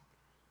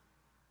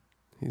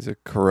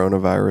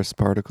coronavirus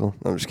particle.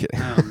 I'm just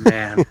kidding. Oh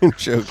man. I'm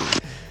joking.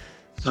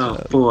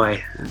 Oh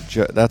boy.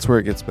 That's where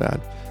it gets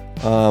bad.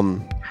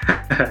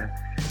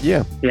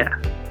 Yeah.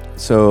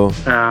 So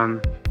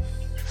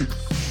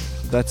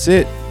that's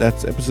it.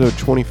 That's episode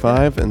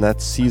 25, and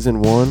that's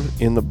season 1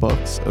 in the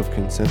books of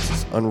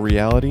Consensus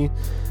Unreality.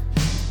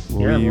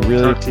 We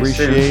really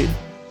appreciate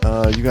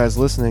you guys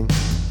listening.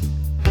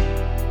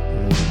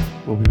 And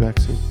we'll be back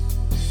soon.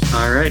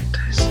 All right.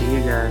 See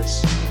you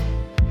guys.